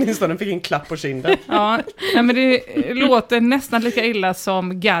 Eller åtminstone fick en klapp på kinden. Ja, men det låter nästan lika illa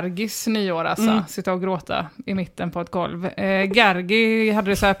som Gargis nyår, alltså. Sitta och gråta i mitten på ett golv. Gargi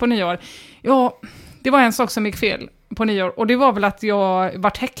hade det så här på nyår. Ja, det var en sak som gick fel på nyår. Och det var väl att jag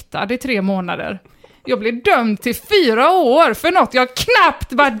vart häktad i 3 månader. Jag blev dömd till 4 år för något jag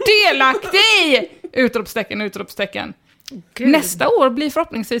knappt var delaktig i! Utropstecken. Gud. Nästa år blir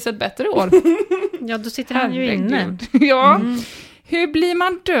förhoppningsvis ett bättre år. Ja, då sitter han ju inne. Ja. Hur blir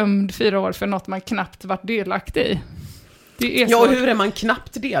man dömd 4 år för något man knappt varit delaktig i? Ja, hur är man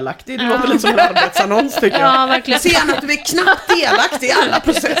knappt delaktig? Det låter lite som en arbetsannons, tycker jag. Ja, verkligen. Ser att du är knappt delaktig i alla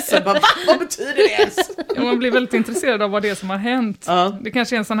processer. Vad betyder det ens? Ja, man blir väldigt intresserad av vad det är som har hänt. Det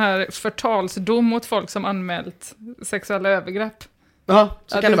kanske är en sån här förtalsdom mot folk som anmält sexuella övergrepp. Ja,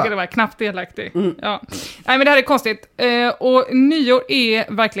 så att kan det vara knappt delaktig. Ja. Nej, men det här är konstigt. Och nyår är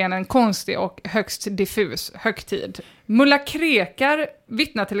verkligen en konstig och högst diffus högtid. Mulla Krekar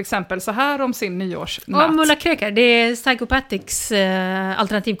vittnar till exempel så här om sin nyårsnatt. Ja, Mulla Krekar, det är Psychopathics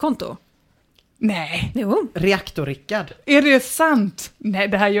alternativkonto. Nej. Jo. Reaktor-Rickard. Är det sant? Nej,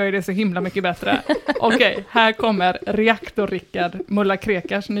 det här gör ju det så himla mycket bättre. Okej, här kommer Reaktor-Rickard, Mulla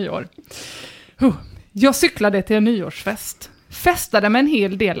Krekars nyår. Jag cyklade till en nyårsfest. Festade med en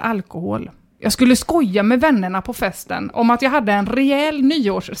hel del alkohol. Jag skulle skoja med vännerna på festen om att jag hade en rejäl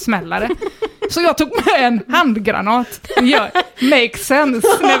nyårssmällare. Så jag tog med en handgranat. Ja, makes sense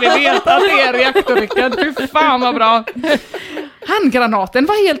när vi vet att det är reaktorryckad. Fy fan vad bra. Handgranaten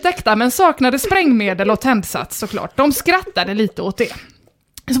var helt äkta men saknade sprängmedel och tändsats såklart. De skrattade lite åt det.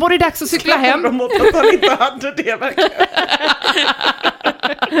 Så var det dags att cykla hem. De åt att han inte hade det verkligen.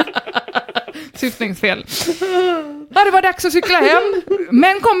 Syftningsfel. Ja, det var dags att cykla hem.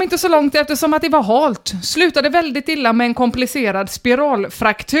 Men kom inte så långt eftersom att det var halt. Slutade väldigt illa med en komplicerad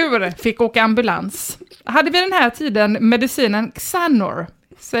spiralfraktur. Fick åka ambulans. Hade vi den här tiden medicinen Xanor.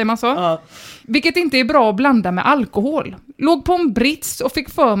 Säger man så? Ja. Vilket inte är bra att blanda med alkohol. Låg på en brits och fick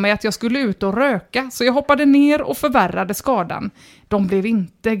för mig att jag skulle ut och röka. Så jag hoppade ner och förvärrade skadan. De blev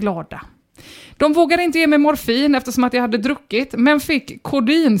inte glada. De vågade inte ge mig morfin eftersom att jag hade druckit. Men fick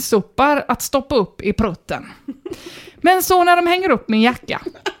kodinsuppar att stoppa upp i prutten. Men så när de hänger upp min jacka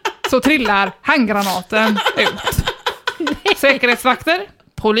så trillar handgranaten ut. Säkerhetsvakter,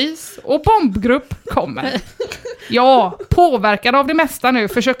 polis och bombgrupp kommer. Ja, påverkad av det mesta nu,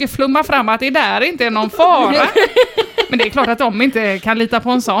 försöker flumma fram att det där inte är någon fara. Men det är klart att de inte kan lita på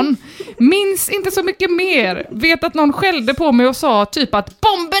en sån. Minns inte så mycket mer. Vet att någon skällde på mig och sa typ att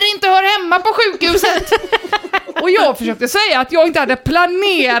bomber inte hör hemma på sjukhuset. Och jag försökte säga att jag inte hade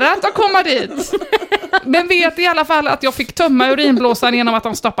planerat att komma dit. Men vet i alla fall att jag fick tömma urinblåsan genom att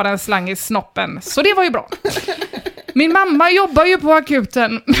de stoppade en slang i snoppen. Så det var ju bra. Min mamma jobbar ju på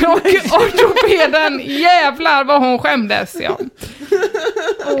akuten och ortopeden, jävlar vad hon skämdes. Ja.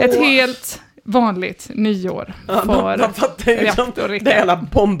 Ett helt vanligt nyår för reaktorryckare. Det är hela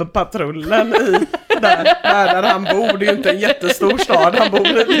bombpatrullen där han bor. Det är ju inte en jättestor stad. Han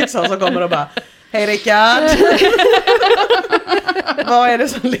bor liksom som kommer och bara: hej Rickard. Vad är det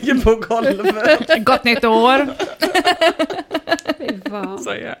som ligger på golvet? Gott nytt år.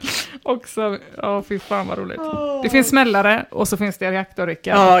 Så, ja. Också, fy fan vad roligt. Det finns smällare och så finns det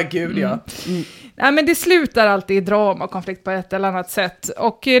reaktorryckare. Ja, gud ja. Nej, men det slutar alltid i drama och konflikt på ett eller annat sätt.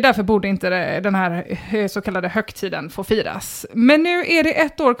 Och därför borde inte den här så kallade högtiden få firas. Men nu är det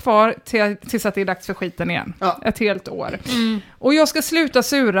 1 år kvar tills att det är dags för skiten igen. Ja. Ett helt år. Och jag ska sluta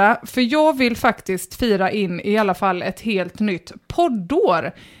sura, för jag vill faktiskt fira in i alla fall ett helt nytt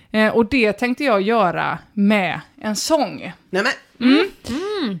poddår. Och det tänkte jag göra med en sång. Nämen.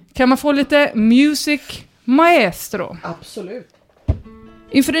 Kan man få lite music maestro? Absolut.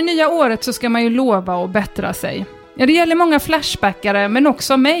 Inför det nya året så ska man ju lova att bättra sig. Ja, det gäller många flashbackare men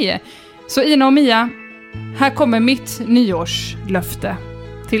också mig. Så Ina och Mia, här kommer mitt nyårslöfte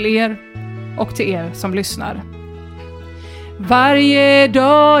till er och till er som lyssnar. Varje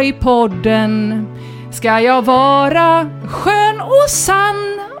dag i podden ska jag vara skön och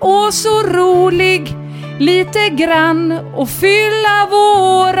sann och så rolig lite grann och fylla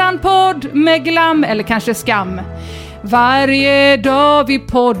våran podd med glam eller kanske skam. Varje dag vi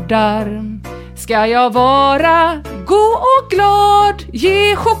poddar ska jag vara god och glad,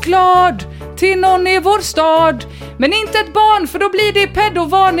 ge choklad till någon i vår stad. Men inte ett barn, för då blir det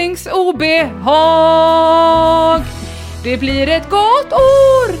pedovarningsobehag. Det blir ett gott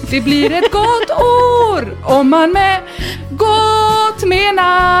år, det blir ett gott år. Om man med gott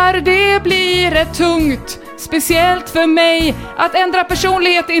menar, det blir ett tungt. Speciellt för mig, att ändra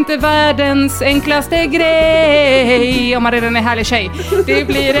personlighet är inte världens enklaste grej. Om man redan är härlig tjej. Det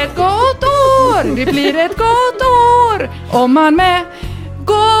blir ett gott år, det blir ett gott år. Om man med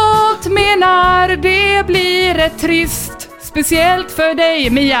gott menar, det blir ett trist. Speciellt för dig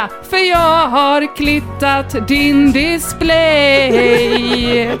Mia, för jag har klittat din display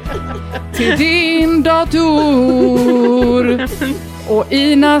till din dator och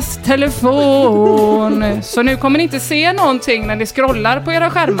Inas telefon. Så nu kommer ni inte se någonting när ni scrollar på era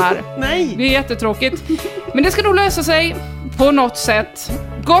skärmar. Nej. Det är jättetråkigt. Men det ska nog lösa sig på något sätt.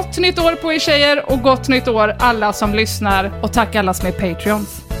 Gott nytt år på er tjejer och gott nytt år alla som lyssnar. Och tack alla som är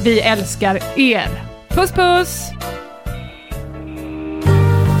Patreons. Vi älskar er. Puss puss!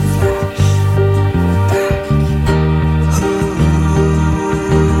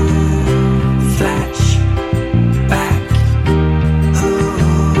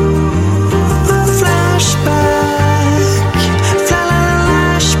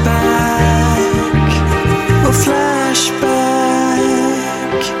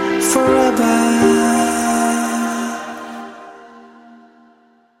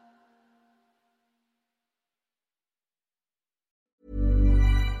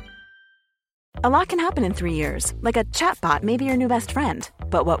 A lot can happen in 3 years, like a chatbot may be your new best friend.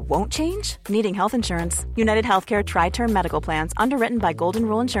 But what won't change? Needing health insurance. United Healthcare Tri-Term Medical Plans, underwritten by Golden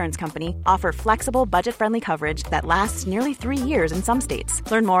Rule Insurance Company, offer flexible, budget-friendly coverage that lasts nearly 3 years in some states.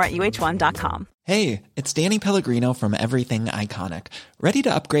 Learn more at uh1.com. Hey, it's Danny Pellegrino from Everything Iconic. Ready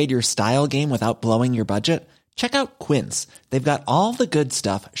to upgrade your style game without blowing your budget? Check out Quince. They've got all the good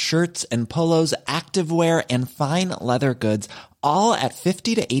stuff, shirts and polos, activewear, and fine leather goods, all at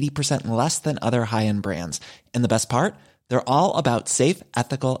 50 to 80% less than other high-end brands. And the best part? They're all about safe,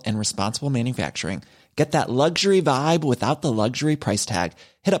 ethical, and responsible manufacturing. Get that luxury vibe without the luxury price tag.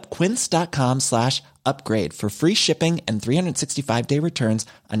 Hit up quince.com/upgrade for free shipping and 365-day returns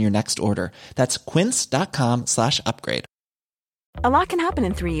on your next order. That's quince.com/upgrade. A lot can happen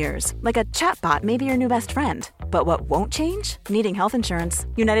in 3 years, like a chatbot may be your new best friend. But what won't change? Needing health insurance.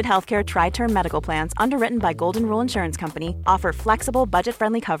 United Healthcare Tri-Term Medical Plans, underwritten by Golden Rule Insurance Company, offer flexible,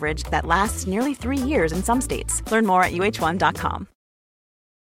 budget-friendly coverage that lasts nearly 3 years in some states. Learn more at uh1.com.